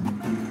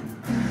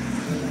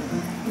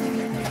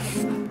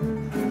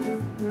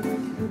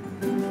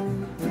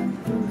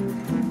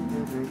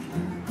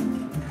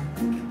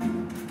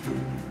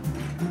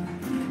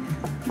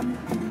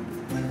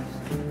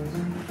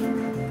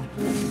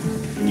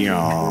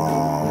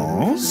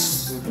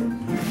 Yes?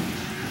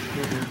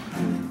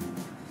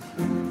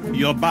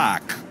 You're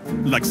back,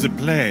 like the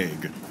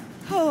plague.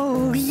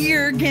 Oh,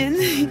 Jurgen,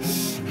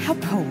 how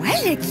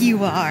poetic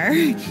you are.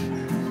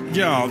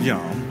 Yeah.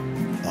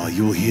 Are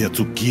you here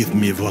to give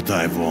me what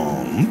I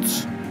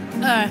want?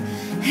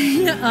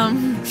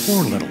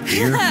 Poor little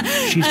dear.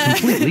 She's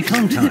completely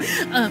tongue-tied.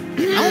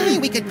 Only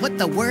we could put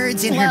the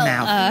words in her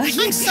mouth.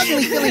 I'm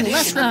suddenly feeling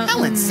less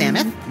repellent,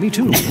 Samus. Me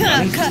too, buddy.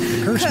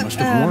 The curse must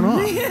have worn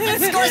off.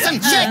 Let's score some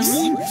chicks!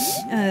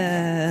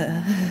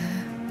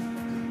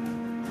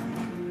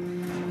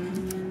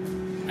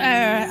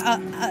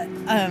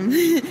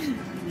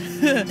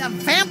 The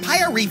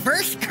vampire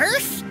reverse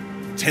curse?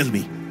 Tell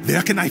me,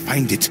 where can I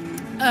find it?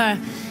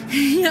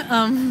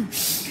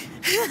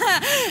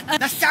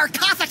 The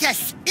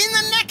sarcophagus in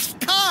the next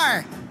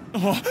car!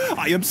 Oh,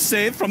 I am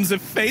saved from the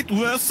fate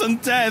worse than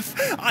death.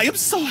 I am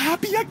so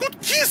happy I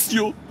could kiss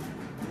you.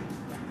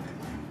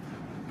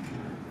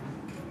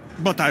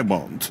 But I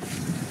won't.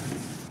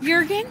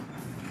 Jurgen?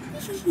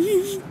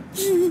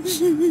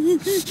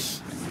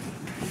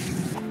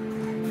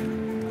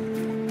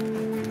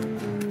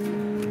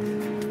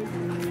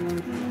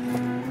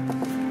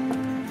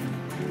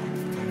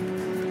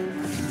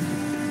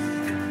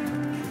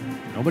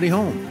 Nobody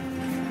home.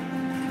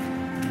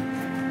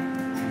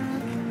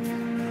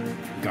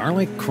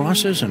 Garlic,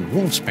 crosses, and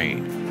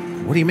wolfsbane.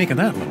 What do you make of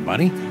that, little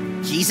buddy?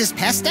 Jesus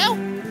pesto?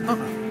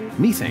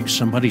 Methinks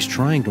somebody's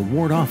trying to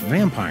ward off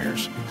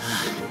vampires.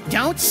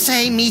 Don't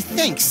say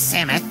methinks,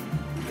 Samus.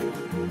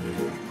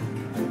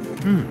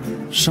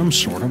 Some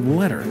sort of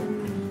letter.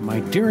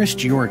 My dearest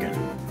Jurgen,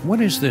 what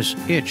is this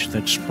itch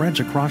that spreads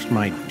across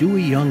my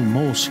dewy young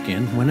mole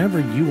skin whenever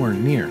you are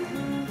near?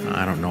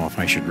 I don't know if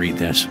I should read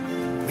this.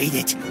 Read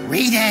it.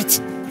 Read it.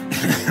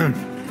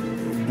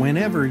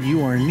 Whenever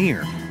you are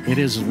near, it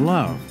is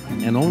love,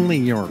 and only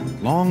your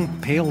long,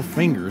 pale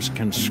fingers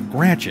can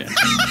scratch it.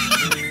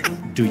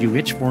 Do you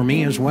itch for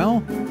me as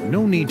well?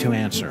 No need to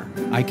answer.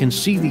 I can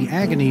see the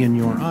agony in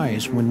your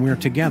eyes when we're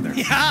together.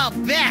 Yeah, I'll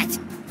bet!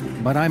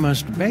 But I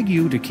must beg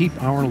you to keep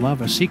our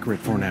love a secret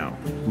for now.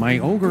 My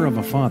ogre of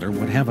a father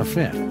would have a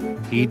fit.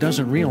 He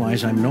doesn't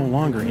realize I'm no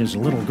longer his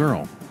little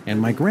girl. And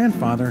my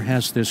grandfather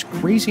has this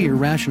crazy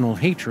irrational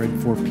hatred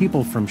for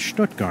people from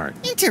Stuttgart.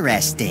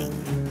 Interesting.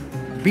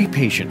 Be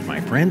patient,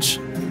 my prince.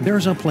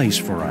 There's a place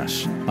for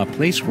us. A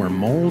place where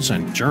moles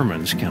and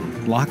Germans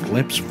can lock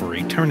lips for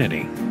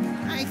eternity.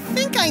 I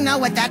think I know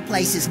what that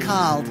place is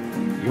called.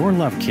 Your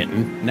love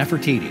kitten,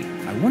 Nefertiti.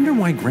 I wonder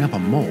why Grandpa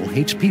Mole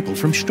hates people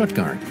from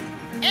Stuttgart.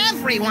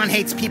 Everyone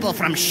hates people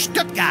from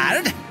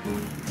Stuttgart.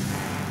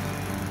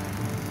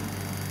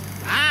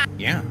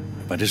 Yeah,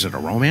 but is it a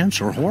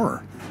romance or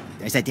horror?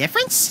 There's a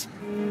difference?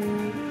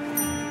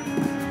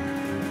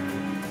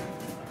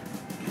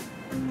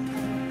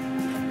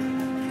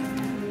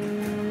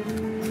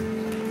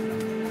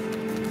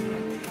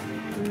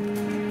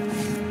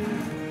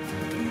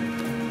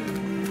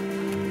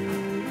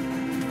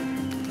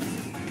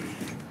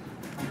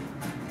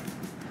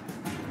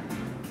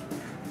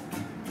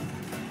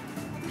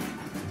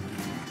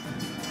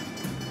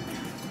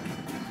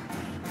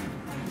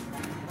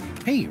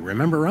 Hey,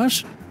 remember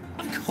us?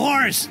 Of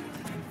course.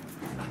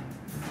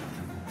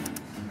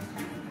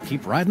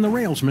 Keep riding the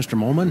rails, Mr.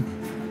 Molman.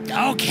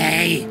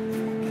 Okay.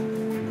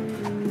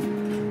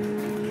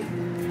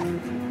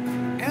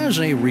 As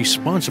a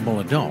responsible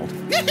adult...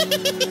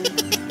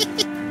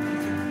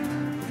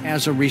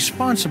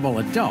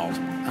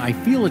 I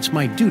feel it's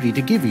my duty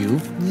to give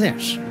you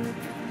this.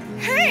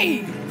 Hey!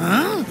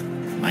 Huh?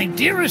 My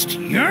dearest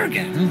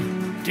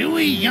Jurgen?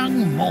 Dewy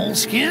young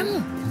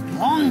moleskin?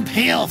 Long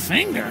pale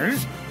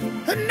fingers?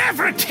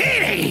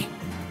 Nefertiti!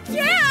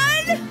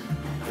 Dad!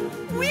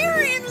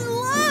 We're in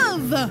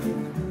love!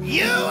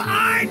 You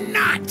are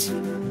not!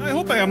 I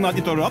hope I am not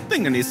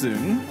interrupting any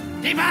soon.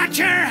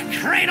 Debaucher,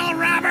 cradle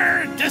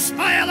robber,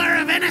 despoiler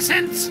of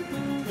innocence!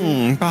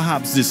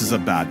 Perhaps this is a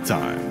bad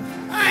time.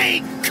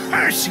 I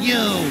curse you!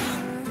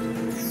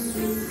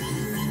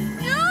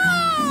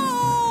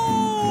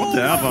 No!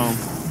 Whatever.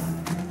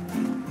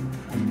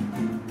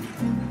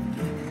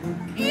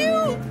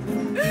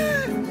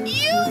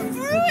 You've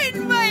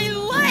ruined my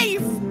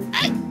life!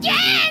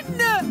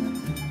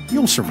 Again!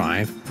 You'll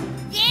survive.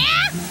 Yeah?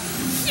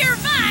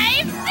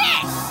 Survive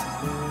this!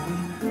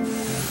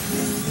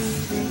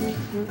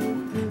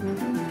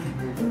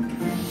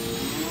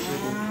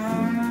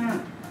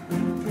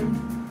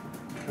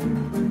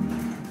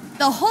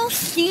 The whole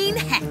scene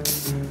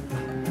hex.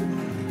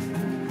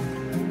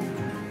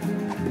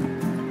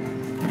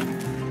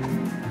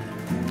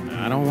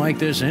 I don't like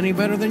this any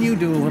better than you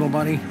do, little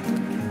buddy.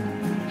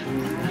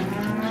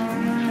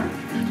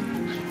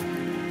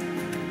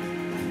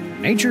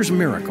 Nature's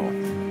miracle.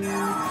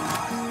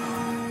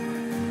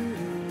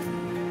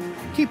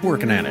 Keep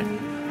working at it.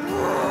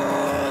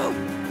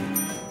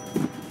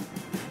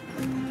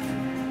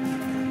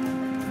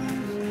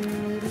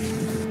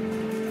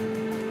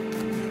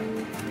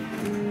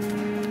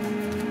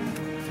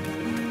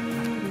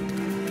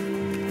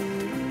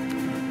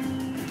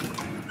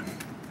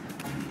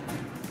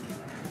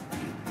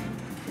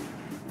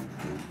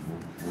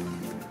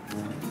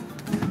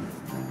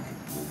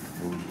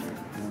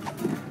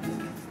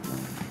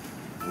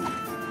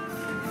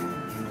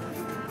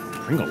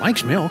 Pringle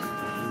likes milk.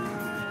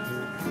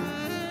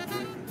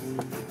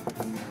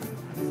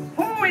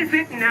 Who is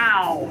it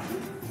now?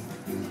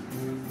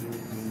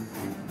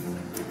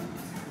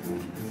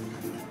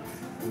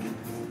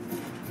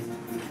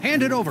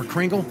 Hand it over,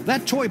 Kringle.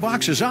 That toy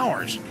box is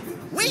ours.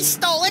 We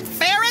stole it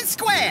fair and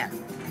square.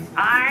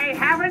 I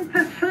haven't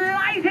the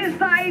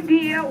slightest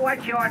idea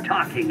what you're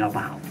talking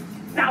about.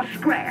 Now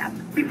scram,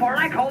 before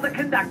I call the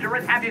conductor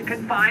and have you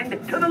confined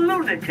to the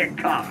lunatic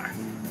car.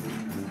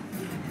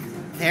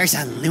 There's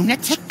a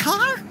lunatic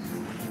car?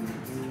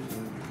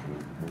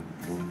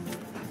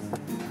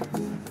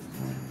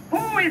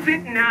 Who is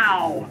it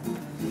now?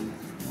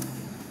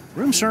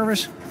 Room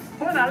service.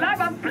 For the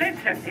love of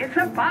Blitzen, it's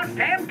about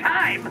damn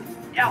time.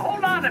 Yeah,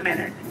 hold on a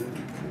minute.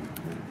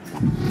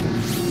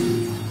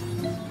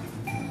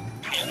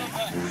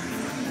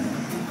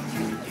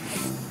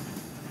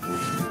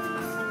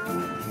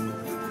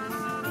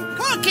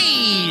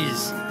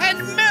 Cookies and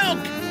milk,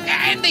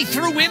 and they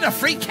threw in a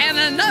free can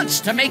of nuts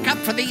to make up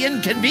for the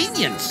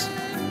inconvenience.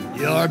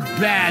 You're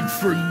bad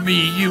for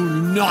me, you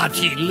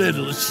naughty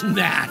little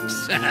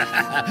snacks.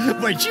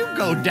 But you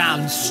go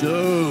down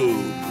so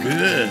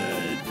good.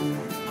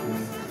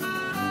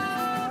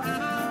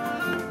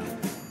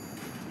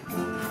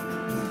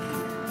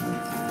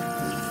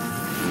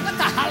 What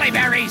the holly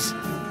berries?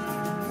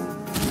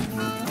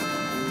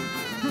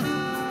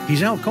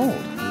 He's out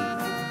cold.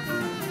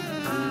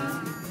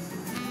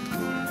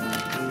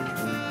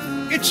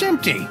 It's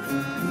empty.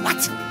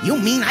 What? You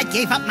mean I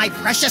gave up my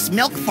precious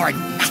milk for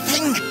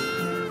nothing?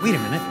 Wait a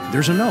minute.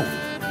 There's a note.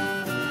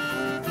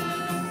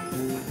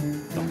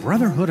 The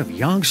Brotherhood of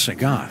Yog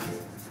Sothoth.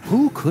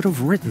 Who could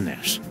have written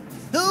this?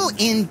 Who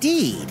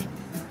indeed?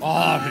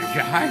 My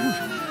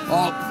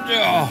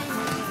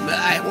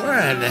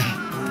word.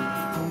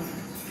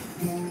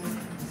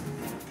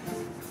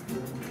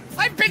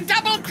 I've been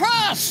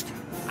double-crossed.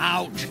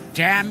 Out,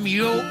 damn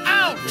you,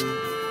 out!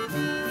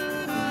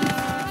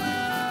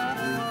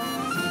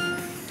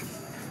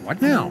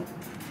 What now?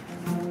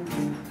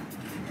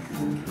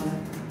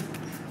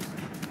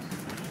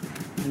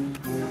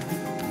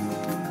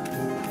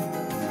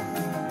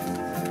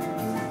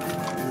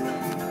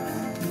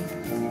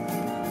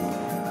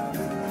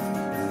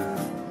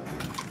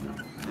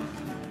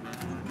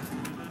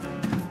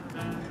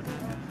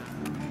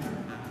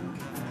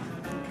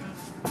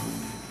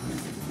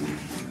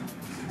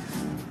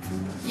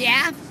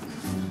 Yeah?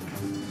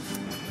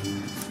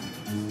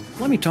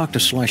 Let me talk to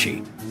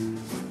Slushy.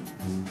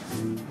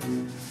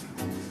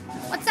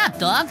 What's up,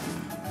 dog?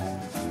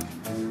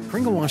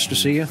 Kringle wants to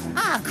see you.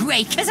 Ah,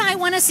 great, because I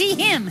want to see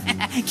him.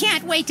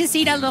 Can't wait to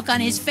see the look on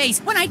his face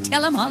when I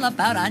tell him all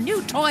about our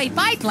new toy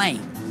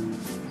biplane.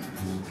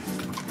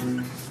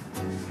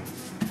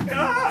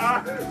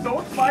 Ah,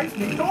 don't bite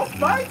me, don't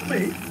bite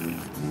me.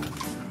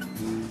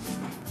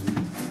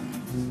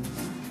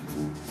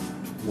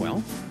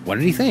 Well, what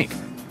did he think?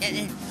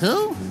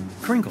 Who?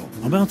 Kringle,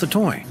 about the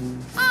toy.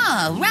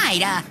 Oh, right.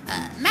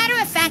 Matter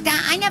of fact,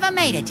 I never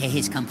made it to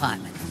his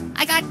compartment.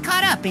 I got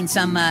caught up in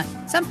some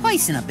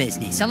personal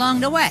business along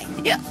the way.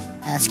 Yeah.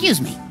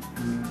 Excuse me.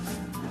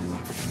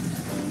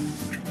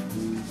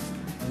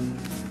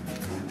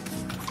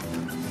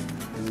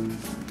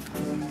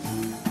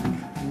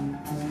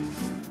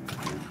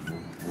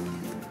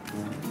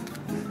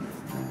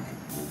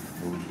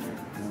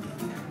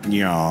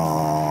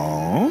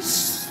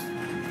 Yes?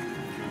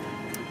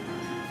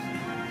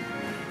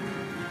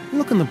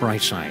 Look on the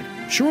bright side.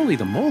 Surely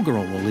the mole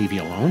girl will leave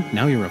you alone.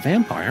 Now you're a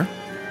vampire.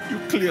 You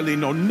clearly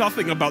know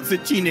nothing about the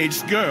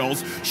teenage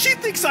girls. She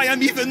thinks I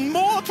am even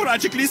more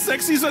tragically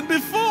sexy than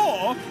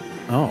before.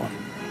 Oh.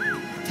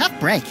 Tough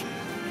break.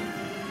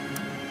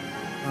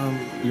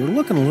 You're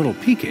looking a little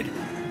peaked.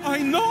 I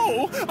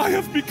know! I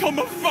have become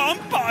a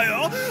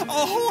vampire! A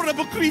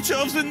horrible creature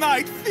of the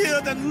night,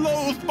 feared and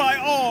loathed by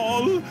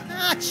all!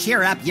 Ah,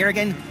 cheer up,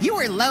 Jurgen. You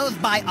were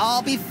loathed by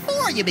all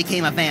before you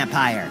became a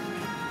vampire.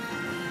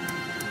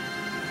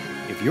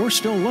 If you're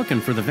still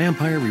looking for the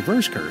vampire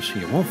reverse curse,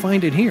 you won't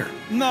find it here.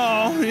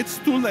 No, it's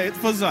too late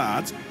for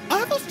that.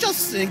 I was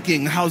just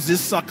thinking how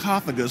this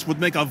sarcophagus would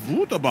make a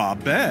wunderbar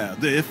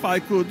bed if I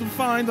could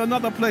find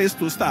another place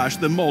to stash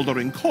the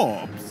moldering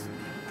corpse.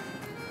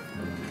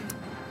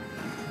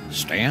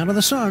 Stay out of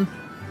the sun.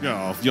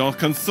 Oh, your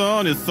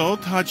concern is so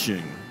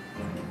touching.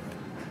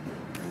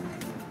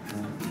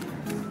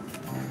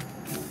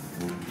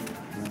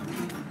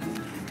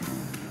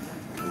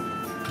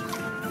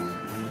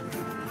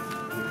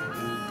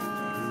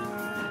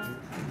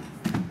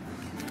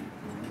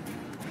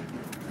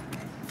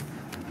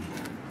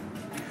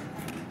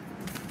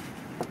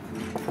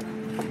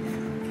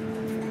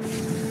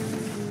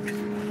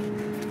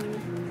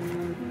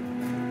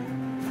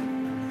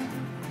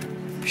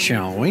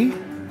 Shall we?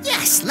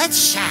 Yes, let's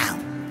shall.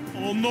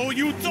 Oh, no,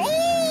 you don't!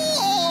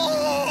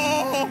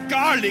 Oh,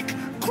 garlic!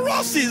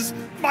 Crosses!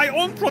 My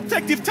own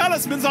protective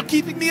talismans are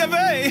keeping me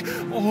away!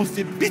 Oh,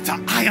 the bitter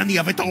irony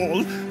of it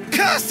all!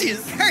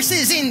 Curses!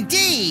 Curses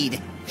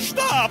indeed!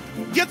 Stop!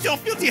 Get your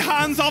filthy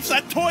hands off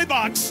that toy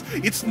box!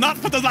 It's not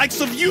for the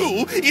likes of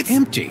you! It's...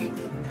 Empty.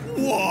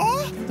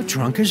 What? The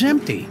trunk is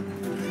empty.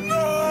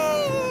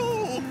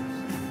 No!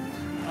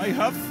 I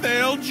have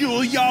failed you,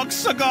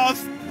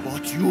 Yogg-Sagoth,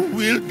 but you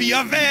will be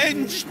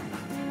avenged!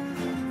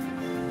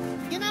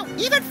 You know,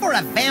 even for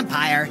a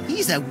vampire,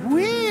 he's a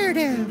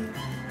weirdo.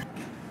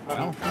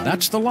 Well,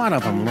 that's the lot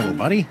of them, little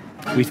buddy.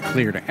 We've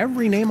cleared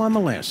every name on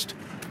the list.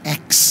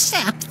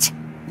 Except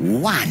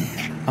one.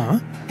 Huh?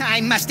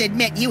 I must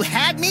admit, you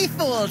had me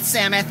fooled,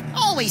 Samuth.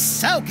 Always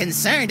so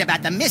concerned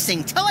about the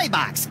missing toy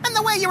box, and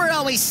the way you were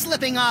always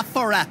slipping off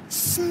for a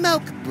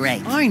smoke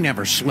break. I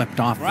never slipped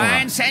off for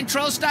Grand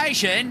Central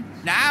Station.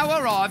 Now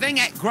arriving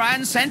at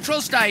Grand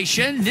Central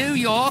Station, New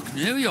York,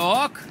 New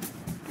York.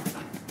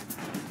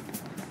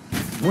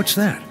 What's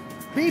that?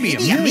 Baby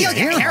Baby Amelia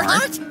Amelia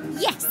Earhart?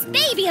 Yes,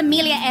 baby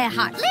Amelia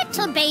Earhart.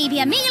 Little baby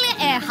Amelia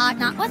Earhart,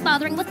 not worth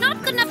bothering with,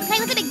 not good enough to play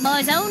with the big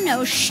boys. Oh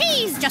no,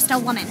 she's just a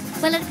woman.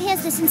 Well, it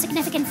appears this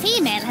insignificant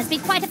female has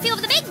beat quite a few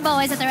of the big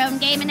boys at their own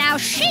game, and now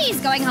she's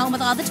going home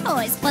with all the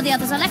toys, while the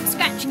others are left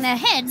scratching their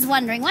heads,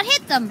 wondering what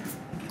hit them.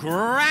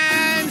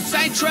 Grand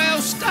Central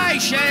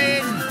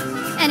Station.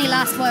 Any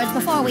last words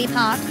before we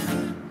part?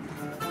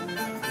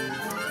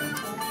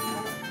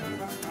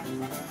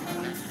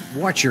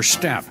 Watch your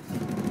step.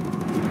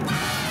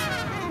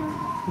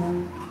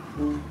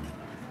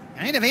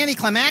 Kind of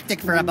anticlimactic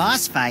for a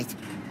boss fight.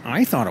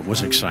 I thought it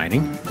was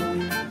exciting.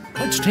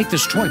 Let's take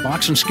this toy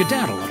box and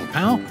skedaddle, little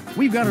pal.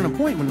 We've got an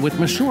appointment with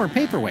Monsieur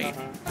Paperweight.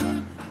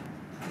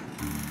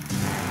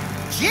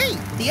 Gee,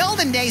 the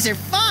olden days are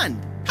fun.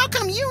 How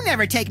come you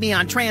never take me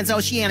on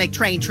transoceanic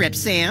train trips,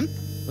 Sam?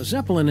 The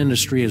Zeppelin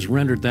industry has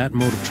rendered that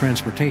mode of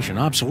transportation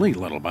obsolete,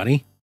 little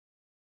buddy.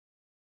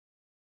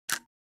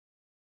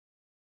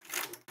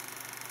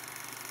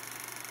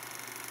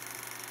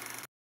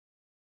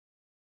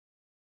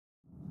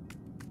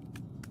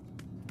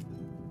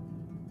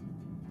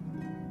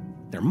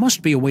 There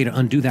must be a way to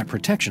undo that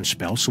protection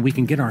spell so we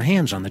can get our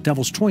hands on the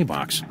Devil's Toy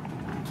Box.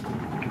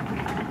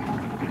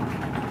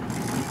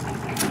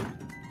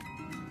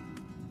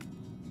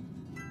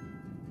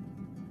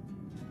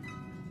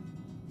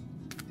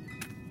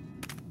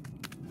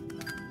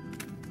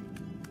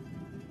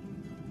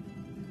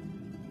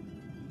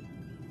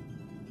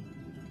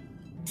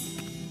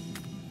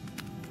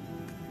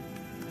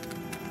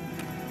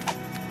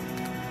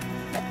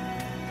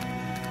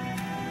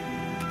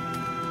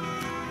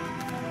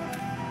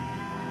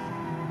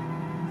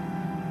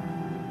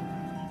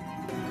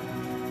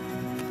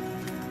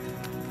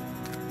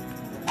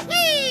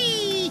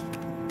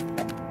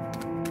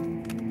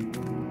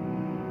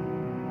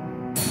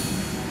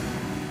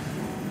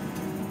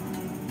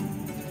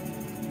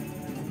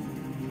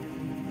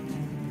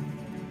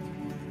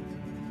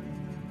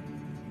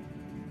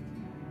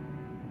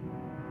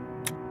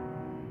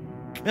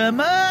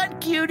 Come on,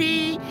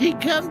 cutie.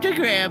 Come to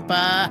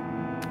Grandpa.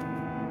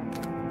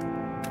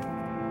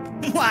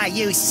 Why,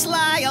 you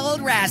sly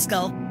old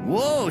rascal.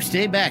 Whoa,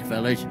 stay back,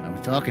 fellas. I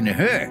was talking to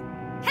her.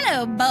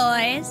 Hello,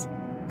 boys.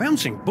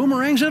 Bouncing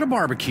boomerangs at a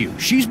barbecue.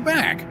 She's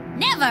back.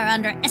 Never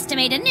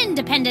underestimate an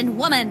independent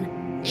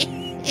woman.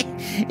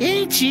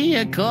 Ain't she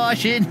a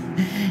caution?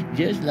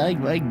 Just like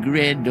my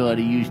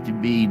granddaughter used to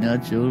be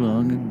not so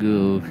long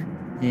ago.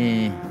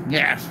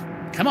 Yeah,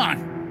 come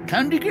on.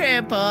 Come to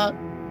Grandpa.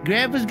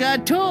 Grandpa's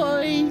got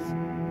toys.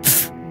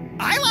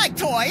 I like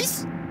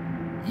toys.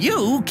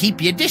 You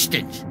keep your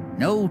distance.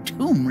 No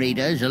tomb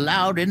raiders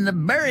allowed in the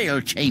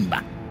burial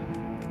chamber.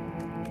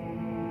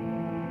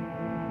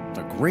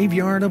 The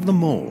graveyard of the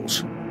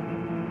moles.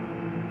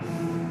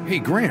 Hey,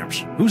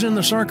 Gramps, who's in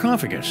the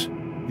sarcophagus?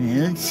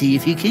 Let's see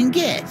if you can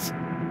guess.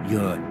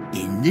 You're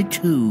in the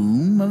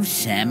tomb of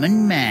Sam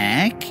and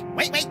Mac.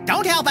 Wait,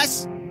 don't help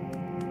us.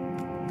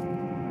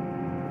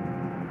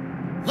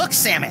 Look,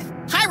 Samuel,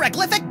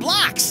 hieroglyphic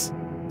blocks.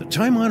 The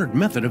time-honored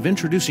method of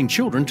introducing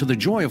children to the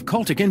joy of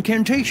cultic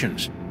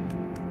incantations.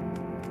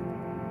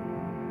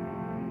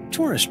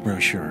 Tourist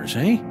brochures,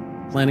 eh?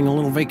 Planning a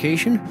little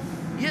vacation?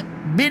 Yep,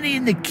 Benny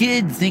and the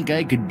kid think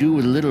I could do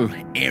with a little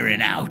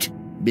airing out.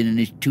 Been in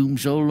this tomb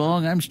so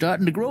long, I'm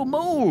starting to grow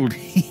mold.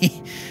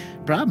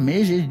 Problem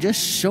is, there's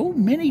just so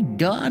many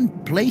darn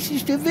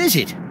places to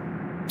visit.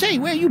 Say,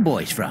 where are you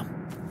boys from?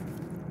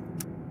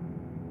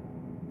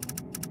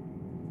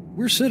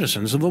 We're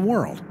citizens of the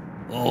world.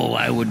 Oh,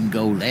 I wouldn't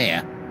go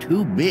there.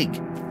 Too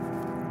big.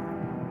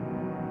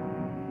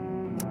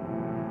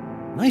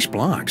 Nice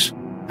blocks.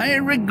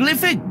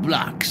 Hieroglyphic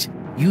blocks.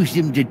 Used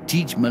them to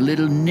teach my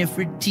little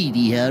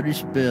Nefertiti how to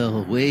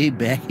spell way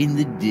back in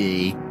the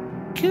day.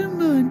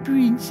 Come on,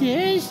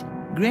 princess.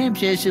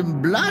 Gramps has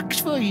some blocks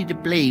for you to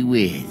play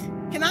with.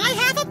 Can I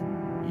have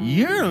them?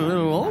 You're a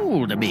little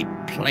old to be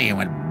playing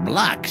with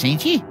blocks,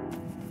 ain't you?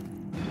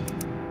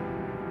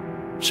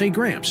 Say,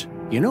 Gramps,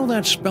 you know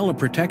that spell of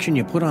protection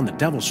you put on the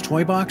devil's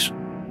toy box?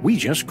 We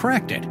just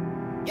cracked it.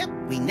 Yep,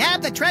 we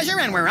nabbed the treasure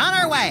and we're on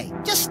our way.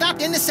 Just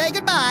stopped in to say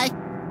goodbye.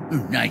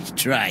 Nice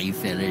try,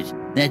 fellas.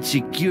 That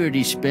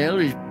security spell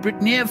is pretty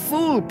near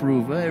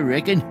foolproof, I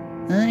reckon.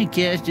 I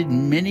cast it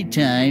many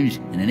times,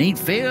 and it ain't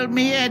failed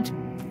me yet.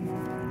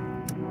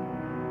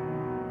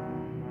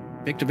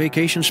 Picked a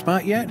vacation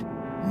spot yet?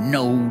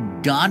 No,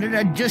 darn it,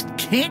 I just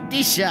can't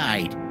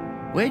decide.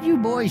 Where'd you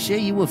boys say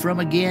you were from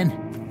again?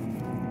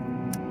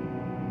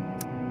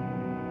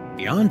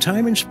 Beyond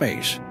time and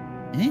space.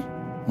 Eh?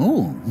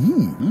 Oh,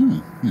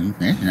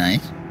 that's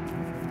nice.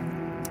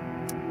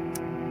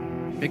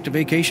 Picked a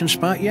vacation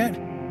spot yet?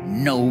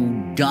 No,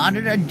 darn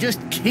it, I just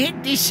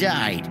can't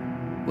decide.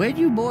 Where'd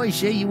you boys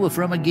say you were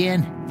from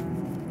again?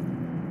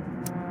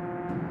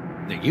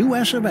 The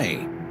U.S. of A.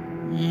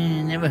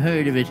 Never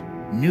heard of it.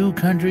 New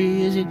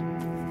country, is it?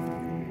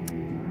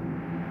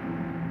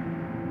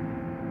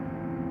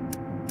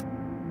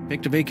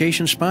 Picked a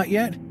vacation spot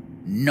yet?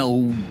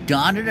 No,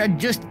 darn it, I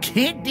just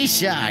can't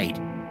decide.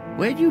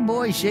 Where'd you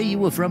boys say you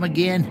were from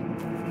again?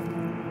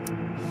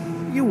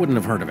 You wouldn't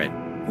have heard of it.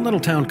 A little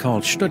town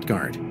called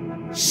Stuttgart.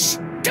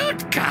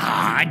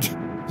 Stuttgart?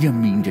 You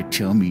mean to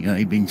tell me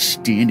I've been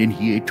standing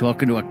here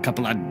talking to a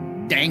couple of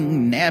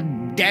dang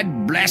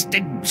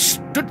nab-dad-blasted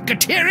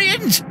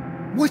Stuttgarterians?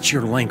 What's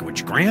your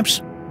language,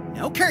 Gramps?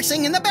 No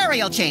cursing in the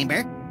burial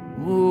chamber.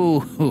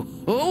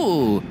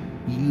 Oh,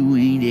 you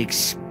ain't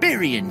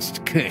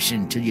experienced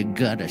cursing till you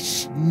got a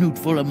snoot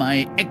full of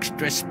my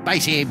extra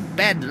spicy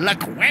bad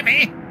luck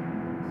whammy.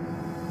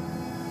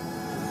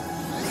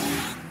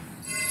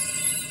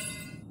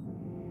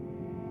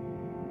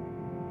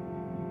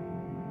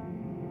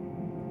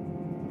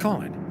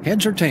 Call it.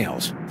 Heads or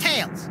tails?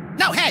 Tails.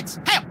 No, heads.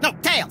 Hell, no,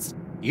 tails.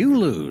 You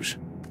lose.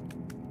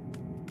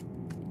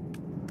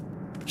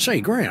 Say,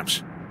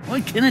 Gramps.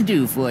 What can I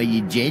do for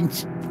you,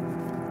 gents?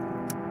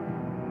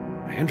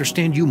 I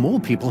understand you mole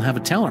people have a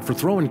talent for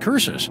throwing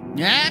curses.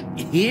 Ah,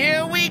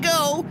 here we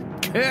go.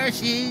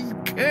 Curses,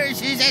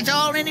 that's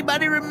all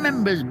anybody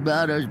remembers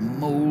about us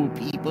mole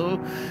people.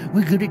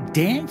 We're good at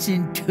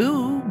dancing,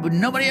 too, but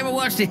nobody ever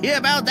wants to hear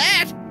about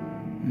that.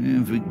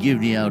 Forgive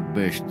the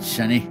outburst,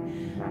 Sonny.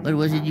 What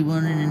was it you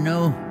wanted to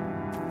know?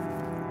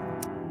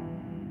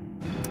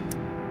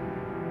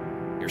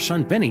 Your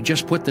son Benny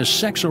just put this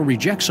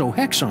sexo-rejexo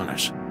hex on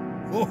us.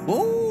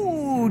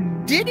 Oh,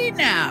 did he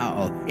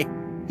now?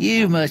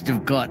 You must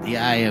have caught the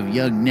eye of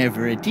young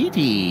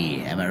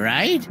Nefertiti, am I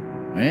right?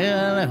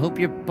 Well, I hope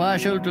you're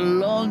partial to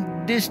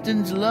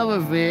long-distance love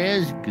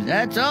affairs, because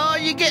that's all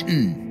you're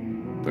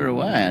getting. For a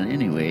while,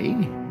 anyway.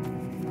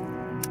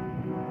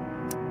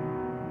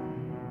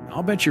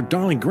 I'll bet your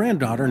darling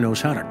granddaughter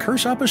knows how to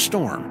curse up a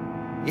storm.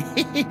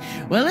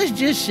 Well, let's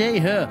just say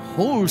her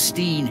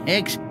Holstein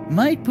hex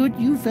might put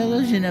you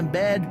fellas in a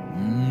bad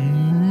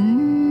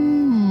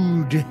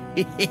mood.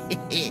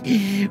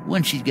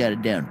 Once she's got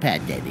it down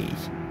pat, that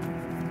is.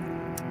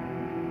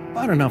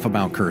 About enough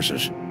about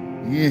curses.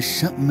 Is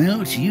something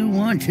else you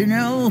want to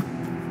know?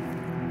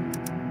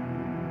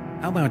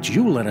 How about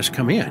you let us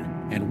come in,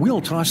 and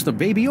we'll toss the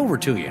baby over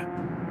to you?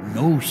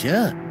 No,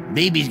 sir.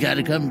 Baby's got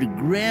to come to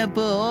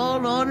Grandpa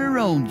all on her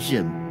own,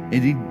 some.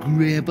 And then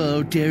Grandpa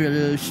will tell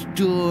her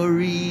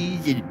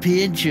stories and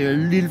pinch her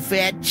little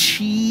fat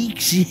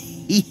cheeks.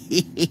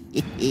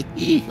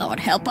 Lord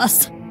help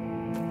us.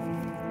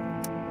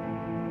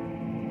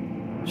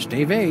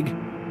 Stay vague.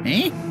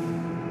 Eh?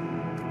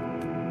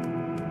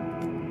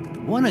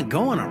 Wanna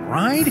go on a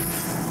ride?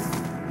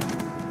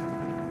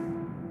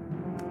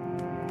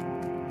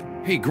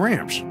 Hey,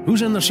 Gramps,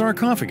 who's in the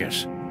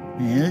sarcophagus?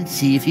 Well, let's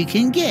see if you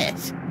can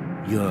guess.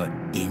 You're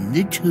in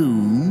the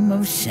tomb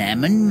of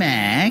Sam and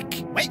Mac.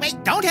 Wait,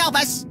 don't help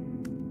us!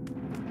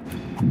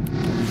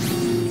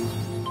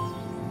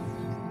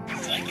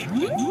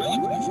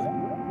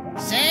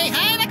 Say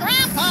hi to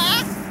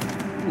Grandpa!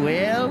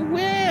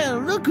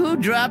 Well, look who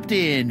dropped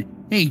in.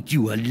 Ain't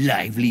you a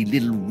lively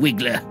little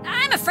wiggler?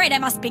 I'm afraid I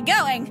must be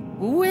going.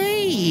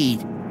 Wait,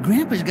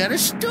 Grandpa's got a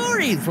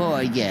story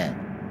for you.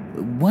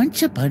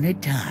 Once upon a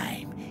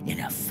time, in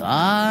a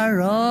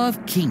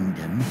far-off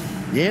kingdom,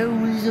 there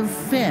was a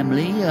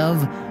family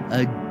of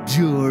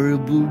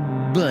adorable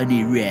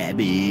bunny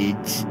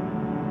rabbits.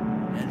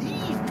 Now,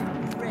 these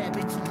little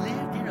rabbits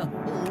lived in a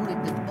hole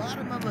at the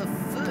bottom of a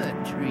fir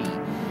tree.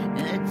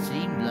 Now, that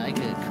seemed like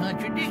a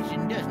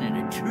contradiction, doesn't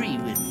it? A tree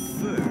with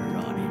fur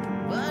on it.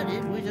 But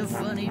it was a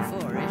funny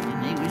forest,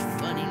 and they was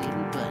funny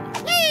little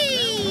bunnies.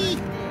 Hey!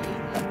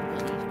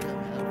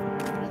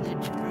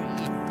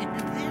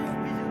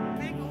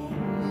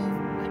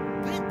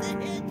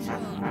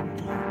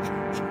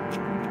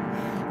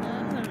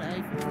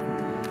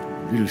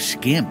 Little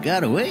scamp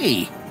got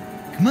away.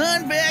 Come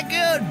on back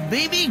out,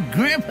 baby.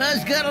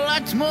 Grandpa's got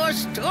lots more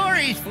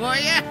stories for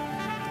you.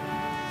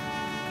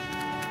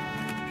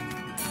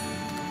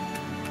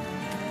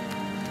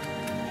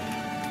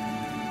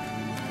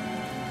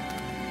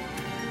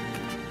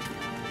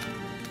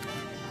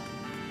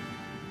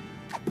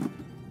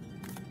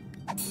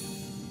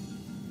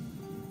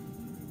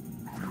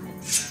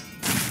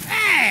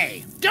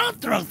 Hey! Don't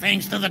throw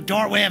things through the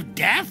doorway of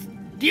death!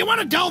 Do you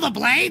want to dull the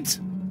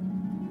blades?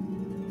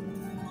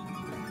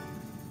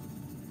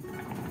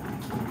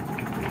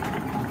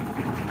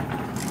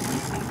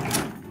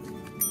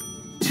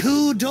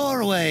 Two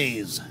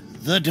doorways.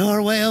 The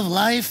doorway of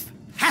life,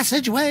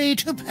 passageway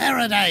to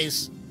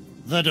paradise.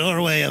 The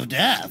doorway of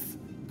death,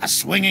 a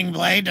swinging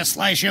blade to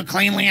slice you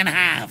cleanly in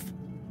half.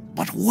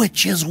 But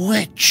which is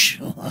which?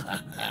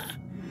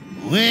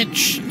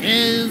 Which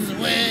is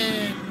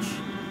which?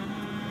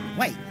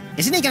 Wait,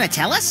 isn't he gonna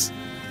tell us?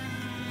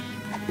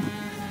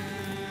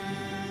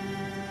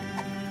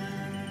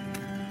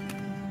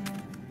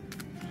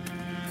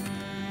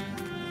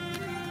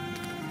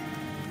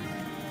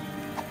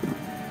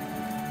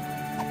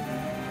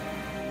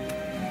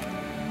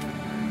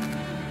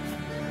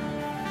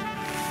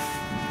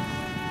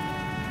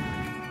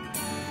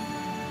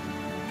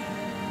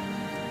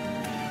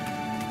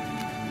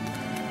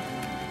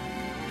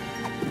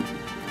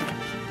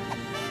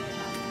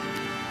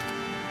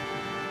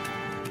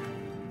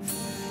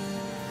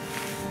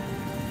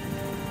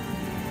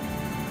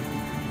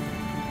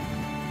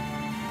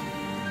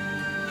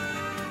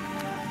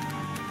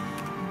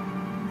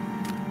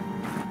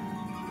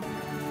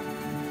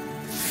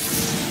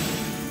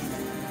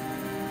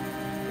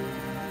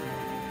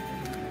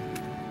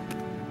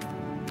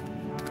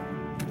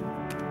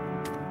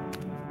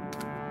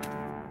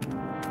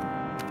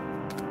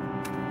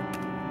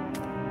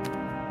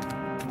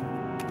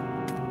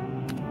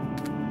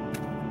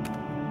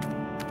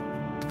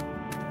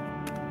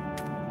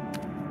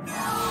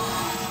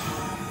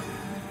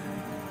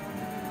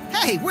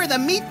 Hey, we're the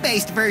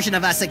meat-based version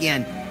of us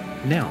again.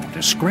 Now,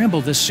 to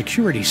scramble this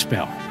security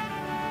spell.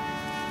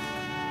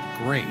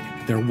 Great,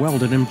 they're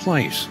welded in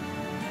place.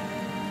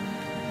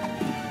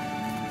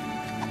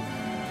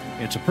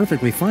 It's a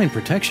perfectly fine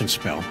protection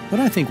spell,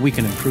 but I think we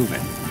can improve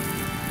it.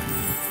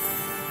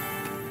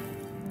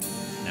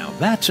 Now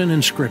that's an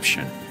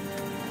inscription.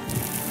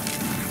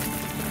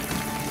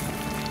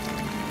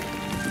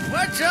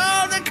 What's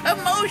all the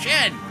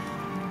commotion?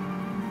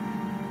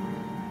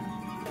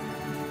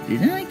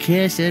 Did I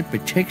cast that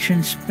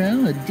protection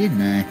spell, or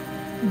didn't I?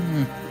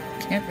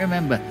 Can't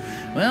remember.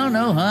 Well,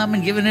 no harm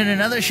in giving it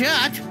another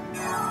shot.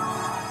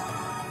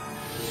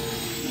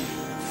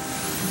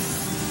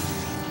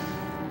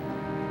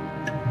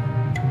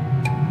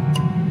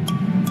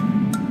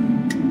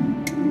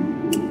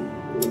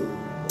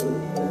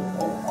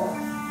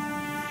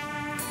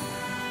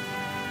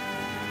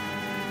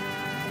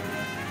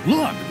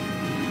 Look!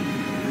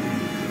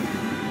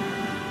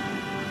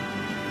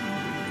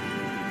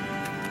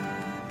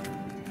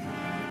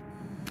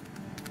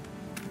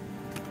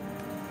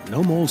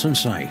 No moles in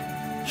sight.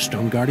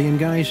 Stone Guardian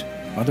guys,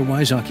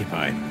 otherwise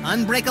occupied.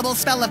 Unbreakable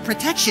spell of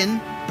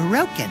protection,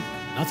 broken.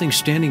 Nothing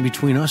standing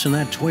between us and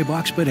that toy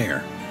box but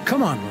air.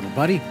 Come on, little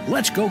buddy,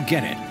 let's go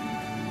get it.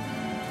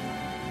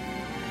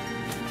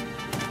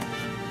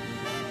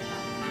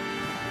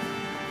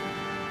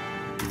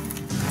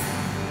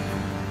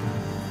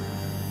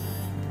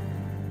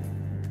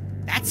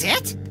 That's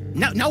it?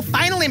 No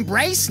final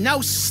embrace?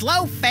 No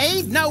slow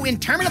fade? No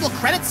interminable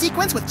credit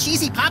sequence with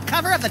cheesy pop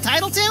cover of the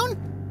title tune?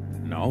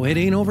 No, it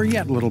ain't over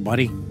yet, little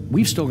buddy.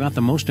 We've still got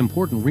the most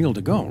important reel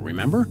to go,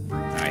 remember?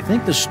 I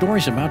think the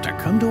story's about to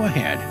come to a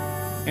head.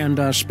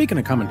 And speaking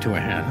of coming to a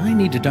head, I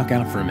need to duck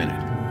out for a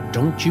minute.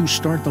 Don't you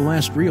start the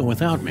last reel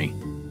without me.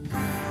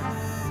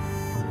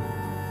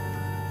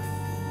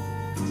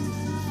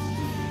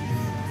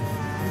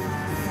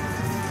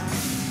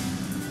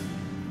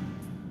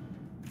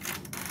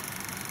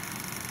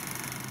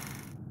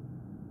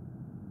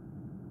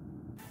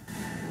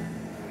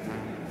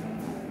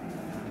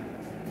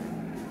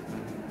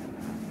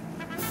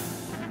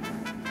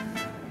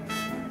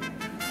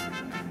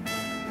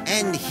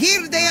 And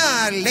here they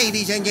are,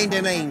 ladies and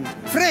gentlemen,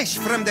 fresh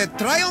from the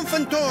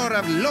triumphant tour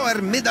of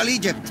Lower Middle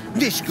Egypt,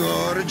 the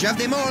scourge of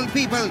the mole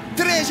people,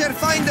 treasure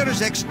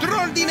finders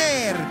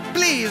extraordinaire.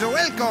 Please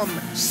welcome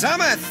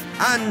Samuth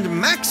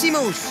and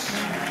Maximus.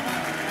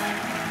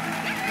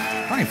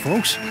 Hi,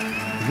 folks.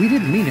 We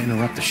didn't mean to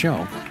interrupt the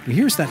show.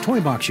 Here's that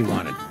toy box you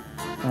wanted.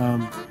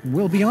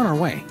 We'll be on our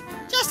way.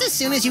 Just as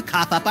soon as you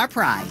cough up our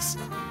prize.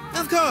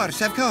 Of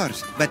course, of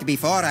course. But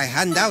before I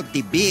hand out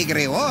the big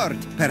reward,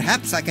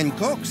 perhaps I can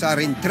coax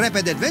our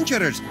intrepid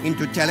adventurers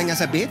into telling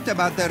us a bit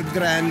about their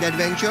grand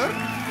adventure.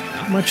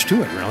 Not much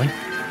to it, really.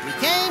 We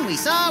came, we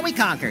saw, we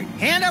conquered.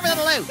 Hand over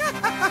the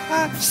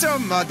loot. So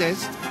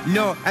modest.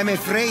 No, I'm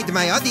afraid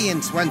my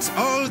audience wants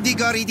all the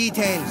gory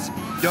details.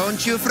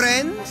 Don't you,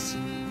 friends?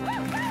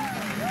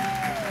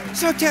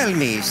 So tell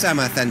me,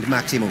 Samuth and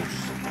Maximus,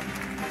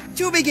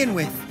 to begin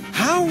with,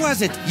 how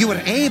was it you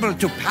were able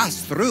to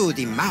pass through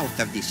the mouth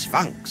of the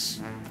Sphinx?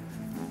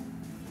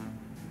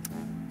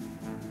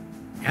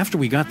 After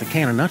we got the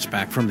can of nuts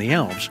back from the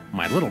elves,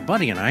 my little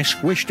buddy and I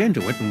squished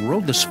into it and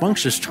rode the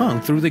Sphinx's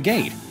tongue through the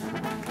gate.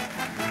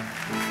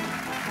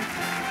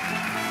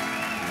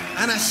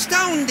 An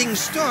astounding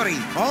story,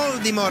 all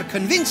the more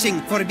convincing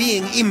for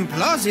being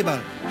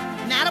implausible.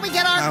 Now do we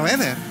get our...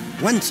 However,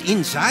 once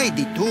inside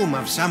the tomb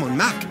of Samun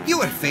Mak, you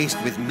were faced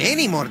with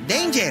many more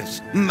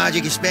dangers.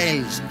 Magic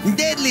spells,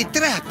 deadly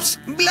traps,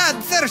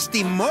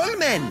 bloodthirsty mole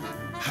men.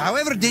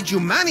 However did you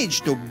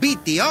manage to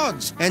beat the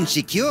odds and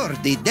secure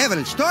the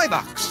Devil's Toy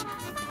Box?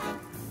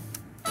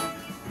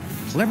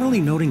 Cleverly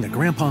noting that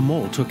Grandpa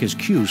Mole took his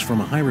cues from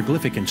a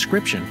hieroglyphic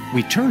inscription,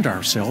 we turned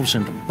ourselves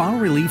into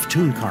bas-relief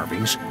tomb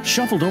carvings,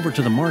 shuffled over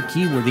to the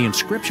marquee where the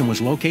inscription was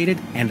located,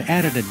 and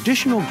added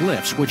additional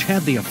glyphs which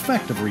had the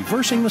effect of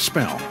reversing the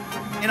spell.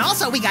 And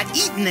also we got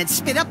eaten and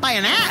spit up by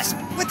an asp.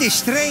 What a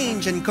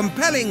strange and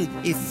compelling,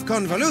 if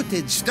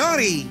convoluted,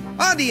 story.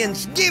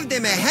 Audience, give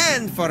them a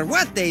hand for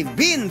what they've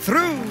been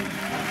through.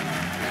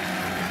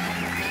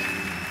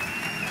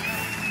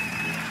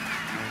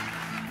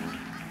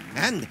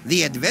 And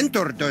the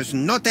adventure does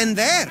not end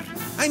there.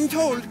 I'm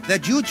told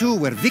that you two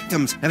were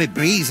victims of a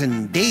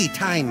brazen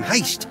daytime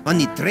heist on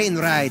the train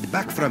ride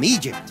back from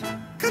Egypt.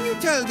 Can you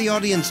tell the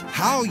audience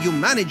how you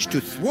managed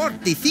to thwart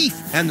the thief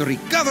and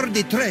recover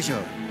the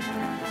treasure?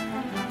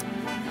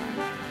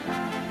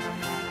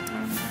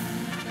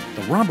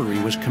 The robbery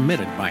was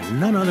committed by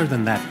none other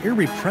than that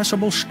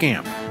irrepressible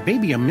scamp,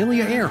 baby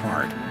Amelia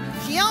Earhart.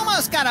 She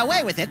almost got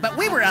away with it, but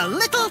we were a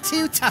little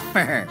too tough for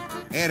her.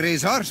 A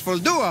resourceful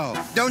duo,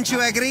 don't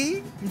you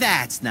agree?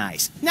 That's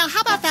nice. Now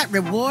how about that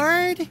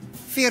reward?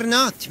 Fear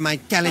not, my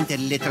talented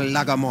little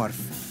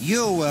logomorph.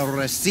 You will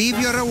receive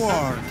your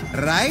reward,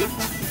 right?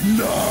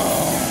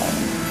 No!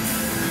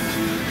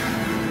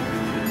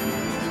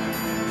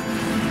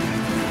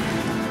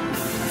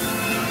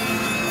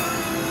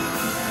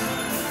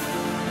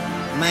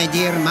 My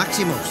dear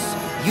Maximus,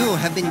 you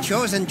have been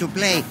chosen to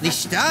play the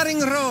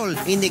starring role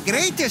in the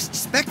greatest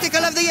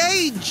spectacle of the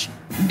age,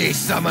 the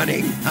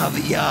summoning of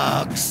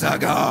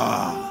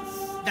Yog-Sothoth.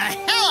 The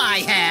hell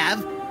I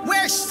have?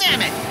 Where's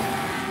Samuth?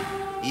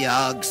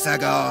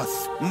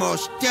 Yog-Sothoth,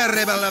 most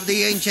terrible of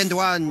the ancient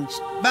ones,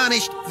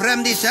 banished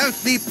from this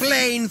earthly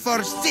plane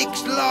for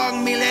 6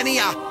 long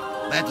millennia.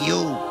 But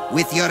you,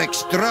 with your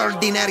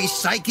extraordinary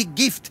psychic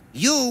gift,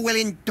 you will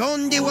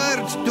intone the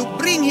words to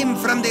bring him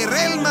from the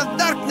realm of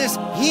darkness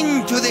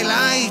into the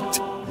light.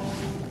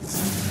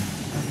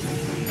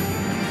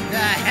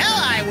 The hell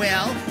I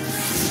will!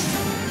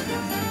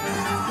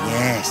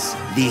 Yes,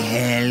 the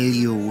hell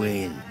you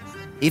will.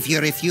 If you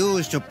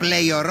refuse to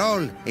play your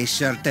role, a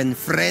certain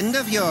friend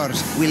of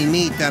yours will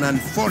meet an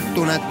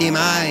unfortunate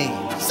demise.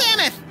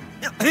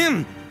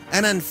 Samuth!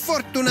 An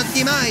unfortunate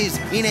demise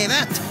in a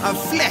vat of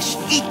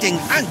flesh-eating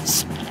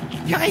ants.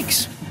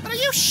 Yikes! But are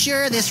you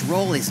sure this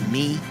role is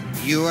me?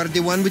 You are the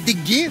one with the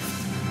gift.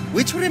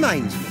 Which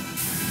reminds me.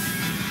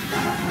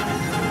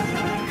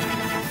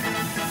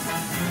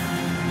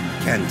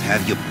 Can't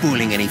have you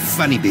pulling any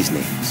funny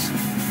business.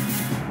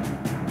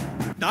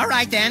 All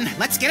right then,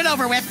 let's get it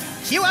over with.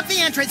 Cue up the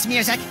entrance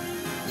music.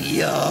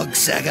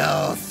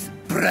 Yog-Sothoth,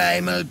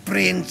 primal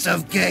prince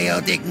of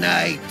chaotic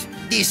night,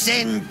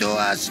 descend to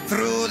us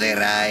through the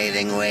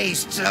writhing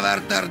wastes of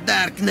utter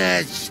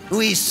darkness.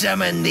 We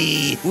summon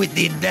thee with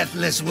the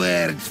deathless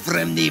words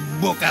from the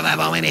Book of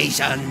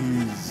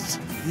Abominations.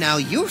 Now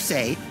you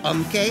say,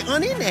 Umke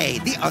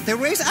Onine, the other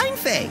ways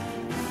Einfe.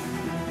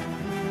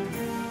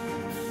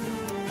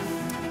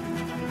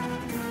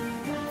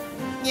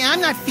 Yeah,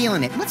 I'm not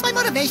feeling it. What's my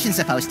motivation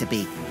supposed to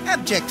be?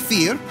 Abject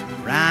fear.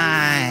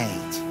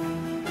 Right.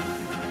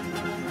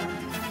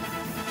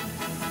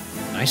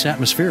 Nice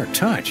atmospheric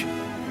touch.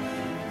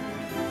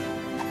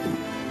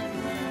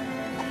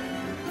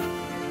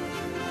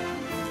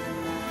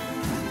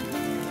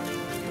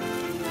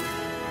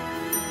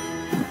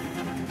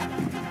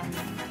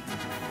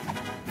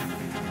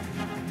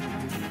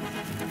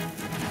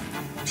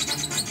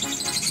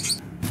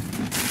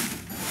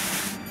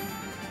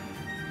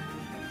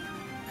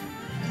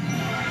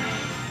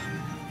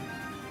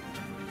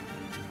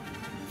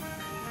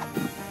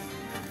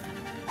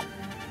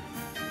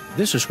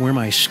 This is where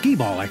my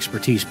skee-ball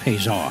expertise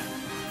pays off.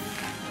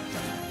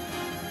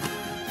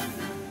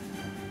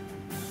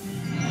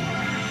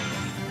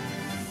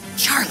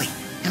 Charlie,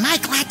 am I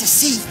glad to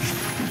see...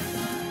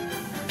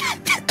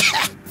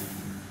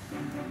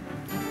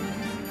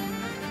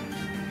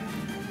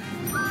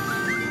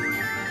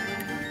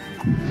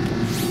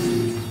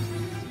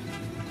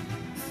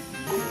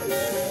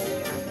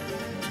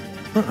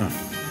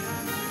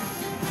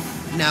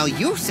 Now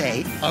you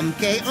say,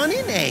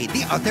 unine,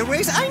 the other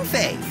way's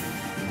Einfei.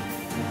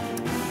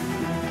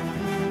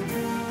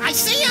 I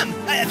see him!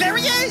 There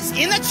he is,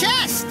 in the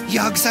chest!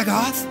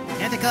 Yogg-Sagoth?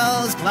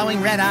 Tentacles,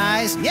 glowing red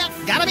eyes. Yep,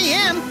 gotta be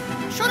him.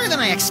 Shorter than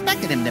I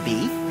expected him to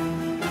be.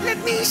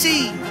 Let me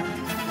see.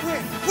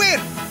 Where?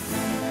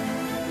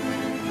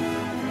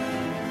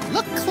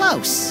 Look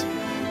close.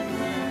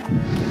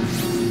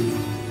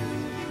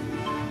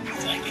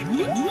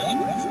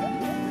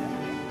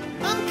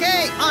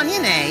 Okay,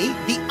 Onine,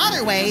 the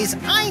other way's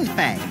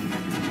Einfei.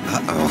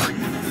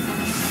 Uh-oh.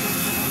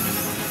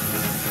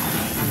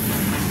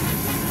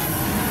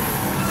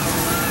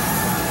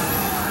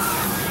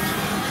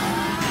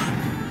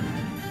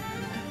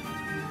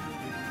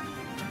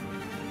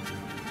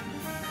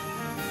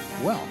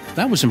 Well,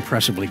 that was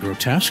impressively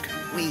grotesque.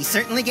 We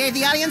certainly gave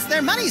the audience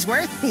their money's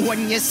worth,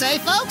 wouldn't you say,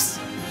 folks?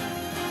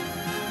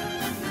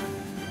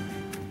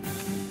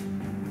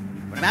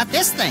 What about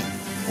this thing?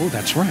 Oh,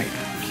 that's right.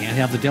 Can't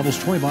have the Devil's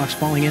Toy Box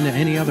falling into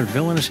any other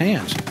villainous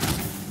hands.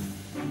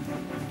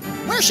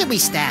 Where should we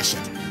stash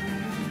it?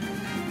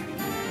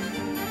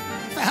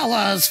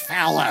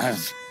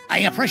 Fellas, I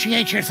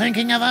appreciate your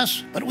thinking of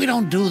us, but we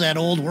don't do that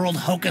old world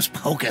hocus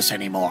pocus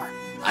anymore.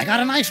 I got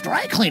a nice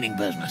dry cleaning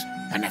business,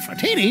 and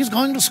Nefertiti's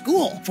going to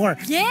school for...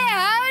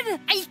 Dad!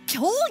 I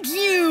told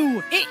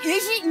you! It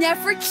isn't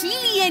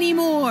Nefertiti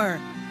anymore!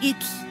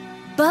 It's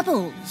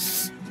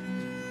Bubbles.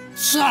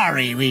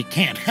 Sorry we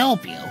can't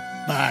help you,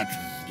 but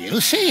you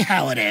see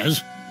how it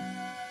is.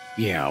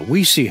 Yeah,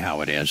 we see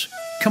how it is.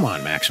 Come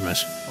on,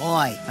 Maximus.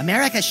 Boy,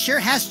 America sure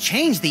has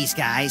changed these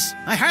guys.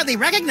 I hardly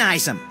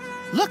recognize them.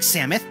 Look,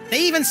 Samuth,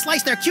 they even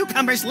slice their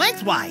cucumbers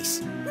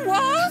lengthwise.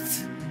 What?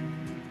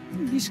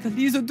 Nicht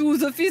diese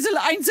Duse Fiesel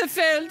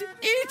Einzelfeld.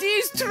 It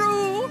is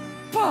true.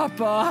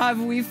 Papa,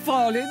 have we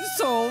fallen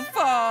so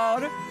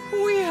far?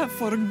 We have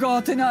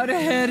forgotten our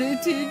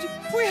heritage.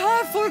 We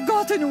have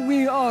forgotten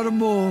we are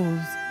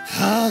moles.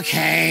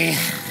 Okay,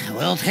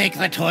 we'll take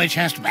the toy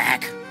chest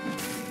back.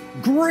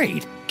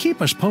 Great.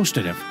 Keep us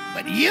posted if...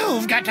 But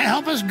you've got to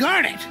help us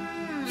guard it.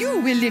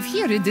 You will live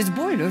here in this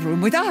boiler room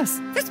with us.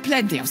 There's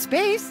plenty of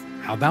space.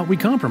 How about we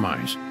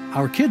compromise?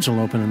 Our kids will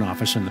open an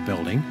office in the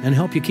building and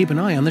help you keep an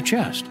eye on the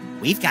chest.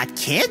 We've got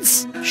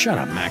kids? Shut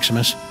up,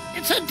 Maximus.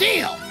 It's a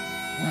deal.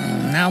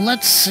 Now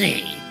let's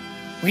see.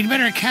 We'd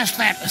better cast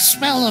that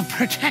spell of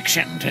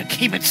protection to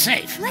keep it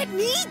safe. Let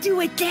me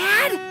do it,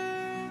 Dad.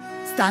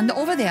 Stand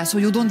over there so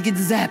you don't get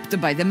zapped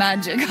by the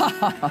magic.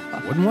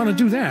 Wouldn't want to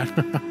do that.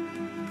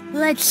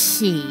 Let's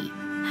see.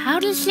 How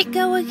does it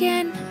go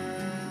again?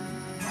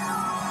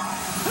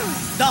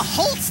 The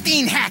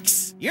Holstein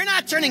Hex! You're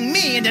not turning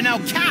me into no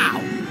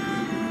cow!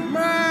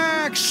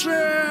 Maximus!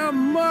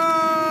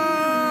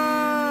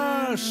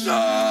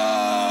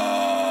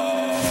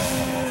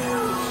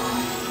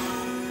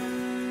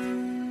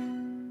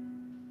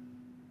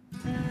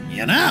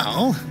 You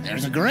know,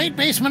 there's a great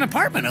basement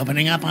apartment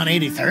opening up on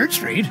 83rd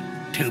Street.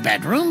 2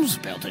 bedrooms,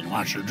 built-in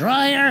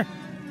washer-dryer.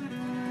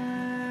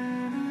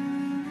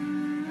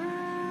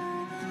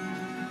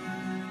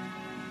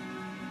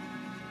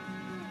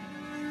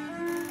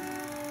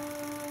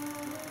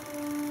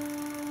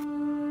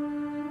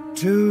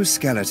 Two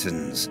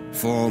skeletons,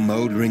 4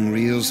 mouldering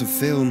reels of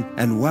film,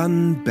 and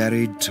 1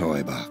 buried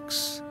toy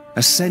box.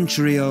 A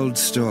century-old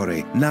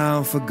story,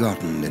 now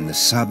forgotten in the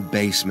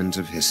sub-basement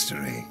of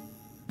history.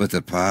 But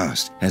the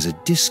past has a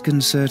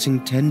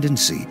disconcerting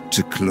tendency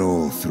to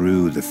claw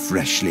through the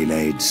freshly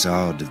laid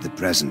sod of the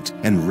present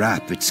and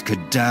wrap its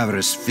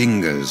cadaverous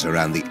fingers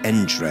around the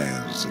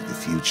entrails of the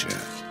future.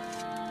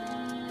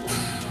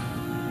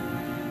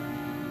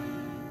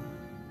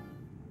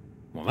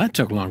 Well, that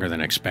took longer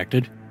than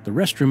expected. The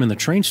restroom in the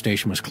train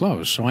station was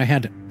closed, so I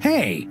had to...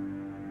 Hey!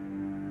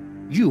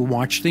 You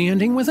watched the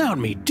ending without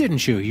me,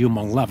 didn't you, you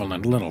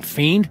malevolent little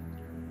fiend?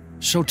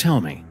 So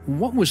tell me,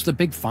 what was the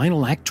big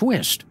final act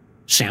twist?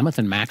 Samuth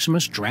and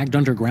Maximus dragged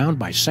underground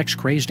by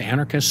sex-crazed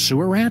anarchist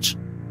sewer rats?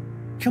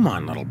 Come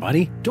on, little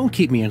buddy, don't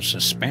keep me in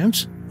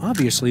suspense.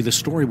 Obviously, the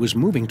story was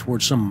moving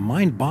towards some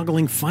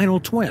mind-boggling final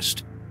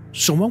twist.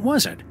 So what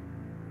was it?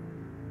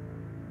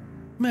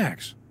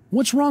 Max,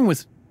 what's wrong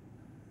with...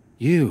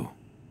 you?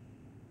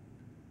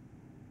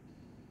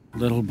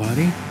 Little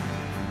buddy?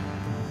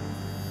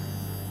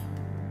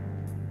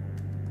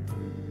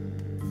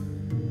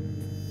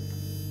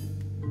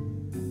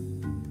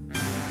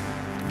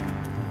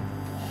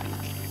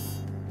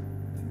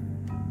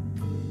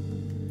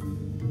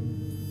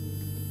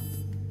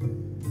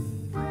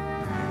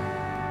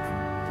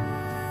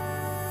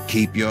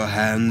 Keep your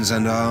hands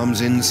and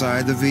arms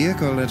inside the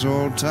vehicle at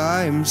all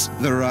times.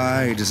 The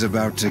ride is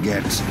about to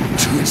get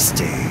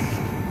twisty.